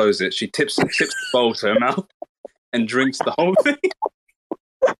swallows it. She tips the bowl to her mouth and drinks the whole thing.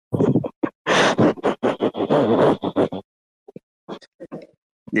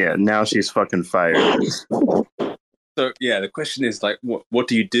 Yeah, now she's fucking fired. So yeah, the question is like, what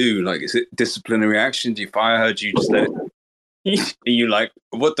do you do? Like, is it disciplinary action? Do you fire her? Do you just let it? Are you like,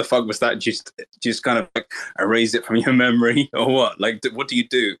 what the fuck was that? Do you just kind of like erase it from your memory, or what? Like, what do you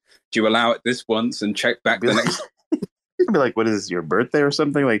do? Do you allow it this once and check back the next? I'd be like, what is this, your birthday or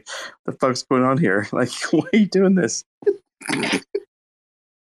something? Like, what the fuck's going on here? Like, why are you doing this?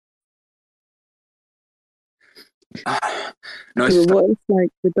 No, what if like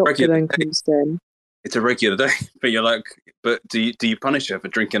the doctor then comes in? It's a regular day, but you're like, but do you punish her for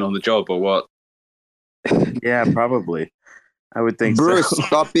drinking on the job or what? Yeah, probably. I would think Bro, so.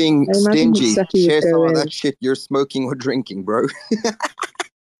 stop being I imagine stingy. Seki would Share some go of in. that shit you're smoking or drinking, bro.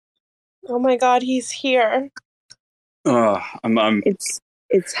 Oh my God, he's here. Oh, I'm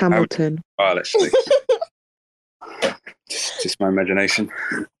It's Hamilton. well, actually. just my imagination.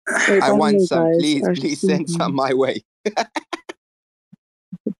 Wait, I by the want way, some. guys, Please, I was please just send thinking- some my way.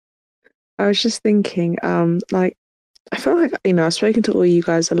 I was just thinking, like, I feel like, I've spoken to all you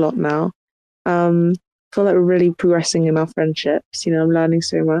guys a lot now. I feel like we're really progressing in our friendships. I'm learning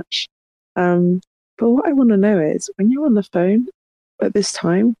so much. But what I want to know is, when you're on the phone at this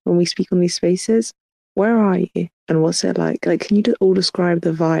time, when we speak on these spaces, where are you and what's it like? Like, can you all describe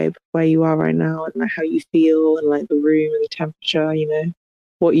the vibe where you are right now and like how you feel and like the room and the temperature?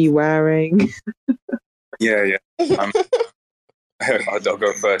 What are you wearing? Yeah. I'll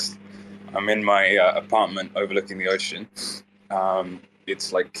go first. I'm in my apartment overlooking the ocean.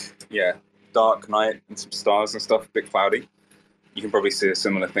 It's like, dark night and some stars and stuff, a bit cloudy. You can probably see a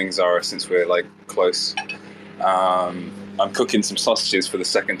similar thing, Zara, since we're like close. I'm cooking some sausages for the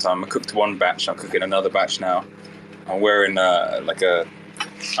second time. I cooked one batch. I'm cooking another batch now. I'm wearing like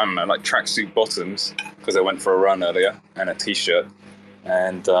tracksuit bottoms because I went for a run earlier, and a t-shirt.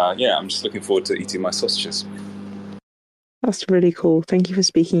 And I'm just looking forward to eating my sausages. That's really cool. Thank you for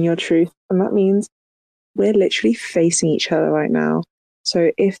speaking your truth. And that means we're literally facing each other right now.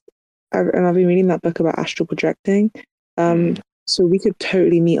 So I've been reading that book about astral projecting. So we could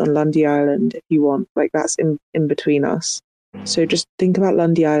totally meet on Lundy Island if you want. Like, that's in between us. So just think about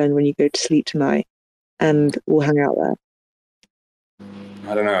Lundy Island when you go to sleep tonight, and we'll hang out there.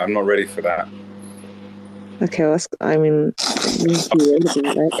 I don't know. I'm not ready for that. Okay, well,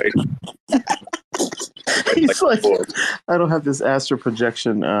 He's like, I don't have this astral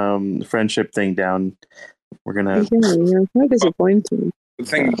projection friendship thing down. We're gonna. I'm quite disappointed. The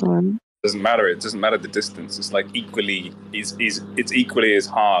thing doesn't matter. It doesn't matter the distance. It's like it's equally as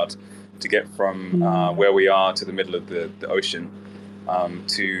hard to get from where we are to the middle of the ocean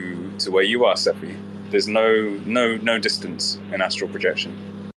to where you are, Seppi. There's no distance in astral projection.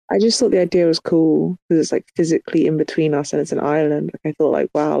 I just thought the idea was cool because it's like physically in between us and it's an island. Like, I thought, like,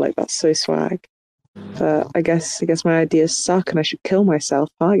 wow, like that's so swag. But I guess my ideas suck and I should kill myself.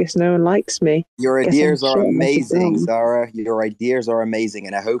 Huh? I guess no one likes me. Your Guess ideas I'm are shit and I should amazing, die. Zara. Your ideas are amazing,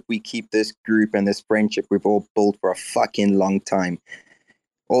 and I hope we keep this group and this friendship we've all built for a fucking long time.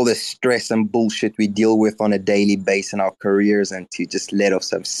 All the stress and bullshit we deal with on a daily basis in our careers, and to just let off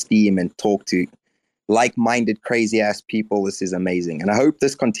some steam and talk to like-minded, crazy-ass people, this is amazing. And I hope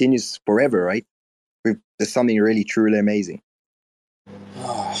this continues forever, right? There's something really, truly amazing.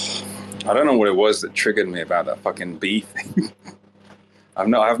 I don't know what it was that triggered me about that fucking bee thing. I've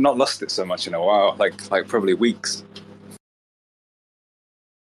not lost it so much in a while, like probably weeks.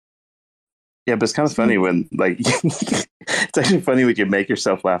 Yeah, but it's kind of funny when, like, it's actually funny when you make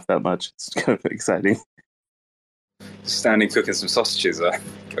yourself laugh that much. It's kind of exciting. Standing cooking some sausages, I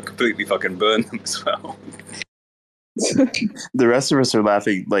completely fucking burned them as well. The rest of us are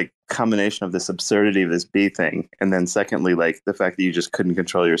laughing, like, combination of this absurdity of this bee thing, and then secondly, like, the fact that you just couldn't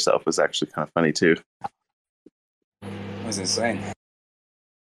control yourself was actually kind of funny too. It was insane.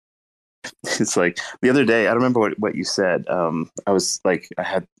 It's like the other day, I don't remember what you said. I was like, I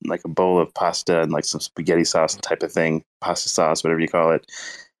had like a bowl of pasta and like some spaghetti sauce type of thing, pasta sauce, whatever you call it.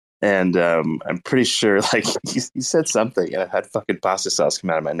 And I'm pretty sure like you said something and I had fucking pasta sauce come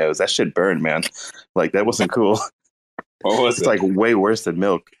out of my nose. That shit burned, man. Like, that wasn't cool. What was it's it? like way worse than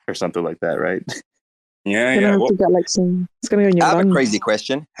milk or something like that, right? Yeah. Have to get like some. It's gonna go in your I have lungs. a crazy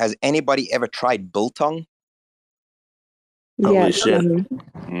question. Has anybody ever tried biltong? Holy shit.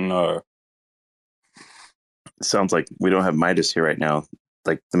 No. Sounds like we don't have Midas here right now.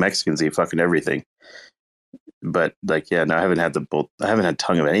 Like, the Mexicans eat fucking everything. But like, yeah, no, I haven't had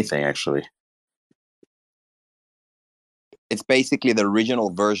tongue of anything actually. It's basically the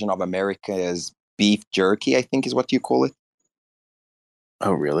original version of America's beef jerky, I think is what you call it.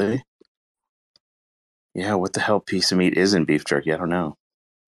 Oh, really? Yeah, what the hell piece of meat is in beef jerky? I don't know.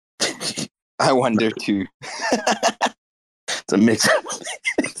 I wonder too. It's a mix.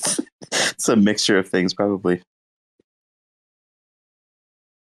 It's a mixture of things, probably.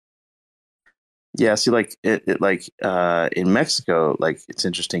 Yeah, see, like in Mexico, like, it's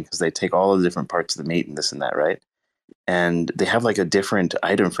interesting because they take all the different parts of the meat and this and that, right? And they have like a different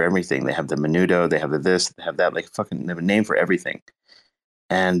item for everything. They have the menudo, they have the this, they have that, like, fucking, they have a name for everything.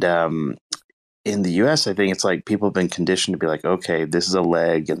 And in the US, I think it's like people have been conditioned to be like, okay, this is a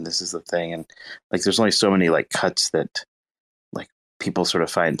leg and this is the thing. And like, there's only so many like cuts that like people sort of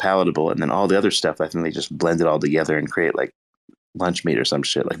find palatable. And then all the other stuff, I think they just blend it all together and create like lunch meat or some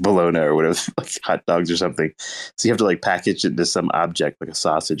shit, like bologna or whatever, like hot dogs or something. So you have to like package it into some object like a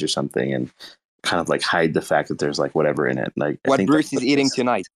sausage or something, and kind of like hide the fact that there's like whatever in it. Like what Bruce is eating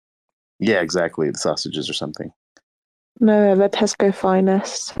tonight. Yeah, exactly. The sausages or something. No, they're Tesco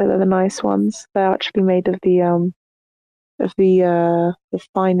Finest. They're the nice ones. They're actually made of the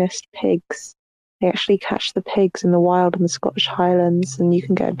finest pigs. They actually catch the pigs in the wild in the Scottish Highlands, and you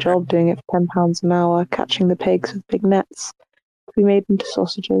can get a job doing it for £10 an hour, catching the pigs with big nets to be made into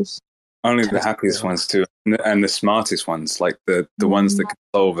sausages. Only the happiest ones too, and the smartest ones, like the ones that can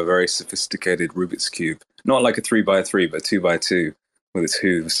solve a very sophisticated Rubik's cube, not like a 3x3, but 2x2 with its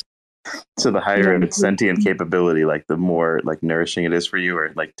hooves. So the higher its sentient capability, like the more like nourishing it is for you,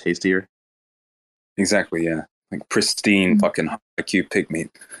 or like tastier. Exactly, yeah, like pristine fucking IQ pig meat.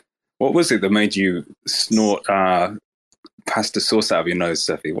 What was it that made you snort pasta sauce out of your nose,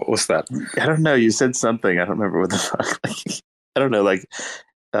 Steffi? What was that? I don't know. You said something. I don't remember what the fuck. I don't know. Like,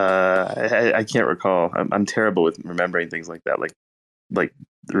 I can't recall. I'm terrible with remembering things like that. Like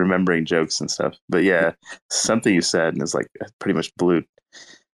remembering jokes and stuff. But yeah, something you said, and it's like I pretty much blew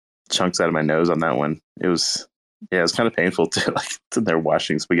chunks out of my nose on that one. It was kind of painful too. Like sitting there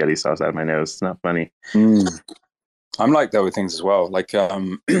washing spaghetti sauce out of my nose. It's not funny. I'm like that with things as well. Like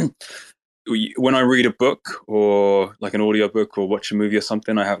when I read a book or like an audio book or watch a movie or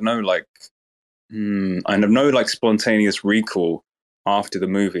something, I have no spontaneous recall after the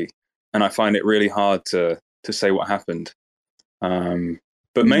movie, and I find it really hard to say what happened.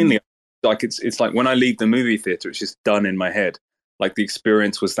 But mainly, like it's like when I leave the movie theater, it's just done in my head. Like the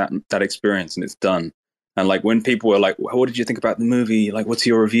experience was that experience, and it's done. And like when people were like, "What did you think about the movie? Like, what's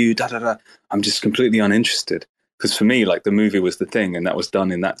your review?" Da da da. I'm just completely uninterested, because for me, like the movie was the thing, and that was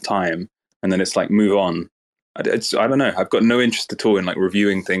done in that time. And then it's like move on. I don't know. I've got no interest at all in like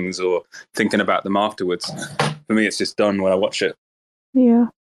reviewing things or thinking about them afterwards. For me, it's just done when I watch it. Yeah.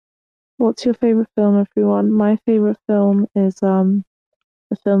 What's your favorite film, everyone? My favorite film is the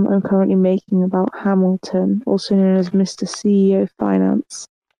film I'm currently making about Hamilton, also known as Mr. CEO Finance.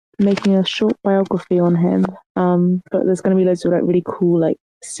 I'm making a short biography on him. But there's going to be loads of like really cool like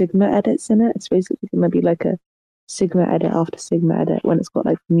Sigma edits in it. It's basically going to be like a Sigma edit after Sigma edit when it's got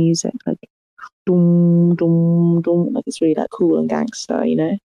like music like doom doom doom, like it's really like cool and gangster, you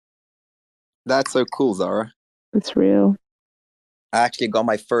know. That's so cool, Zara. It's real. I actually got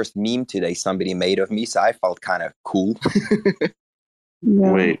my first meme today somebody made of me, so I felt kind of cool.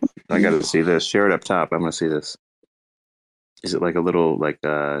 Yeah. Wait, I gotta see this. Share it up top. I'm gonna see this. Is it like a little like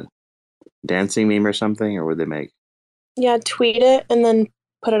dancing meme or something, or what they make? Yeah, tweet it and then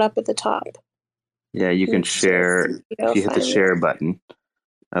put it up at the top. Yeah, you can share. If you hit the share button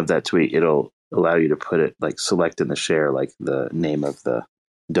of that tweet, it'll allow you to put it like select in the share like the name of the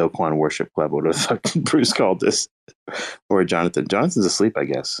Kwon Worship Club, whatever the fuck Bruce called this, or Jonathan. Jonathan's asleep, I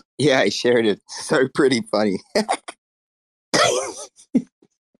guess. Yeah, I shared it. So pretty funny.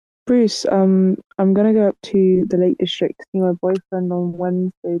 Bruce, I'm gonna go up to the Lake District to see my boyfriend on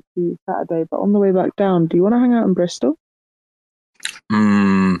Wednesday to Saturday, but on the way back down, do you want to hang out in Bristol?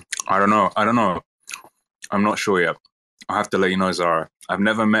 I don't know. I'm not sure yet. I'll have to let you know, Zara. I've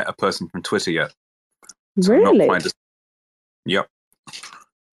never met a person from Twitter yet. So really? Yep.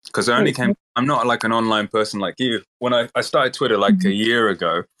 Because I'm not like an online person like you. When I started Twitter like a year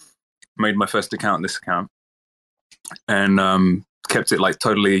ago, made my first account, this account, and kept it like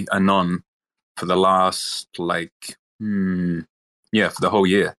totally anon for the last for the whole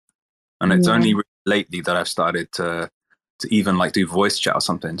year. And it's only lately that I've started to even like do voice chat or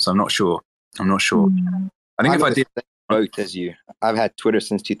something. So I'm not sure. I think if I did both as you, I've had Twitter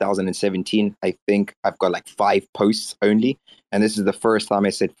since 2017. I think I've got like 5 posts only. And this is the first time I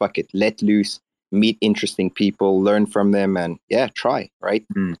said, fuck it, let loose, meet interesting people, learn from them, and try, right?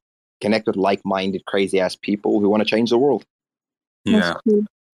 Connect with like-minded, crazy-ass people who want to change the world. Yeah. Cool.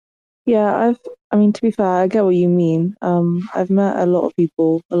 Yeah, I mean, to be fair, I get what you mean. I've met a lot of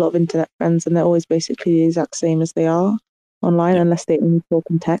people, a lot of internet friends, and they're always basically the exact same as they are online, unless they only talk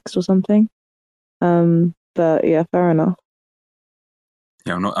in text or something. But yeah, fair enough.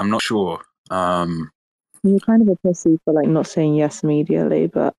 Yeah, I'm not sure. You're kind of a pussy for like not saying yes immediately,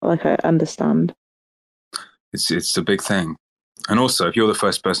 but like I understand. It's a big thing. And also, if you're the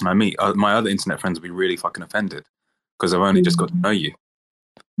first person I meet, my other internet friends will be really fucking offended because I've only just got to know you.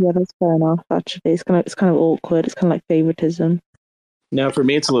 Yeah, that's fair enough. Actually, it's kind of awkward. It's kind of like favoritism. Now, for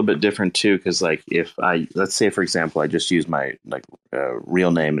me, it's a little bit different too, because like if let's say, for example, I just use my like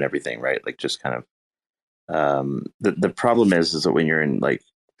real name and everything, right? Like just kind of the problem is that when you're in like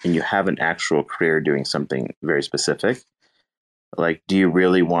and you have an actual career doing something very specific, like do you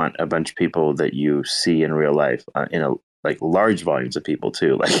really want a bunch of people that you see in real life in a like large volumes of people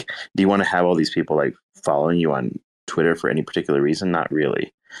too. Like, do you want to have all these people like following you on Twitter for any particular reason? Not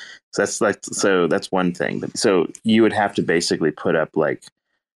really. So that's one thing. But so you would have to basically put up like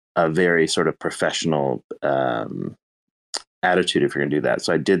a very sort of professional attitude if you're gonna do that.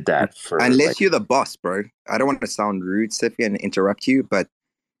 So I did that for unless you're the boss, bro. I don't want to sound rude, Siffy, and interrupt you, but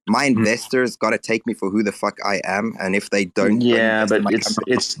my investors got to take me for who the fuck I am, and if they don't, yeah, but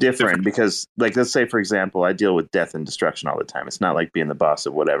it's different because, like, let's say for example, I deal with death and destruction all the time. It's not like being the boss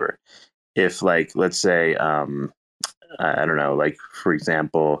of whatever. If like, let's say, I don't know, like for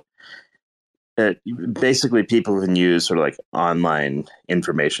example, basically people can use sort of like online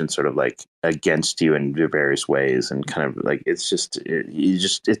information sort of like against you in various ways, and kind of like it's just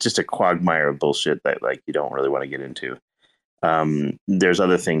a quagmire of bullshit that like you don't really want to get into. There's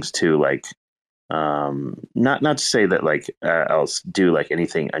other things too, like not to say that like I'll do like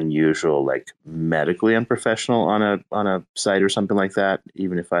anything unusual, like medically unprofessional on a site or something like that,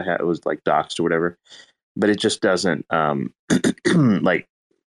 even if it was like doxed or whatever. But it just doesn't like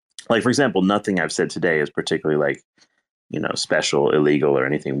for example, nothing I've said today is particularly like, you know, special, illegal, or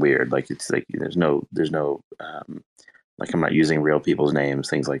anything weird. Like it's like there's no like I'm not using real people's names,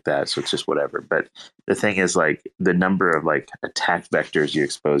 things like that. So it's just whatever. But the thing is, like, the number of like attack vectors you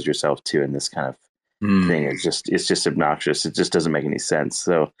expose yourself to in this kind of thing is just obnoxious. It just doesn't make any sense.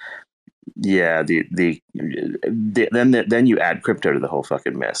 So yeah, then you add crypto to the whole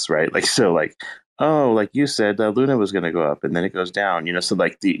fucking mess, right? Like, so like, oh, like you said, Luna was going to go up and then it goes down, you know? So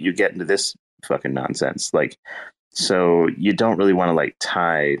like you get into this fucking nonsense. Like, so you don't really want to like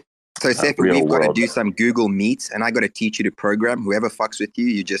tie. So, Seth, we've got to do some Google Meets, and I got to teach you to program. Whoever fucks with you,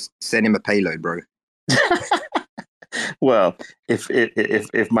 you just send him a payload, bro. Well,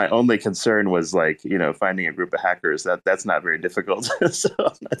 if my only concern was like, you know, finding a group of hackers, that's not very difficult. So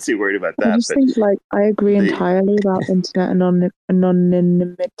I'm not too worried about that. I just think like I agree entirely about internet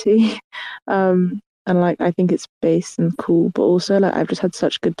anonymity, and like I think it's base and cool, but also like I've just had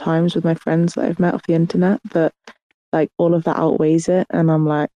such good times with my friends that I've met off the internet that like all of that outweighs it, and I'm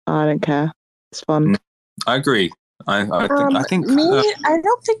like, I don't care, it's fun. I agree. I think I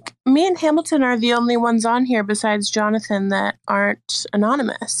don't think me and Hamilton are the only ones on here besides Jonathan that aren't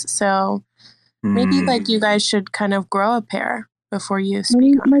anonymous. So maybe like you guys should kind of grow a pair before you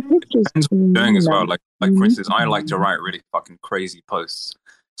speak. My pictures doing as well. Like for instance, I like to write really fucking crazy posts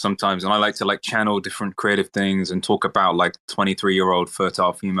sometimes, and I like to like channel different creative things and talk about like 23-year-old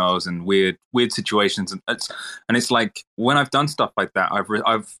fertile females and weird situations, and it's like when I've done stuff like that,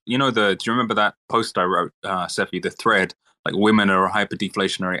 I've you know, do you remember that post I wrote, Sephi, the thread, like women are a hyper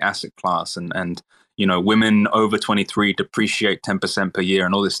deflationary asset class, and you know, women over 23 depreciate 10% per year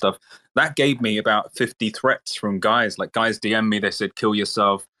and all this stuff. That gave me about 50 threats from guys. Like guys DM me, they said, kill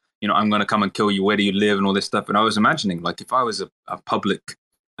yourself, you know, I'm going to come and kill you, where do you live, and all this stuff. And I was imagining, like, if I was a public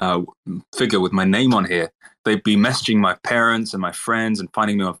figure with my name on here, they'd be messaging my parents and my friends and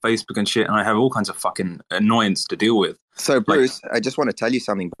finding me on Facebook and shit, and I have all kinds of fucking annoyance to deal with. So Bruce, I just want to tell you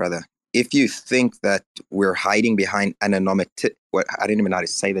something, brother. If you think that we're hiding behind anonymity, I didn't even know how to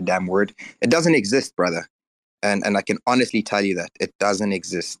say the damn word. It doesn't exist, brother. And I can honestly tell you that it doesn't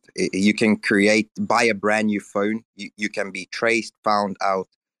exist. You can buy a brand new phone. You can be traced, found out.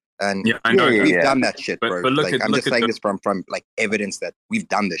 And yeah, I know we've done that shit, bro. But like, I'm just saying this from like evidence that we've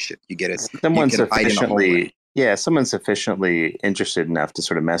done this shit. You get it? Someone's sufficiently interested enough to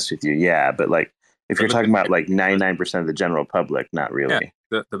sort of mess with you. Yeah, but like if you're talking about like 99% of the general public, not really.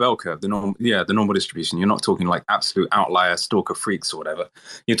 Yeah, the bell curve, the normal distribution. You're not talking like absolute outlier stalker freaks or whatever.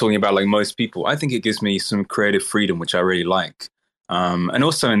 You're talking about like most people. I think it gives me some creative freedom, which I really like. And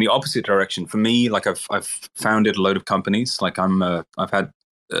also in the opposite direction, for me, like I've founded a load of companies. Like I've had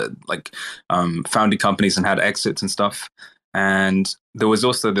founded companies and had exits and stuff. And there was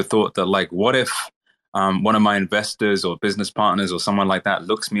also the thought that like, what if one of my investors or business partners or someone like that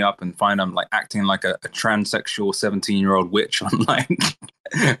looks me up and find I'm like acting like a transsexual 17-year-old witch online?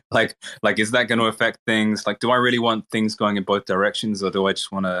 like is that going to affect things? Like, do I really want things going in both directions, or do I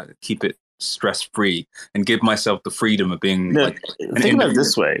just want to keep it stress-free and give myself the freedom of being think about it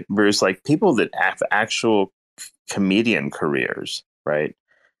this way, Bruce. Like people that have actual comedian careers, right?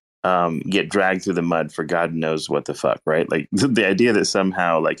 Get dragged through the mud for God knows what the fuck, right? Like the idea that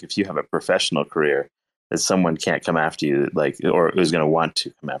somehow, like, if you have a professional career, that someone can't come after you, like, or who's going to want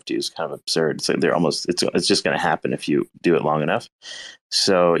to come after you, is kind of absurd. So it's just going to happen if you do it long enough.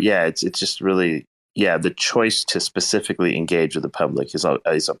 So yeah, it's just really, the choice to specifically engage with the public is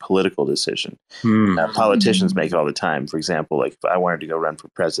a political decision. Politicians make it all the time. For example, like if I wanted to go run for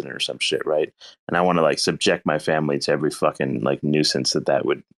president or some shit, right? And I want to like subject my family to every fucking like nuisance that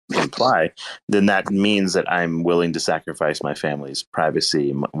would imply, then that means that I'm willing to sacrifice my family's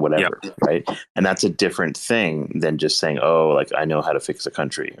privacy, whatever, right? And that's a different thing than just saying, oh, like I know how to fix a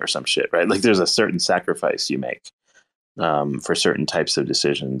country or some shit, right? Like there's a certain sacrifice you make for certain types of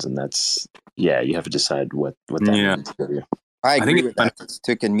decisions, and that's you have to decide what that means for you. I agree with that. It's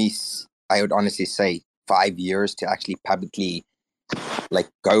taken me, I would honestly say, 5 years to actually publicly like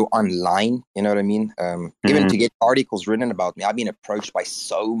go online. You know what I mean? Even to get articles written about me. I've been approached by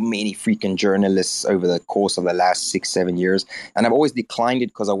so many freaking journalists over the course of the last 6-7 years, and I've always declined it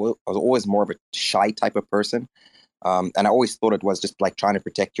because I was always more of a shy type of person. And I always thought it was just like trying to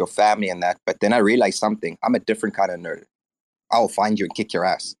protect your family and that. But then I realized something. I'm a different kind of nerd. I'll find you and kick your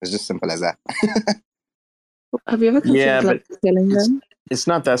ass. It's just simple as that. Have you ever considered killing them? It's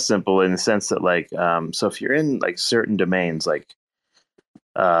not that simple in the sense that like, so if you're in like certain domains, like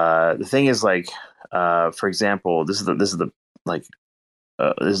the thing is like, for example, this is the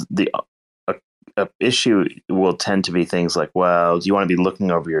issue will tend to be things like, well, do you want to be looking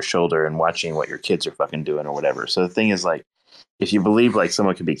over your shoulder and watching what your kids are fucking doing or whatever? So the thing is like, if you believe like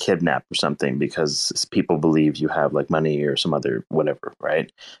someone could be kidnapped or something because people believe you have like money or some other whatever,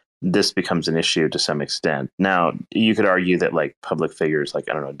 right? This becomes an issue to some extent. Now, you could argue that like public figures, like,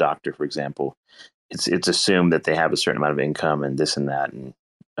 I don't know, a doctor, for example, it's assumed that they have a certain amount of income and this and that. And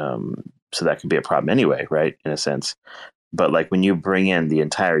so that could be a problem anyway, right? In a sense. But like when you bring in the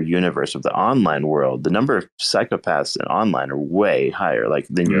entire universe of the online world, the number of psychopaths in online are way higher, like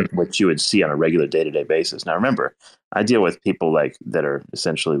than what you would see on a regular day-to-day basis. Now, remember, I deal with people like that are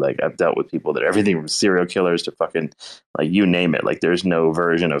essentially like, I've dealt with people that are everything from serial killers to fucking like you name it. Like there's no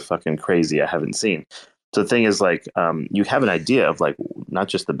version of fucking crazy I haven't seen. So the thing is like, you have an idea of like not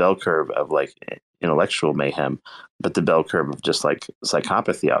just the bell curve of like intellectual mayhem, but the bell curve of just like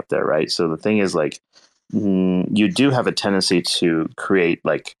psychopathy out there, right? So the thing is like, you do have a tendency to create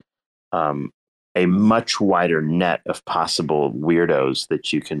like a much wider net of possible weirdos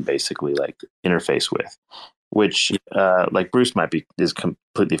that you can basically like interface with, which like Bruce is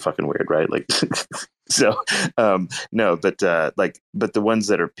completely fucking weird, right? Like so no, but the ones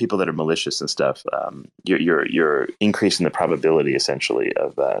that are people that are malicious and stuff, you're increasing the probability essentially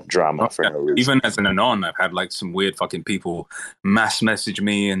of drama for no reason. Even as an anon, I've had like some weird fucking people mass message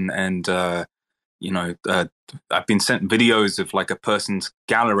me and I've been sent videos of like a person's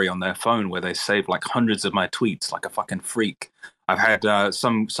gallery on their phone where they saved like hundreds of my tweets, like a fucking freak. I've had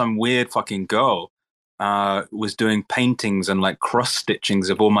some weird fucking girl was doing paintings and like cross stitchings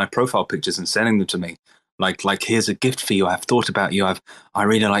of all my profile pictures and sending them to me. Like here's a gift for you. I've thought about you. I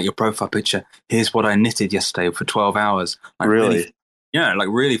really like your profile picture. Here's what I knitted yesterday for 12 hours. Like, really? Like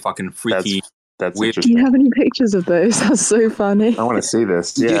really fucking freaky. That's weird. interesting. Do you have any pictures of those? That's so funny. I want to see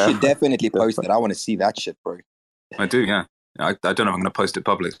this. Yeah. You should definitely post it. I want to see that shit, bro. I do, yeah. I don't know if I'm going to post it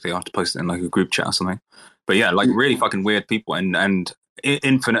publicly. I have to post it in like a group chat or something. But yeah, like really fucking weird people and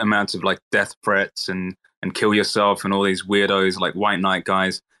infinite amounts of like death threats and kill yourself and all these weirdos like white knight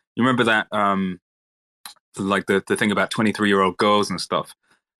guys. You remember that like the thing about 23-year-old girls and stuff?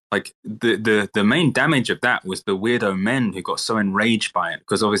 Like the main damage of that was the weirdo men who got so enraged by it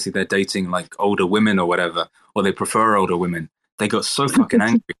because obviously they're dating like older women or whatever, or they prefer older women. They got so fucking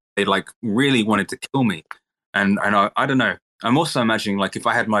angry. They like really wanted to kill me. And I don't know. I'm also imagining like if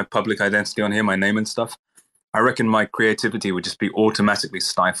I had my public identity on here, my name and stuff, I reckon my creativity would just be automatically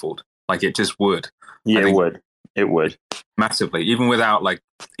stifled. Like it just would. Yeah, it would. Massively, even without like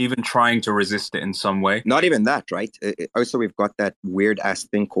even trying to resist it in some way. Not even that, right? Also, we've got that weird ass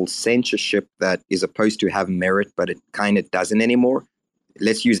thing called censorship that is supposed to have merit, but it kind of doesn't anymore.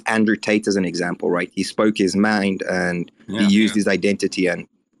 Let's use Andrew Tate as an example, right? He spoke his mind and he used his identity, and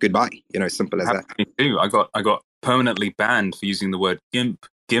goodbye. Simple as that. Me too. I got permanently banned for using the word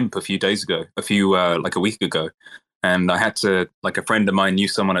gimp a few days ago, like a week ago. And I had to, like a friend of mine knew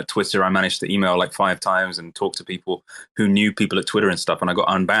someone at Twitter. I managed to email like 5 times and talk to people who knew people at Twitter and stuff. And I got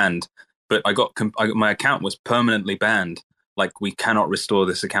unbanned, but my account was permanently banned. Like we cannot restore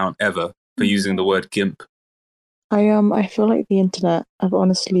this account ever for using the word gimp. I feel like the internet, I've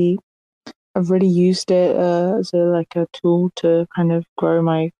really used it as a tool to kind of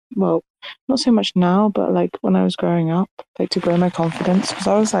grow not so much now, but like when I was growing up, like to grow my confidence, because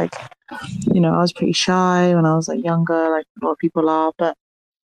I was like, I was pretty shy when I was like younger, like a lot of people are, but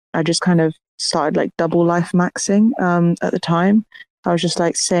I just kind of started like double life maxing at the time. I was just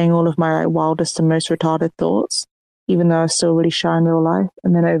like saying all of my like wildest and most retarded thoughts, even though I was still really shy in real life.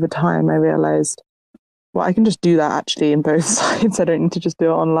 And then over time I realized well, I can just do that actually in both sides. I don't need to just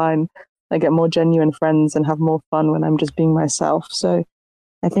do it online. I get more genuine friends and have more fun when I'm just being myself. So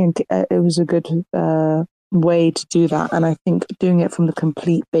I think it was a good way to do that. And I think doing it from the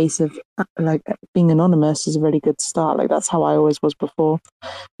complete base of like being anonymous is a really good start. Like that's how I always was before.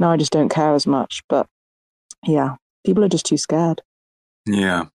 Now I just don't care as much. But yeah, people are just too scared.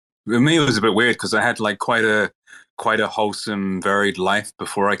 Yeah. With me, it was a bit weird because I had like quite a wholesome, varied life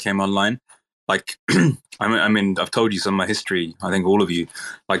before I came online. Like, I mean, I've told you some of my history. I think all of you,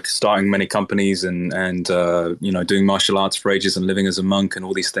 like starting many companies and doing martial arts for ages and living as a monk and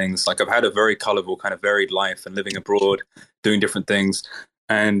all these things. Like, I've had a very colorful, kind of varied life and living abroad, doing different things.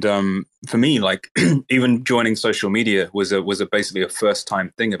 And for me, like, even joining social media was basically a first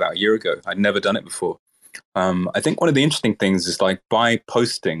time thing about a year ago. I'd never done it before. I think one of the interesting things is like by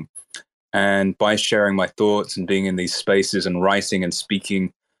posting and by sharing my thoughts and being in these spaces and writing and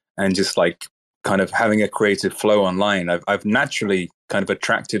speaking and just like kind of having a creative flow online, I've naturally kind of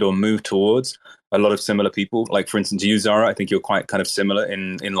attracted or moved towards a lot of similar people. Like, for instance, you, Zara, I think you're quite kind of similar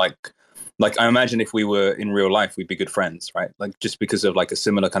in like I imagine if we were in real life, we'd be good friends, right? Like just because of like a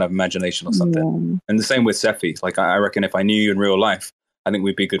similar kind of imagination or something. Yeah. And the same with Sefi. Like I reckon if I knew you in real life, I think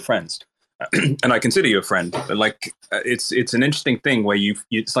we'd be good friends. And I consider you a friend, but like it's an interesting thing where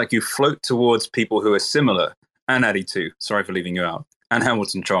it's like you float towards people who are similar. And Addy2, sorry for leaving you out, and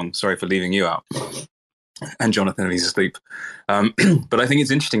Hamilton Chong, sorry for leaving you out, and Jonathan, he's asleep. But I think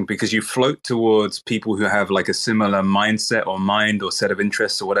it's interesting because you float towards people who have like a similar mindset or mind or set of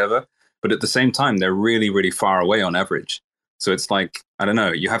interests or whatever, but at the same time they're really, really far away on average. So it's like, I don't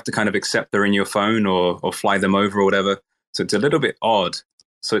know, you have to kind of accept they're in your phone or fly them over or whatever. So it's a little bit odd.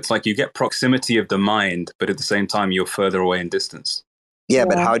 So it's like you get proximity of the mind, but at the same time, you're further away in distance. Yeah,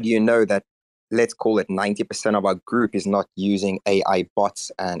 but how do you know that, let's call it 90% of our group is not using AI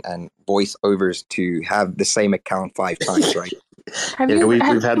bots and voiceovers to have the same account 5 times, right? We've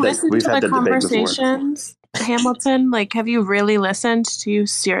had the conversations, Hamilton? Like, have you really listened? Do you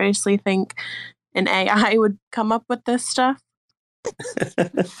seriously think an AI would come up with this stuff?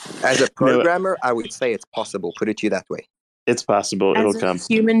 As a programmer, I would say it's possible. Put it to you that way. It's possible. It'll come. As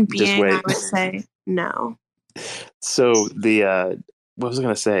a human being, I would say no. So what was I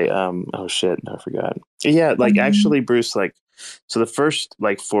going to say? Oh shit, I forgot. Yeah, like actually, Bruce, like, so the first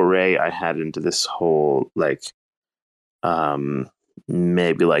like foray I had into this whole like,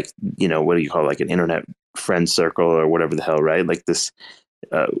 maybe like, what do you call it? Like an internet friend circle or whatever the hell, right? Like this,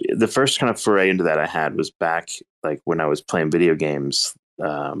 the first kind of foray into that I had was back like when I was playing video games,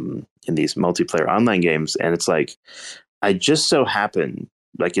 in these multiplayer online games, and it's like, I just so happen,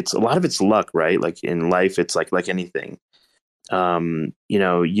 like it's a lot of it's luck, right? Like in life, it's like anything.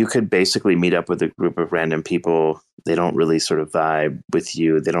 You could basically meet up with a group of random people. They don't really sort of vibe with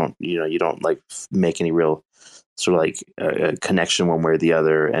you. They don't, you don't like make any real sort of like a connection one way or the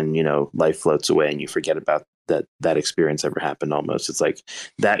other. And, life floats away and you forget about that experience ever happened almost. It's like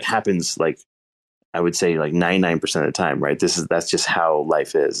that happens like, I would say like 99% of the time, right? That's just how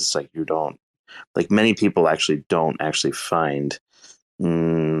life is. It's like you don't, like many people actually don't actually find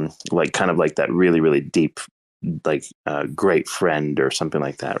like kind of like that really, really deep, like great friend or something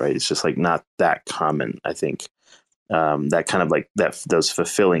like that, right? It's just like not that common, I think. That kind of like those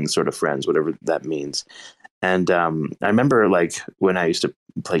fulfilling sort of friends, whatever that means. And I remember like when I used to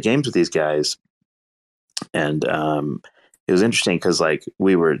play games with these guys, and it was interesting because like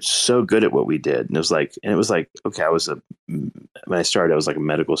we were so good at what we did, and it was like okay, when I started, I was like a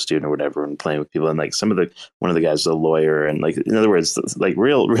medical student or whatever, and playing with people, and like one of the guys was a lawyer, and like in other words, like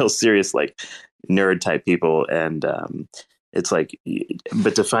real serious like nerd type people, and it's like,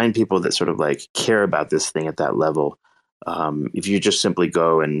 but to find people that sort of like care about this thing at that level, if you just simply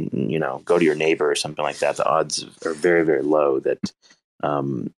go and go to your neighbor or something like that, the odds are very, very low that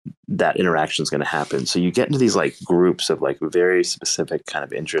that interaction is going to happen. So you get into these like groups of like very specific kind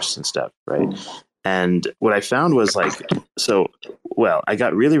of interests and stuff, right? And what I found was like, I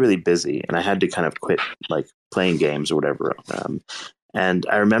got really, really busy and I had to kind of quit like playing games or whatever. And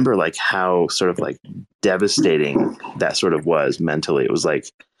I remember like how sort of like devastating that sort of was mentally. It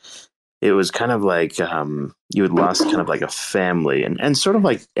was kind of like you had lost kind of like a family, and sort of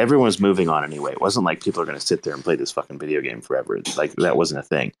like everyone was moving on anyway. It wasn't like people are going to sit there and play this fucking video game forever. Like that wasn't a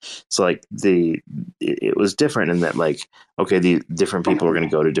thing. So like it was different in that like, okay, the different people are going to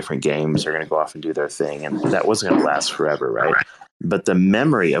go to different games, are going to go off and do their thing, and that wasn't going to last forever, right? But the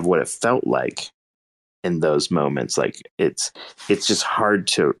memory of what it felt like in those moments, like it's just hard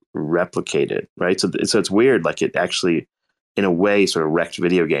to replicate it, right? So it's weird. Like it actually in a way sort of wrecked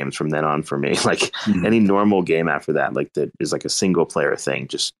video games from then on for me. Like any normal game after that, like that is like a single player thing.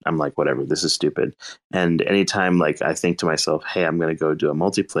 Just, I'm like, whatever, this is stupid. And anytime like I think to myself, hey, I'm going to go do a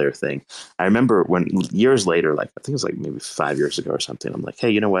multiplayer thing. I remember when years later, like I think it was like maybe 5 years ago or something, I'm like, hey,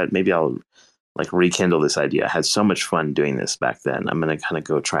 you know what? Maybe I'll like rekindle this idea. I had so much fun doing this back then. I'm going to kind of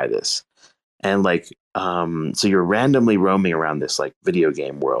go try this. And like, so you're randomly roaming around this like video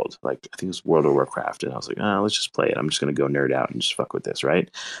game world. Like I think it was World of Warcraft. And I was like, oh, let's just play it. I'm just going to go nerd out and just fuck with this. Right.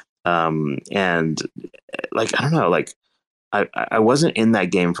 And like, I don't know, like I wasn't in that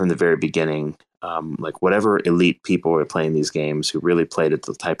game from the very beginning. Like whatever elite people were playing these games who really played at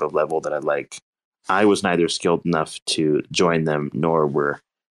the type of level that I like, I was neither skilled enough to join them, nor were,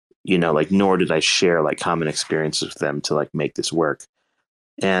 nor did I share like common experiences with them to like make this work.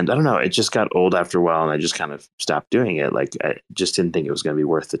 And I don't know, it just got old after a while and I just kind of stopped doing it. Like I just didn't think it was going to be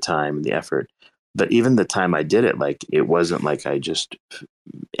worth the time and the effort. But even the time I did it, like it wasn't like I just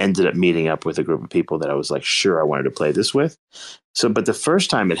ended up meeting up with a group of people that I was like, sure, I wanted to play this with. So, but the first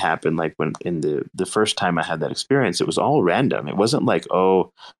time it happened, like when in the first time I had that experience, it was all random. It wasn't like,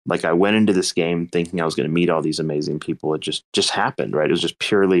 oh, like I went into this game thinking I was going to meet all these amazing people. It just happened, right? It was just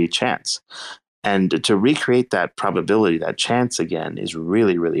purely chance. And to recreate that probability, that chance again, is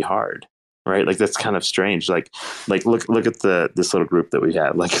really, really hard, right? Like that's kind of strange. Like look at this little group that we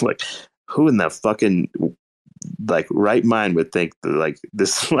had. Like who in the fucking like right mind would think that like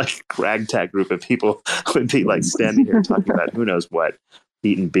this like ragtag group of people would be like standing here talking about who knows what,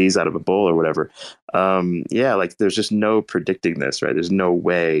 eating bees out of a bowl or whatever. Yeah, like there's just no predicting this, right? There's no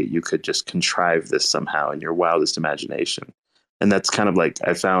way you could just contrive this somehow in your wildest imagination. And that's kind of like,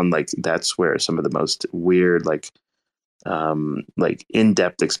 I found like that's where some of the most weird, like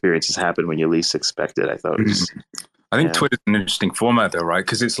in-depth experiences happen when you least expect it. I thought it was, I think Twitter's an interesting format though, right?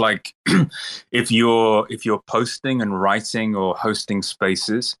 Because it's like if you're posting and writing or hosting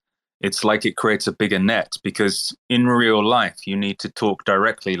spaces, it's like it creates a bigger net, because in real life you need to talk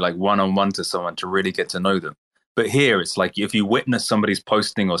directly, like one-on-one to someone to really get to know them. But here it's like if you witness somebody's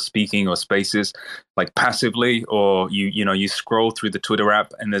posting or speaking or spaces like passively, or you scroll through the Twitter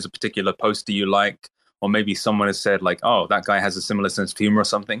app and there's a particular poster you like, or maybe someone has said like, oh, that guy has a similar sense of humor or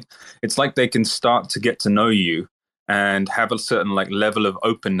something. It's like they can start to get to know you and have a certain like level of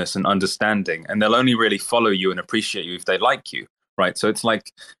openness and understanding, and they'll only really follow you and appreciate you if they like you, right? So it's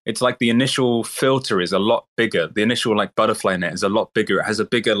like the initial filter is a lot bigger. The initial like butterfly net is a lot bigger. It has a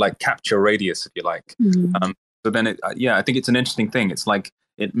bigger like capture radius, if you like. So then I think it's an interesting thing. It's like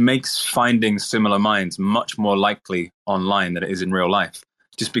it makes finding similar minds much more likely online than it is in real life,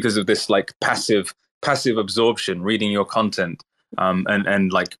 just because of this like passive absorption, reading your content,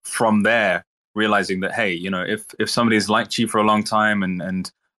 and like from there realizing that, hey, if somebody's liked you for a long time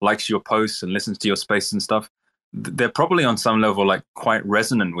and likes your posts and listens to your space and stuff, they're probably on some level like quite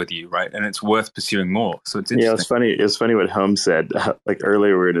resonant with you, right? And it's worth pursuing more. So it's interesting. Yeah, it's funny what Holmes said. Like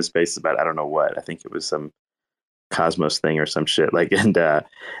earlier we were in a space about, I don't know what, I think it was some Cosmos thing or some shit, like,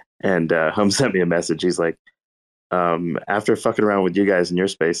 and Holmes sent me a message. He's like, after fucking around with you guys in your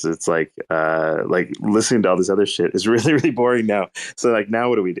spaces, it's like listening to all this other shit is really, really boring now. So like, now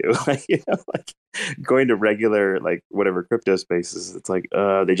what do we do? Like, like going to regular, like whatever crypto spaces, it's like,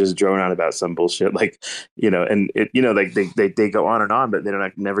 they just drone on about some bullshit, like, and it, like they go on and on, but they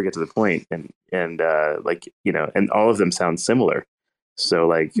don't never get to the point. And like, and all of them sound similar. So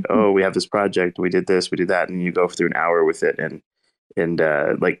like, oh, we have this project, we did this, we did that. And you go through an hour with it. And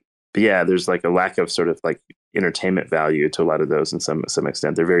like, but yeah, there's like a lack of sort of like entertainment value to a lot of those in some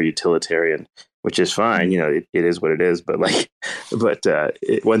extent. They're very utilitarian, which is fine. It is what it is. But like,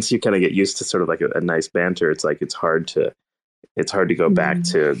 once you kind of get used to sort of like a nice banter, it's like, it's hard to go back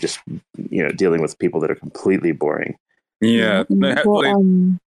to just, dealing with people that are completely boring. Yeah.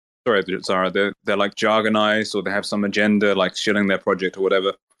 Sorry, Zara, they're like jargonized, or they have some agenda, like shilling their project or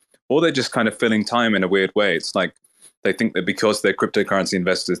whatever, or they're just kind of filling time in a weird way. It's like they think that because they're cryptocurrency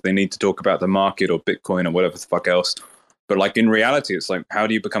investors, they need to talk about the market or Bitcoin or whatever the fuck else. But like in reality, it's like, how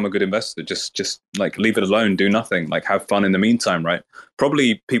do you become a good investor? Just like leave it alone, do nothing, like have fun in the meantime, right?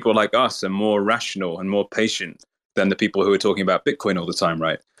 Probably people like us are more rational and more patient than the people who are talking about Bitcoin all the time,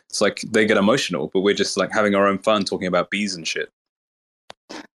 right? It's like they get emotional, but we're just like having our own fun talking about bees and shit.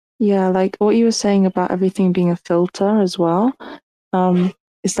 Yeah, like what you were saying about everything being a filter as well.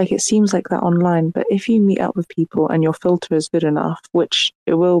 It's like, it seems like that online, but if you meet up with people and your filter is good enough, which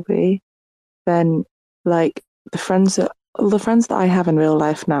it will be, then like the friends that I have in real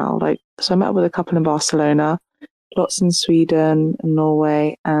life now, like, so I met up with a couple in Barcelona, lots in Sweden and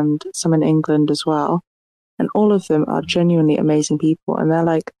Norway, and some in England as well. And all of them are genuinely amazing people. And they're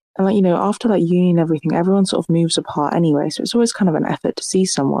like And like, after like uni and everything, everyone sort of moves apart anyway. So it's always kind of an effort to see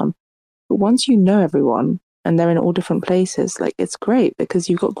someone. But once you know everyone and they're in all different places, like it's great because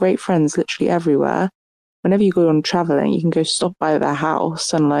you've got great friends literally everywhere. Whenever you go on traveling, you can go stop by their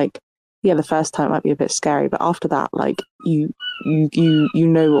house and like, yeah, the first time it might be a bit scary, but after that, like you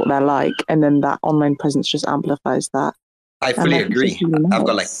know what they're like, and then that online presence just amplifies that. I fully like, agree. really I've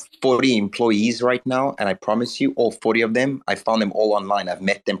got like nice. 40 employees right now, and I promise you, all 40 of them, I found them all online. I've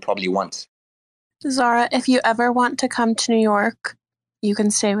met them probably once. Zara, if you ever want to come to New York, you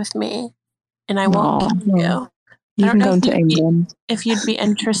can stay with me, and I won't keep you. I You don't can know come to England. if you'd be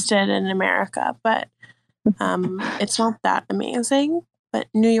interested in America, but it's not that amazing. But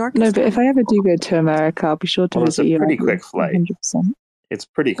New York No, is but if I ever do go to America, I'll be sure to Well, it's visit a you. pretty quick flight. 100%. It's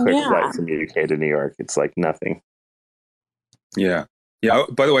pretty quick Yeah. flight from UK to New York. It's like nothing. Yeah. Yeah.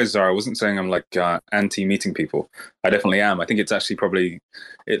 By the way, Zara, I wasn't saying I'm like anti meeting people. I definitely am. I think it's actually probably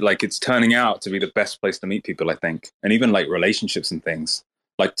it's turning out to be the best place to meet people, I think. And even like relationships and things.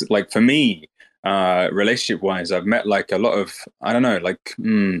 Like for me, relationship wise, I've met like a lot of, I don't know, like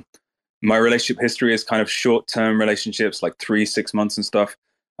my relationship history is kind of short term relationships, like 3-6 months and stuff.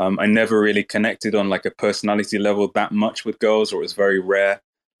 I never really connected on like a personality level that much with girls, or it was very rare.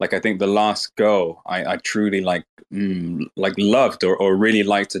 Like I think the last girl I truly like loved or really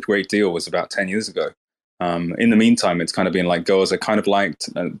liked a great deal was about 10 years ago. In the meantime, it's kind of been like girls I kind of liked,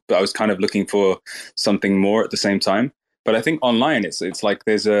 but I was kind of looking for something more at the same time. But I think online, it's like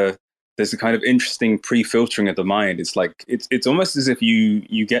there's a kind of interesting pre-filtering of the mind. It's like it's almost as if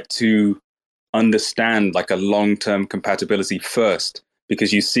you get to understand like a long-term compatibility first,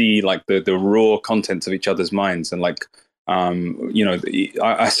 because you see like the raw contents of each other's minds. And like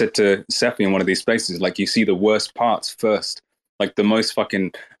I said to Seppi in one of these spaces, like you see the worst parts first, like the most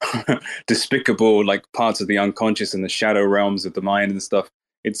fucking despicable like parts of the unconscious and the shadow realms of the mind and stuff.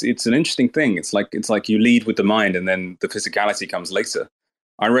 It's an interesting thing. It's like you lead with the mind and then the physicality comes later.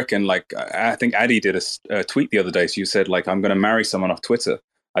 I reckon, like, I think Addie did a tweet the other day. So you said, like, I'm going to marry someone off Twitter.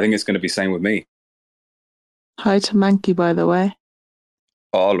 I think it's going to be same with me. Hi to Mankey, by the way.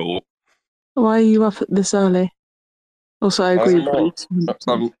 Hello. Why are you up this early? Also, I agree with you.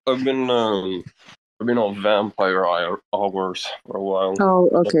 I've been on vampire hours for a while. Oh,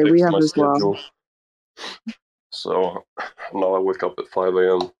 okay, we have as well. So now I wake up at 5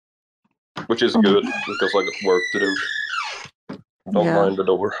 a.m., which is good because I got work to do. Don't mind the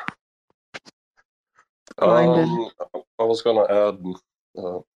door. I was gonna add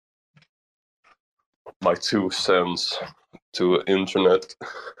my 2 cents to internet,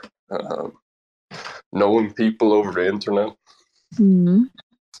 knowing people over the internet. Mm-hmm.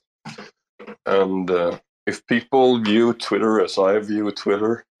 And if people view Twitter as I view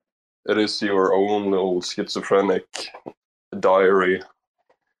Twitter, it is your own little schizophrenic diary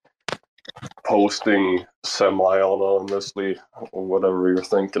posting semi-anonymously or whatever you're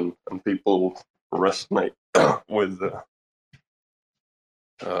thinking, and people resonate with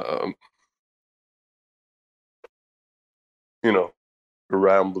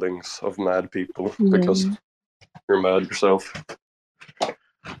ramblings of mad people because you're mad yourself.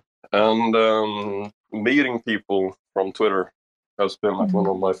 And meeting people from Twitter has been like one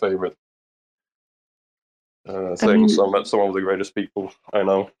of my favorite things. I met some of the greatest people I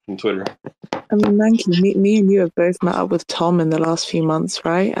know from Twitter. I mean, Mankey, me and you have both met up with Tom in the last few months,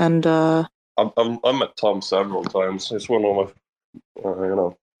 right? And I met Tom several times. It's one of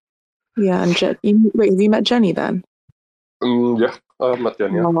my, Yeah, and wait, have you met Jenny then? Yeah, I've met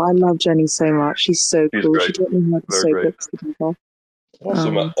Jenny. Oh, I love Jenny so much. She's so cool. Great. She taught me how to sew books together.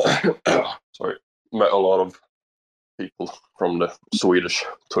 Also met a lot of people from the Swedish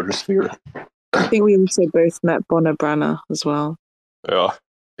Twitter sphere. I think we also both met Bonner Branner as well. Yeah,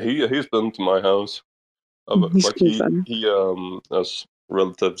 he's been to my house. He has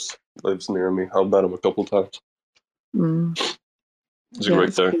relatives, lives near me. I've met him a couple times. He's a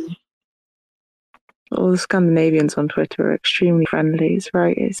great guy. Cool. All the Scandinavians on Twitter are extremely friendly. It's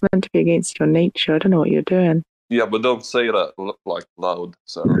meant to be against your nature. I don't know what you're doing. Yeah, but don't say that like loud.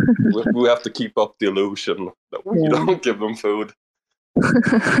 So we have to keep up the illusion that we don't give them food.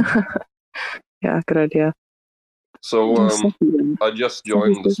 Yeah, good idea. So I just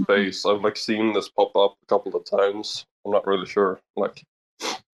joined the space. I've like seen this pop up a couple of times. I'm not really sure. Like,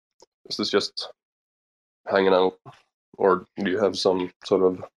 is this just hanging out, or do you have some sort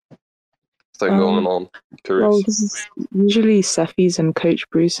of thing going on? I'm curious. Well, this is usually Seffi's and Coach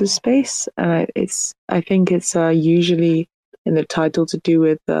Bruce's space, and I think it's usually in the title to do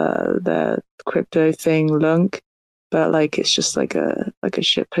with the crypto thing, Lunk, but like it's just like a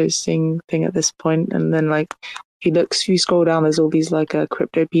shit posting thing at this point, and then like If you scroll down, there's all these like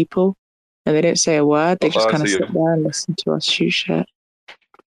crypto people, and they don't say a word. They just kind of sit there and listen to us shoot shit.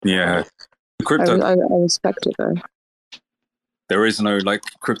 Yeah. The I crypto, respect it though. there is no like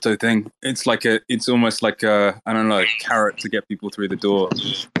crypto thing. It's almost like I don't know, a carrot to get people through the door.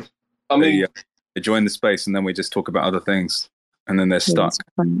 I mean, they join the space and then we just talk about other things, and then they're stuck.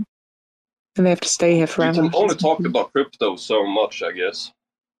 And they have to stay here you forever. can only talk about crypto so much, I guess.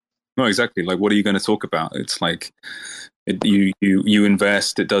 No, exactly. Like, what are you going to talk about? It's like you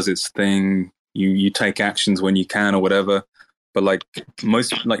invest. It does its thing. You take actions when you can or whatever. But like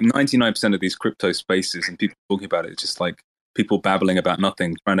 99% of these crypto spaces and people talking about it, it's just like people babbling about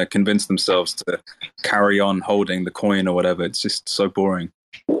nothing, trying to convince themselves to carry on holding the coin or whatever. It's just so boring.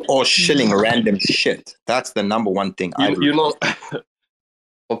 Or shilling random shit. That's the number one thing. You know,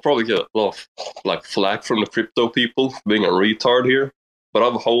 I'll probably get a lot of like flack from the crypto people being a retard here, but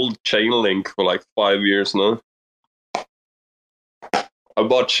I've held Chainlink for like 5 years now. I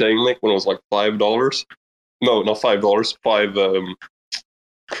bought Chainlink when it was like $5. No, not $5. 5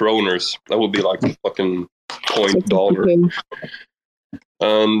 kroners. That would be like a fucking $0.1.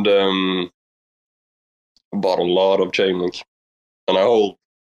 And I bought a lot of Chainlink, and I hold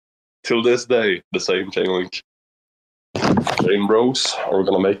till this day the same Chainlink. Chain bros, are we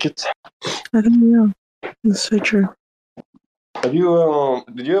gonna make it? I don't know. That's so true. Have you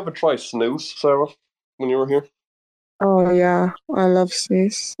did you ever try snooze, Sarah, when you were here? Oh yeah, I love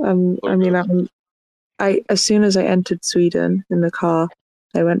snus. I mean, as soon as I entered Sweden in the car,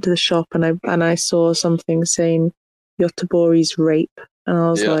 I went to the shop and I saw something saying Göteborg's rape, and I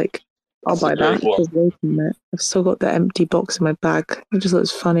was like, I'll buy that. There's rape in it. I've still got the empty box in my bag. It just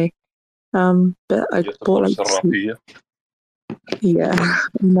looks funny. But I bought like yeah,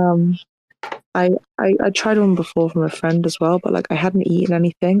 and I tried one before from a friend as well, but like I hadn't eaten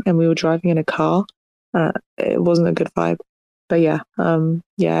anything, and we were driving in a car. It wasn't a good vibe. But yeah,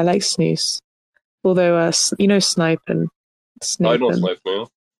 I like snus. Although, you know, Snipe and Snape. I know Snipe, man.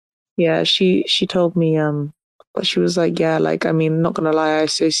 Yeah, she told me, she was like, yeah, like, I mean, not gonna lie, I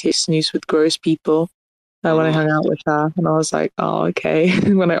associate snus with gross people when I hung out with her. And I was like, oh, okay,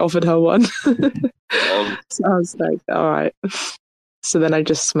 when I offered her one. So I was like, all right. So then I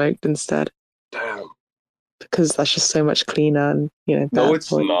just smoked instead. Damn. Because that's just so much cleaner and, you know. No,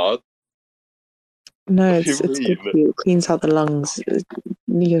 it's not. No, it's good for you. It cleans out the lungs.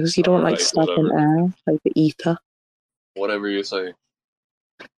 Because you don't want like stagnant air, like the ether. Whatever you say.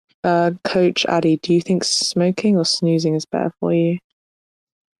 Coach Addy, do you think smoking or snoozing is better for you?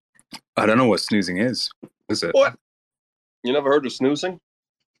 I don't know what snoozing is. Is it? What? You never heard of snoozing?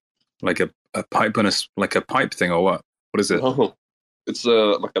 Like a pipe and a pipe thing or what? What is it? No. It's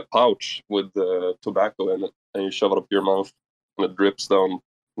like a pouch with tobacco in it, and you shove it up your mouth, and it drips down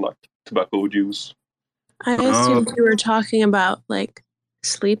like tobacco juice. I assumed you were talking about like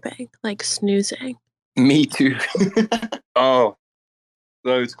sleeping, like snoozing. Me too. Oh,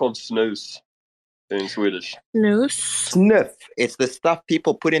 no, it's called snooze in Swedish. Snooze? Sniff. It's the stuff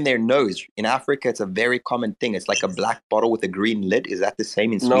people put in their nose. In Africa, it's a very common thing. It's like a black bottle with a green lid. Is that the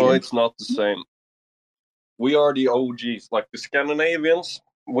same in Sweden? No, it's not the same. We are the OGs, like the Scandinavians.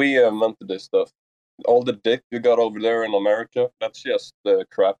 We invented this stuff. All the dick you got over there in America, that's just the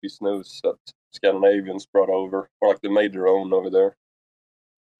crappy snooze that Scandinavians brought over, or like they made their own over there.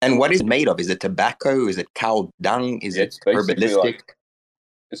 And what is it made of? Is it tobacco? Is it cow dung? Is it herbalistic? Like,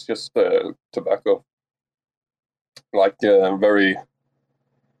 it's just tobacco. Like very,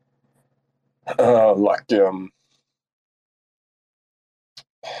 I'm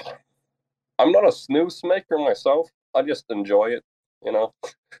not a snooze maker myself. I just enjoy it, you know.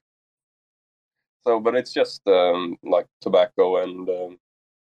 So, but it's just like tobacco and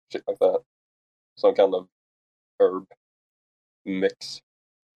shit like that. Some kind of herb mix.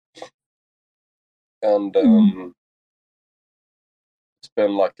 And it's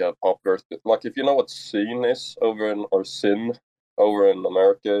been like a popular, like if you know what sin is over in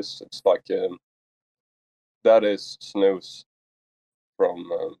America, it's like that is snooze from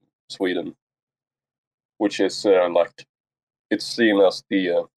Sweden, which is like it's seen as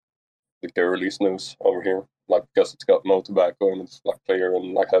the girly snooze over here, like because it's got no tobacco and it's like clear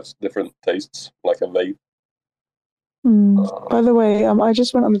and like has different tastes, like a vape. By the way, I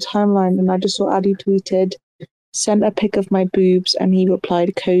just went on the timeline and I just saw Addy tweeted, sent a pic of my boobs, and he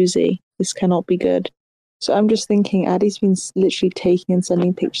replied, cozy. This cannot be good. So I'm just thinking, Addy's been literally taking and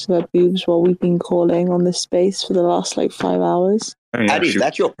sending pictures of her boobs while we've been calling on this space for the last like 5 hours. Addy, is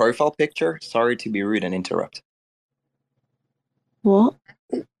that your profile picture? Sorry to be rude and interrupt. What?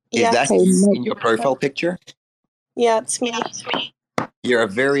 Is that in your profile picture? Yeah, it's me. You're a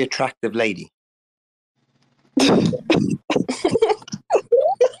very attractive lady.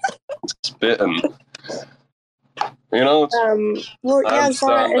 bit, and you know, well, I yeah,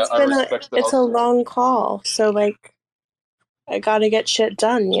 Zara, understand that. I respect the it's a hustle. long call, so like, I gotta get shit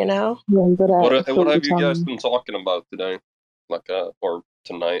done, you know. Yeah, you gotta What fill the have you guys time. been talking about today? Like or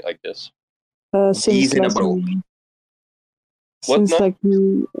tonight, I guess. Since in a like, bro. What since now? like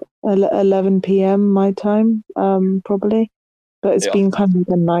 11 p.m. my time, probably. But it's Yeah. been kind of like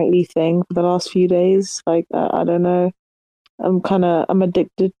a nightly thing for the last few days. Like, I don't know. I'm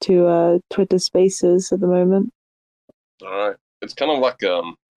addicted to Twitter Spaces at the moment. All right. It's kind of like I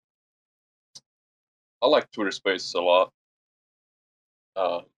like Twitter Spaces a lot.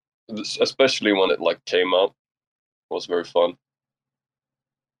 Especially when it like came out, it was very fun.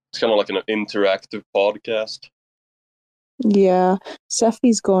 It's kind of like an interactive podcast. Yeah,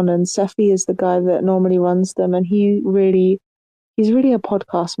 Seffi's gone, and Seffi is the guy that normally runs them, and he's really a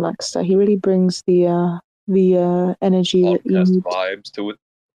podcast master. He really brings the energy that you Podcast need. vibes to it.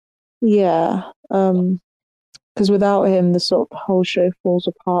 Yeah, because without him, the sort of whole show falls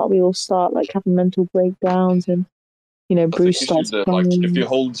apart. We all start like having mental breakdowns, and I Bruce think you starts should like if you crying.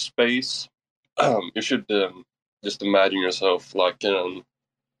 hold space, you should just imagine yourself like an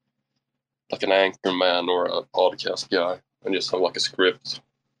anchor man or a podcast guy, and just have like a script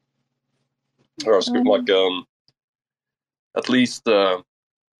or a script like at least a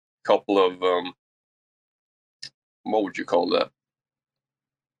couple of what would you call that?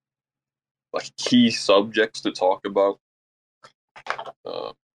 Like key subjects to talk about.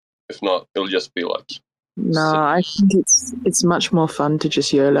 If not, it'll just be like. No, I think it's much more fun to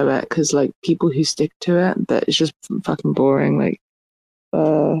just YOLO it, because like people who stick to it, that it's just fucking boring. Like,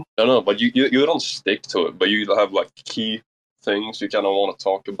 No, but you don't stick to it, but you have like key things you kind of want to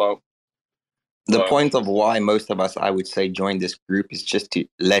talk about. The point of why most of us, I would say, join this group is just to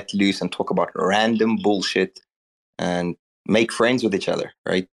let loose and talk about random bullshit and make friends with each other,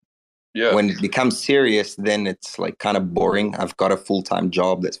 right? Yeah. When it becomes serious, then it's like kind of boring. I've got a full-time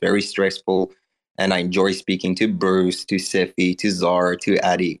job that's very stressful, and I enjoy speaking to Bruce, to Sefi, to Zara, to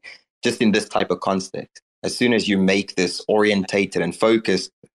Addy, just in this type of context. As soon as you make this orientated and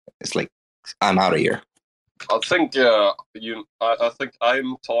focused, it's like, I'm out of here. I think I think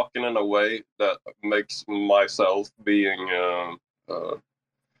I'm talking in a way that makes myself being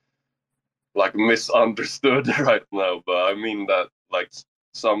like misunderstood right now. But I mean that like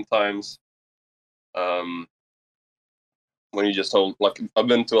sometimes when you just hold like I've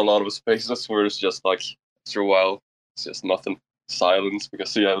been to a lot of spaces where it's just like after a while it's just nothing, silence,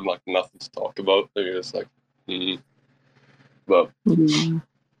 because you have like nothing to talk about. You're just like, but.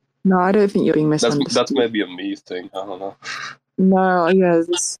 no, I don't think you're being misunderstood. That's maybe a me thing. I don't know. No, yeah,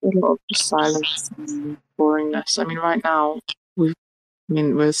 there's a lot of just silence and boringness. I mean, right now we're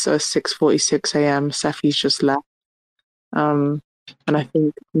 6:46 a.m. Seffi's just left, and I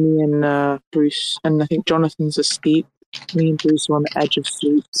think me and Bruce, and I think Jonathan's asleep. Me and Bruce are on the edge of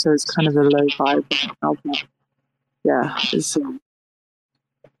sleep, so it's kind of a low vibe right now. But yeah,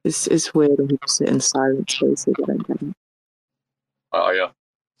 it's weird when people sit in silence. Basically, I don't get it.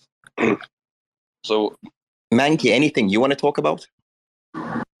 Yeah. So, Mankey, anything you want to talk about?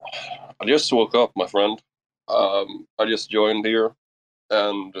 I just woke up, my friend. I just joined here,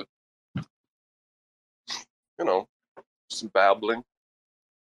 and just babbling.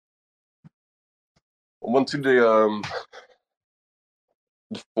 I went to the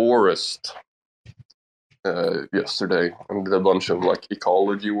forest yesterday and did a bunch of like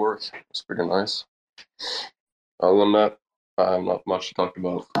ecology work. It's pretty nice. Other than that, I have not much to talk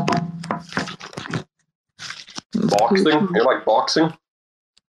about. Boxing? You like boxing?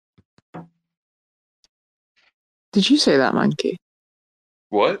 Did you say that, Mankey?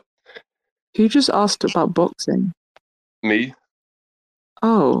 What? Who just asked about boxing? Me?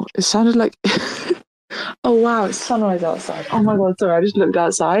 Oh, it sounded like. Oh wow, it's sunrise outside. Oh my god, sorry, I just looked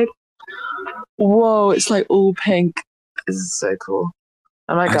outside. Whoa, it's like all pink. This is so cool.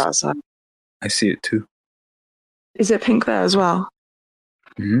 I might go outside. I see it too. Is it pink there as well?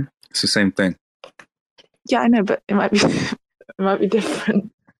 Mm-hmm. It's the same thing. Yeah, I know, but it might be it might be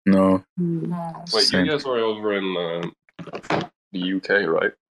different. No. Wait, Same. you guys are over in the UK,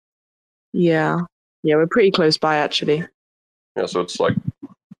 right? Yeah, we're pretty close by actually. Yeah, so it's like,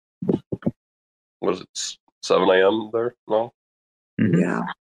 what is it, 7 a.m. there now? Mm-hmm. Yeah,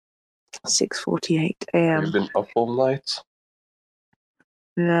 6:48 a.m. You've been up all night?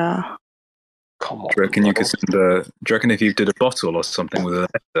 Yeah. Come on. Do you reckon you could send do you reckon if you did a bottle or something with a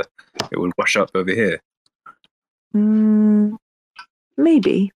letter, it would wash up over here?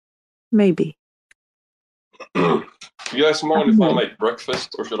 Maybe. You guys mind if I make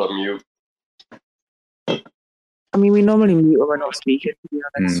breakfast, or should I mute? I mean, we normally mute when we're not speaking, to be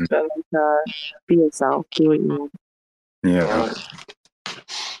honest. But be yourself, do what you want. Yeah.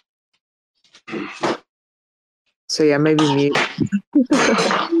 So yeah, maybe mute.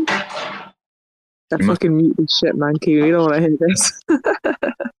 Fucking mute this shit, man. We don't want to hear this.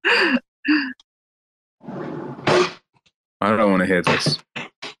 I don't want to hear this.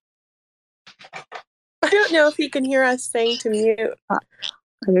 I don't know if you can hear us saying to mute. I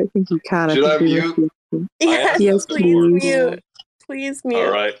don't think you can. Should I mute? Yes, please mute. Please mute.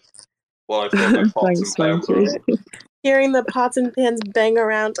 All right. Well, I've got my pots and pans on. Hearing the pots and pans bang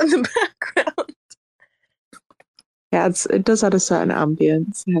around in the background. Yeah, it does add a certain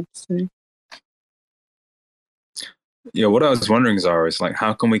ambience, I have to say. Yeah, what I was wondering, Zara, is like,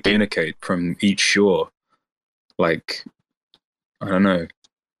 how can we communicate from each shore? Like, I don't know,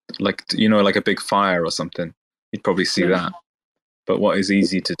 like, you know, like a big fire or something. You'd probably see that. But what is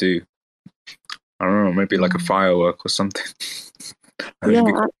easy to do? I don't know, maybe like a firework or something. Yeah,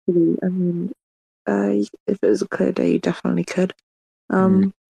 actually, I mean, if it was a clear day, you definitely could.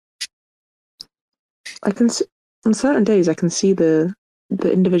 I can on certain days I can see the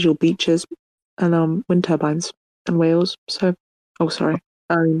individual beaches and wind turbines in Wales. So, sorry,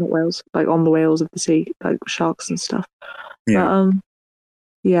 not Wales, like on the whales of the sea, like sharks and stuff. Yeah. But,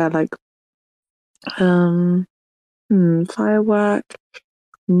 yeah, like firework,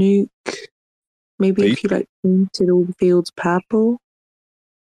 nuke. Maybe if you like painted all the fields purple.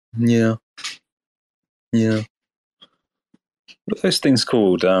 Yeah. Yeah. What are those things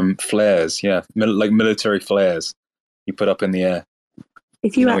called? Flares. Yeah, like military flares. You put up in the air.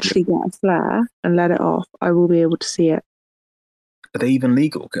 If you actually get a flare and let it off, I will be able to see it. Are they even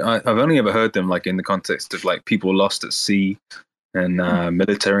legal? I've only ever heard them like in the context of like people lost at sea and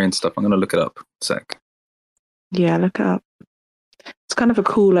military and stuff. I'm gonna look it up. Sec. Yeah, look it up. It's kind of a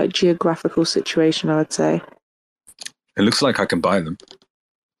cool like geographical situation, I would say. It looks like I can buy them.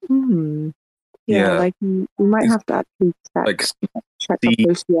 Yeah, like you might have to actually check how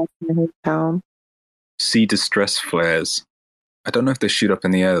close you are in the hometown. Sea distress flares. I don't know if they shoot up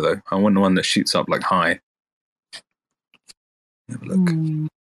in the air though. I want one that shoots up like high. Have a look.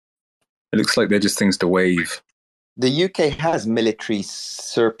 It looks like they're just things to wave. The UK has military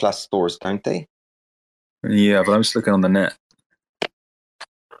surplus stores, don't they? Yeah, but I'm just looking on the net.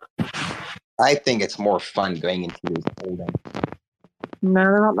 I think it's more fun going into these holdings. No,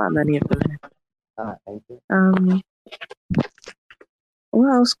 there aren't that many of them. Thank you.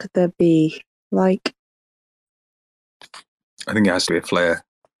 What else could there be? Like, I think it has to be a flare.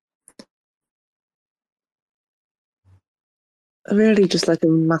 Really, just like a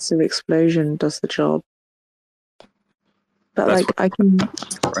massive explosion does the job. But that's like, I can.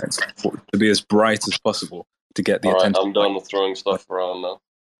 Right, to be as bright as possible to get the attention. Alright, I'm done with throwing stuff around now.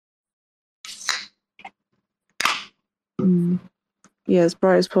 Yeah, as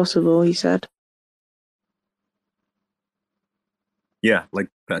bright as possible, he said. Yeah, like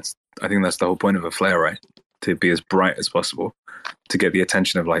I think that's the whole point of a flare, right? To be as bright as possible to get the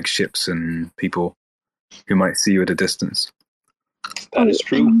attention of like ships and people who might see you at a distance. That is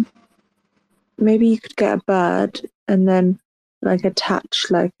true. Maybe you could get a bird and then like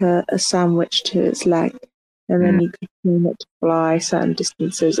attach like a sandwich to its leg, and then you could train it to fly certain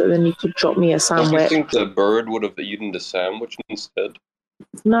distances, and then you could drop me a sandwich. Don't you think the bird would have eaten the sandwich instead?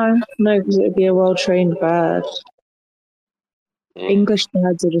 No, because it would be a well-trained bird. English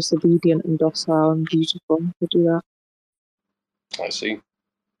birds are just obedient and docile and beautiful. They do that. I see.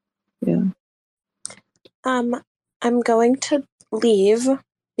 Yeah. I'm going to leave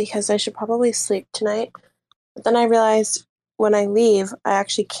because I should probably sleep tonight. But then I realized when I leave, I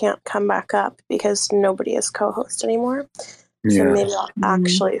actually can't come back up because nobody is co-host anymore. So maybe I'll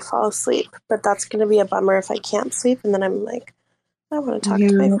actually fall asleep. But that's going to be a bummer if I can't sleep. And then I'm like, I want to talk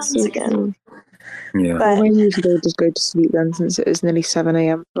to my friends again. Yeah. But when you usually just go to sleep then, since it is nearly 7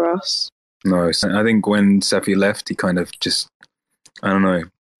 a.m. for us. No, I think when Sefi left, he kind of just, I don't know.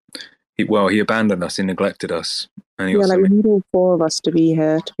 He abandoned us, he neglected us. And like we need all four of us to be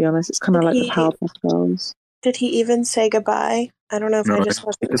here, to be honest. It's kind of like the Powerpuff Girls. Did he even say goodbye? I don't know if I just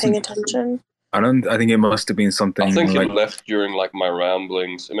wasn't paying attention. I think it must have been something. I think he left during like my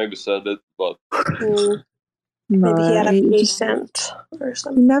ramblings. He maybe said it, but maybe he had a patient or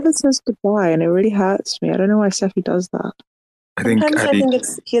something. He never says goodbye, and it really hurts me. I don't know why Sefi does that. Sometimes I think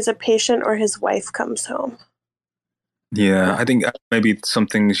he has a patient or his wife comes home. Yeah, I think maybe some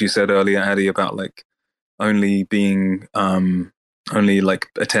things you said earlier, Addie, about like only being only like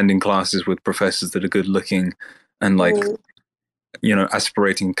attending classes with professors that are good looking and like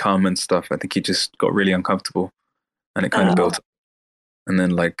aspirating come and stuff. I think he just got really uncomfortable and it kind of built up. And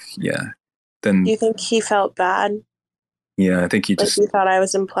then like then You think he felt bad? yeah, I think he Like just he thought I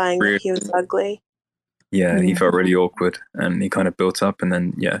was implying really, that he was ugly. yeah, he felt really awkward, and he kind of built up, and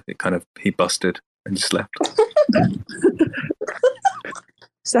then he busted and just left.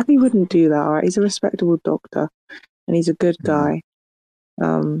 Steffi wouldn't do that, right? He's a respectable doctor, and he's a good guy.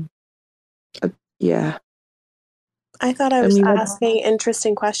 Yeah. I thought I was asking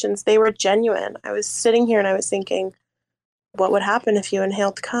interesting questions. They were genuine. I was sitting here and I was thinking, what would happen if you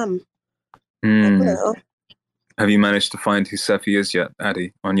inhaled cum? I don't know. Have you managed to find who Steffi is yet,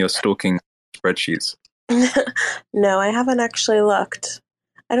 Addie, on your stalking spreadsheets? No, I haven't actually looked.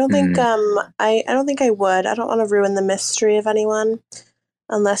 I don't think I don't think I would. I don't want to ruin the mystery of anyone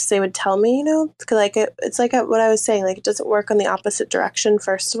unless they would tell me, because like it's like what I was saying, like it doesn't work on the opposite direction,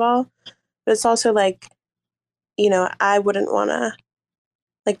 first of all, but it's also like, I wouldn't want to,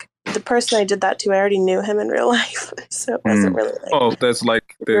 like, the person I did that to, I already knew him in real life, so it wasn't really there's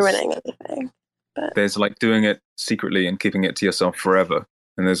ruining anything. But there's like doing it secretly and keeping it to yourself forever,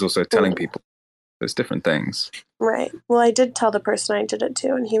 and there's also telling people. There's different things. Right. Well, I did tell the person I did it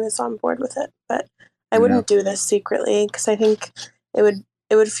to, and he was on board with it, but I wouldn't do this secretly because I think it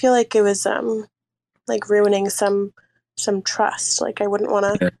would feel like it was like ruining some trust. Like I wouldn't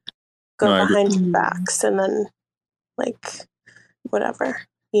want to go behind your backs and then like whatever,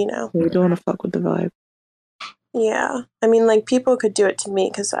 You don't want to fuck with the vibe. Yeah. I mean, like people could do it to me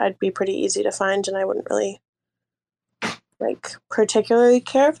because I'd be pretty easy to find, and I wouldn't really like particularly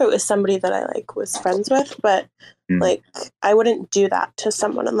care if it was somebody that I like was friends with, but like I wouldn't do that to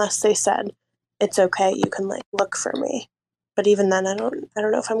someone unless they said it's okay, you can like look for me. But even then, I don't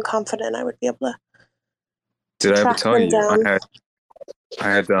know if I'm confident I would be able to. Did I ever tell you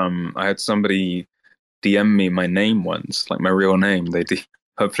I had somebody DM me my name once, like my real name.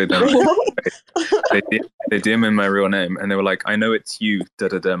 Hopefully they DM me my real name, and they were like, "I know it's you,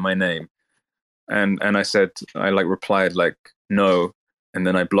 my name." And I said, I like replied like no, and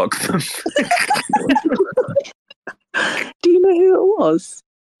then I blocked them. Do you know who it was?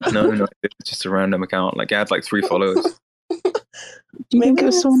 No, it's just a random account. Like it had like 3 followers. Do you think it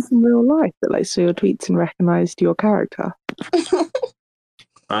was someone from real life that like saw your tweets and recognized your character?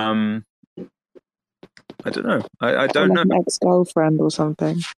 I don't know. I don't know. An ex-girlfriend or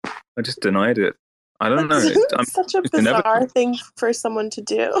something. I just denied it. I don't know. It's such a bizarre thing for someone to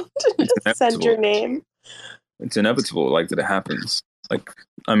do, to just send your name. It's inevitable, like, that it happens. Like,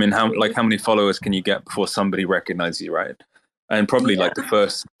 I mean, how many followers can you get before somebody recognizes you, right? And probably like the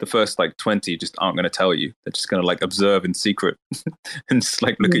first like 20 just aren't going to tell you. They're just going to like observe in secret and just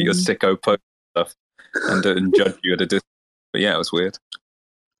like look at your sicko post stuff and judge you at a distance. But yeah, it was weird.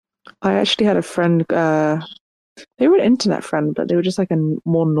 I actually had a friend. They were an internet friend, but they were just like a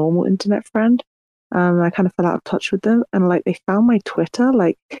more normal internet friend. I kind of fell out of touch with them, and like they found my Twitter.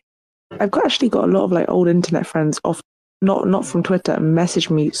 Like I've actually got a lot of like old internet friends off, not from Twitter, and message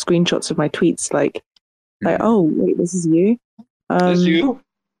me screenshots of my tweets. Like, oh wait, this is you. This you?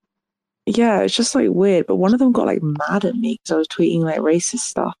 Yeah, it's just like weird. But one of them got like mad at me because I was tweeting like racist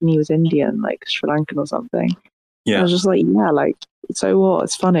stuff, and he was Indian, like Sri Lankan or something. Yeah, I was just like, yeah, like so what?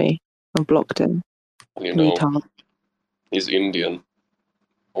 It's funny. I blocked him. He's Indian.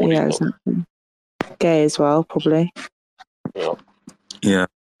 Yeah, exactly. Gay as well, probably. Yeah,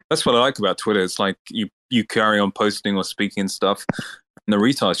 that's what I like about Twitter. It's like you carry on posting or speaking stuff, and the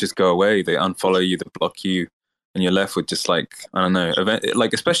retards just go away. They unfollow you, they block you, and you're left with just like, I don't know,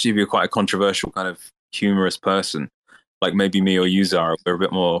 like especially if you're quite a controversial kind of humorous person, like maybe me or you, Zara, we're a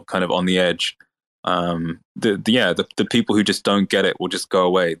bit more kind of on the edge. The people who just don't get it will just go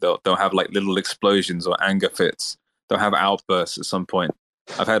away. They'll have like little explosions or anger fits. They'll have outbursts at some point.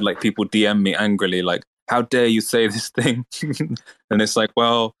 I've had like people DM me angrily, like, "How dare you say this thing?" And it's like,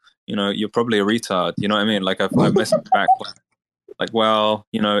 well, you're probably a retard. You know what I mean? Like I've messaged back, like, well,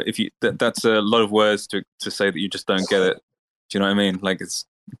 if you that's a lot of words to say that you just don't get it. Do you know what I mean? Like it's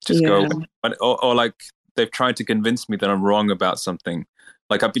just go away. Or like they've tried to convince me that I'm wrong about something.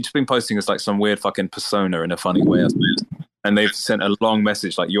 Like I've just been posting as like some weird fucking persona in a funny way, I suppose. And they've sent a long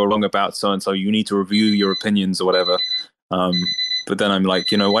message like, "You're wrong about so and so. You need to review your opinions or whatever." But then I'm like,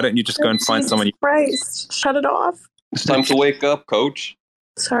 why don't you just go and find someone? Christ, shut it off. It's time to wake up, coach.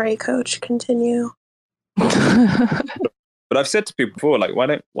 Sorry, coach. Continue. But I've said to people before, like,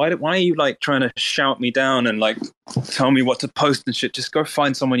 why are you like trying to shout me down and like tell me what to post and shit? Just go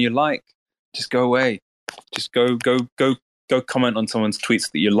find someone you like. Just go away. Just go comment on someone's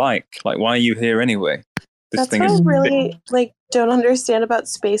tweets that you like. Like, why are you here anyway? That's what I really like don't understand about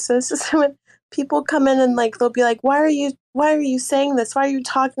spaces. Is when people come in and like they'll be like, why are you saying this? Why are you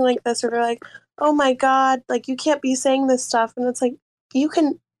talking like this? Or they're like, oh my god, like you can't be saying this stuff. And it's like, you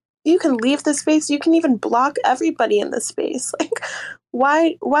can you can leave the space. You can even block everybody in the space. Like,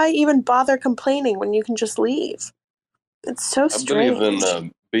 why even bother complaining when you can just leave? It's so strange. I believe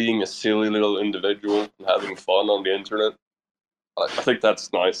in being a silly little individual and having fun on the internet. I think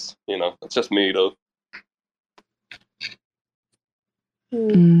that's nice. You know, it's just me though.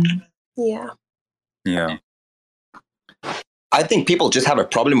 Yeah. Yeah. I think people just have a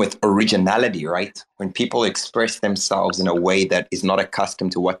problem with originality, right? When people express themselves in a way that is not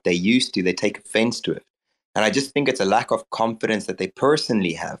accustomed to what they used to, they take offense to it. And I just think it's a lack of confidence that they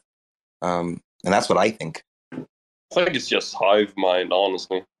personally have. And that's what I think. I think it's just hive mind,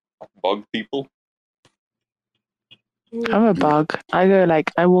 honestly. Like bug people. I'm a bug.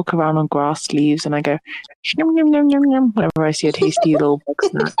 I walk around on grass leaves and I go, yum, yum, yum, yum, yum, whenever I see a tasty little bug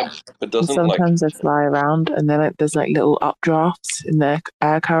snack. And sometimes I fly around and then there's like little updrafts in the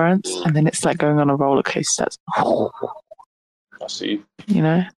air currents and then it's like going on a roller coaster. I see. You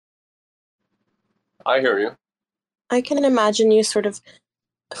know? I hear you. I can imagine you sort of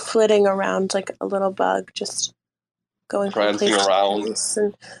flitting around like a little bug, just going from place to place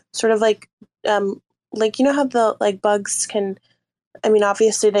and sort of like you know how the like bugs can, I mean,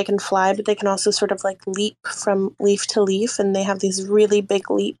 obviously they can fly, but they can also sort of like leap from leaf to leaf, and they have these really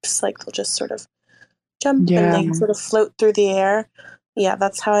big leaps. Like they'll just sort of jump and they sort of float through the air. Yeah,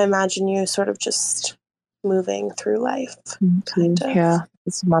 that's how I imagine you sort of just moving through life. Kind of. Yeah,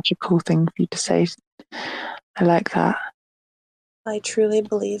 it's a magical thing for you to say. I like that. I truly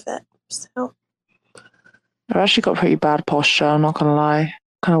believe it. So I've actually got pretty bad posture, I'm not gonna lie.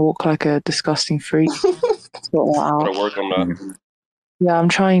 Kind of walk like a disgusting freak. Gotta work on that. Yeah, I'm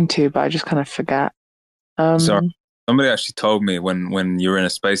trying to, but I just kind of forget. Sorry, somebody actually told me when you were in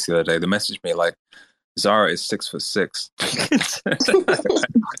a space the other day. They messaged me like, Zara is 6'6".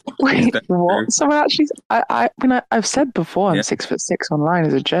 Wait, what? Someone actually? I've said before I'm 6'6" online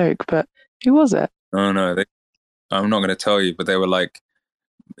as a joke, but who was it? Oh no, I'm not going to tell you. But they were like,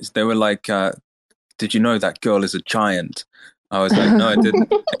 did you know that girl is a giant? I was like, no, I didn't.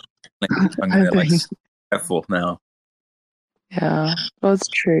 I'm going to careful now. Yeah, well, it's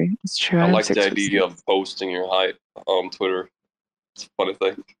true. It's true. I like the idea of posting your height on Twitter. It's a funny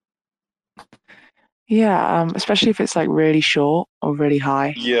thing. Yeah, especially if it's like really short or really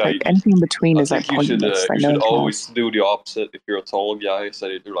high. Yeah, like anything in between is like you should, pointless. you should always do the opposite. If you're a tall guy,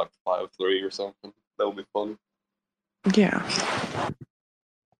 say you're like 5'3" or something. That would be fun. Yeah.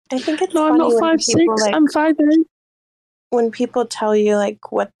 I think it's no, I'm funny not 5'6". I'm 5'8". When people tell you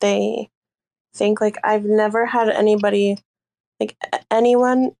like what they think, like I've never had anybody, like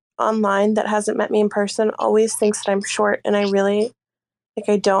anyone online that hasn't met me in person always thinks that I'm short, and I really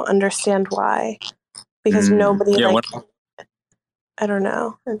I don't understand why, because nobody I don't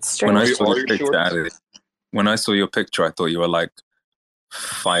know. It's strange. When I saw your picture, I thought you were like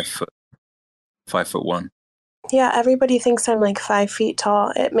 5'1". Yeah, everybody thinks I'm like 5 feet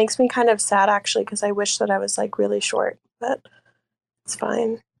tall. It makes me kind of sad actually, because I wish that I was like really short, but it's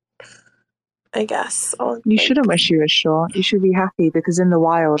fine. I guess. You shouldn't wish you were short. You should be happy, because in the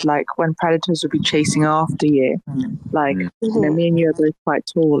wild, like when predators would be chasing after you, like you know, me and you are both quite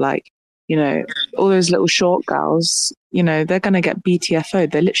tall. Like, you know, all those little short girls, you know, they're gonna get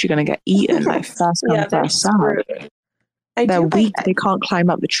BTFO'd. They're literally gonna get eaten, like first come first served. They're weak. They can't climb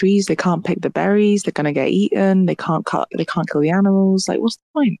up the trees. They can't pick the berries. They're gonna get eaten. They can't kill the animals. Like, what's the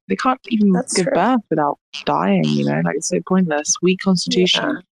point? They can't even give birth without dying. You know, like it's so pointless. Weak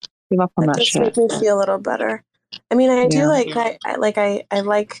constitution. Yeah. Give up on that does shit. Make me feel a little better. I mean, I do like I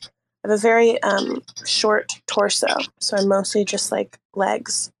have a very short torso, so I'm mostly just like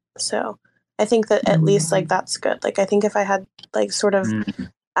legs. So I think that at least like that's good. Like I think if I had like sort of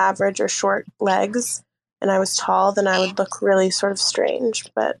average or short legs and I was tall, then I would look really sort of strange.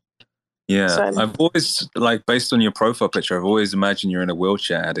 But yeah, so I've always like based on your profile picture, I've always imagined you're in a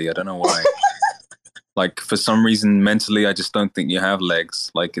wheelchair, Addie. I don't know why. Like for some reason, mentally, I just don't think you have legs.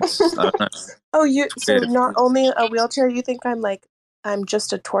 Like it's, I don't know. Oh, so not only a wheelchair, you think I'm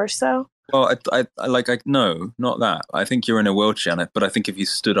just a torso? Well, no, not that. I think you're in a wheelchair, but I think if you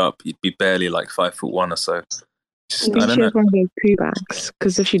stood up, you'd be barely like 5'1" or so. I think she has one of those poo bags,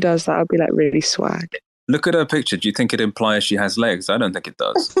 because if she does that, I'd be like really swag. Look at her picture. Do you think it implies she has legs? I don't think it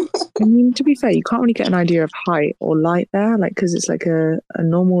does. I mean, to be fair, you can't really get an idea of height or light there, like because it's like a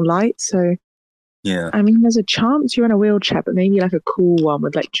normal light. So yeah, I mean, there's a chance you're in a wheelchair, but maybe like a cool one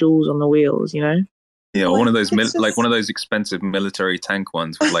with like jewels on the wheels, you know? Yeah, one of those like one of those expensive military tank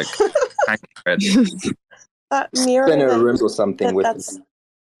ones with like tank treads. That mirror rims or something that's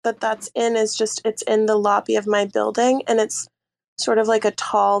in is just, it's in the lobby of my building, and it's sort of like a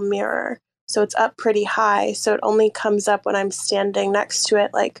tall mirror, so it's up pretty high, so it only comes up when I'm standing next to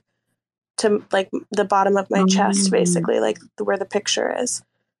it, like to like the bottom of my chest, basically, like where the picture is.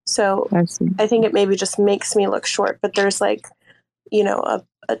 So I think it maybe just makes me look short, but there's like, you know,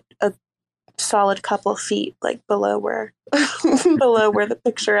 a solid couple feet like below where the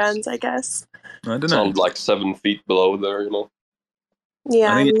picture ends, I guess. I don't know. Sounds like 7 feet below there, you know.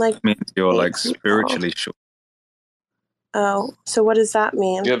 Yeah, I think I'm it like means you're like 8 feet spiritually short. Oh, so what does that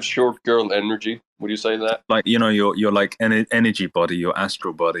mean? You have short girl energy. Would you say that? Like, you know, your like energy body, your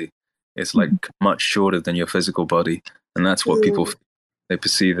astral body is like much shorter than your physical body, and that's what people they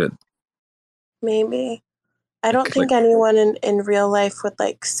perceive it. Maybe. I don't think anyone in real life would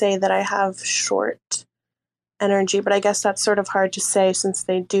like say that I have short energy, but I guess that's sort of hard to say since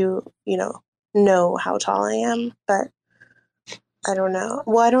they do, you know how tall I am, but I don't know.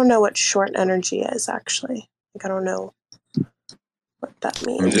 Well, I don't know what short energy is actually. Like, I don't know what that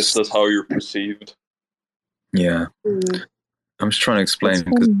means. Just that's how you're perceived. Yeah. I'm just trying to explain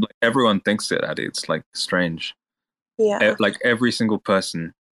because like, everyone thinks it, Addy. It's like strange. Yeah. Like every single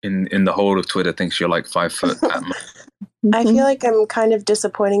person in the whole of Twitter thinks you're like 5 foot at most. I feel like I'm kind of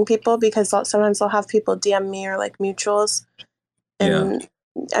disappointing people because sometimes I'll have people DM me or like mutuals. And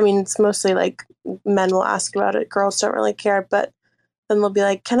I mean, it's mostly like men will ask about it. Girls don't really care. But then they'll be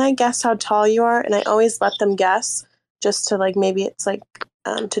like, can I guess how tall you are? And I always let them guess just to like, maybe it's like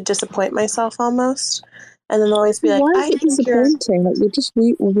to disappoint myself almost. And then they'll always be like, why is it disappointing? Like, you're just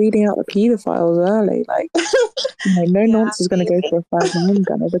reading out the pedophiles early. Like, you know, no nonce is going to go for a 5'9"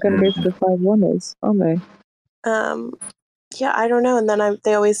 gunner. They're going to go for the 5'1"ers, aren't they? Yeah, I don't know. And then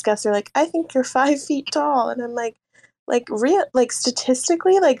they always guess. They're like, I think you're 5 feet tall. And I'm like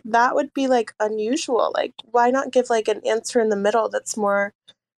statistically, like that would be like unusual. Like, why not give like an answer in the middle that's more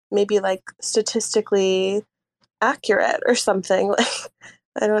maybe like statistically accurate or something? Like,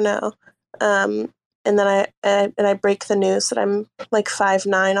 I don't know. And then I break the news that I'm like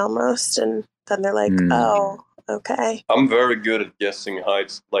 5'9" almost, and then they're like, "Oh, okay." I'm very good at guessing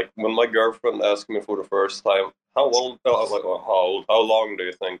heights. Like when my girlfriend asked me for the first time, "How old?" I was like, "Oh, how old? How long do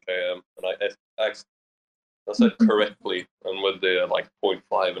you think I am?" And I said correctly, and with the like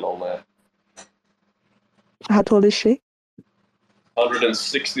 0.5 and all that. How tall is she?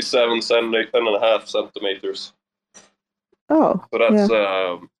 167.5 centimeters. Oh, so that's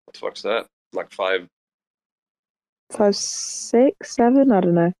what the fuck's that? Like 5, 6, 7? I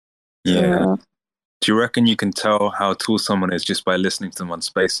don't know. Yeah. Do you reckon you can tell how tall someone is just by listening to them on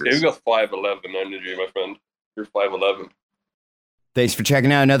Spaces? You've got 5'11" energy, my friend. You're 5'11". Thanks for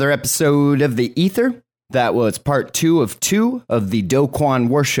checking out another episode of The Ether. That was part 2 of the Kwon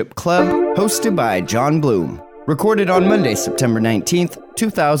Worship Club, hosted by John Bloom. Recorded on Monday, September 19th,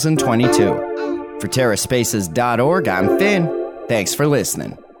 2022. For TerraSpaces.org, I'm Finn. Thanks for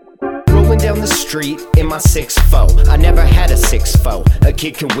listening. Rolling down the street in my 6'4". I never had a 6'4". A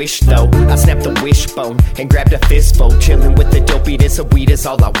kid can wish though. I snapped the wishbone and grabbed a fistful. Chilling with the dopey, this a weed is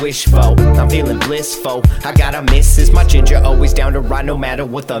all I wish for. I'm feeling blissful. I got a missus. My ginger always down to ride no matter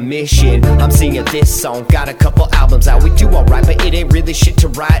what the mission. I'm singing this song. Got a couple albums out. We do alright, but it ain't really shit to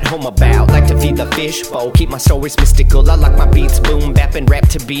write home about. Like to feed the fishbowl. Keep my stories mystical. I like my beats boom bap and rap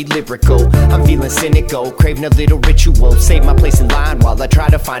to be lyrical. I'm feeling cynical. Craving a little ritual. Save my place in line while I try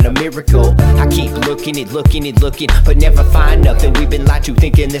to find a miracle. I keep looking, but never find nothing. We've been lied to,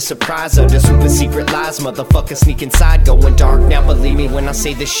 thinking this surprise under super secret lies. Motherfuckers sneak inside, going dark. Now believe me when I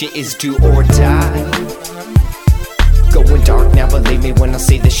say this shit is do or die. Going dark, now believe me when I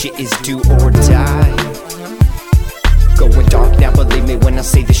say this shit is do or die. Going dark, now believe me when I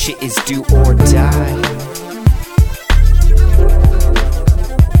say this shit is do or die.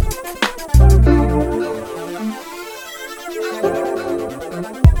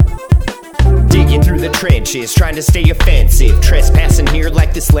 Through the trenches, trying to stay offensive. Trespassing here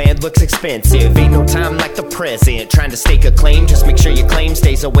like this land looks expensive. Ain't no time like the present. Trying to stake a claim, just make sure your claim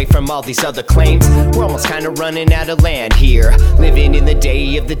stays away from all these other claims. We're almost kinda running out of land here. Living in the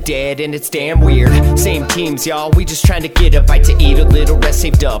day of the dead and it's damn weird. Same teams, y'all, we just trying to get a bite to eat. A little rest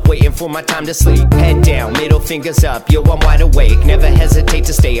saved up, waiting for my time to sleep. Head down, middle fingers up, yo, I'm wide awake. Never hesitate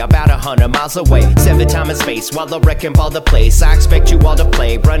to stay about 100 miles away. 7 time and space, while the wrecking ball the place. I expect you all to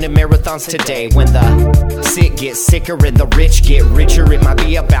play, running marathons today. When the sick get sicker and the rich get richer, it might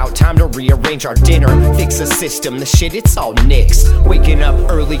be about time to rearrange our dinner. Fix the system, the shit, it's all nixed. Waking up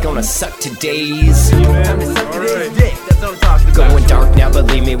early, gonna suck today's. Time to suck today's dick, that's what I'm talking about. Going dark now,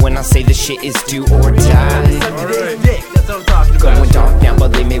 believe me when I say this shit is do or die. Suck today's dick, that's what I'm talking about. Going dark now,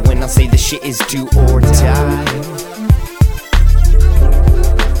 believe me when I say this shit is do or die.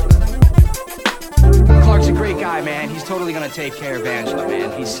 Clark's a great guy. guy, man. He's totally gonna take care of Angela,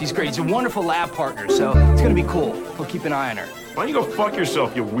 man. He's great. He's a wonderful lab partner, so it's gonna be cool. He'll keep an eye on her. Why don't you go fuck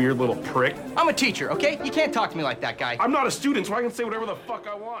yourself, you weird little prick? I'm a teacher, okay? You can't talk to me like that, guy. I'm not a student, so I can say whatever the fuck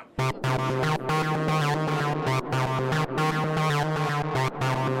I want.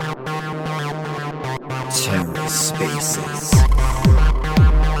 TerraSpaces.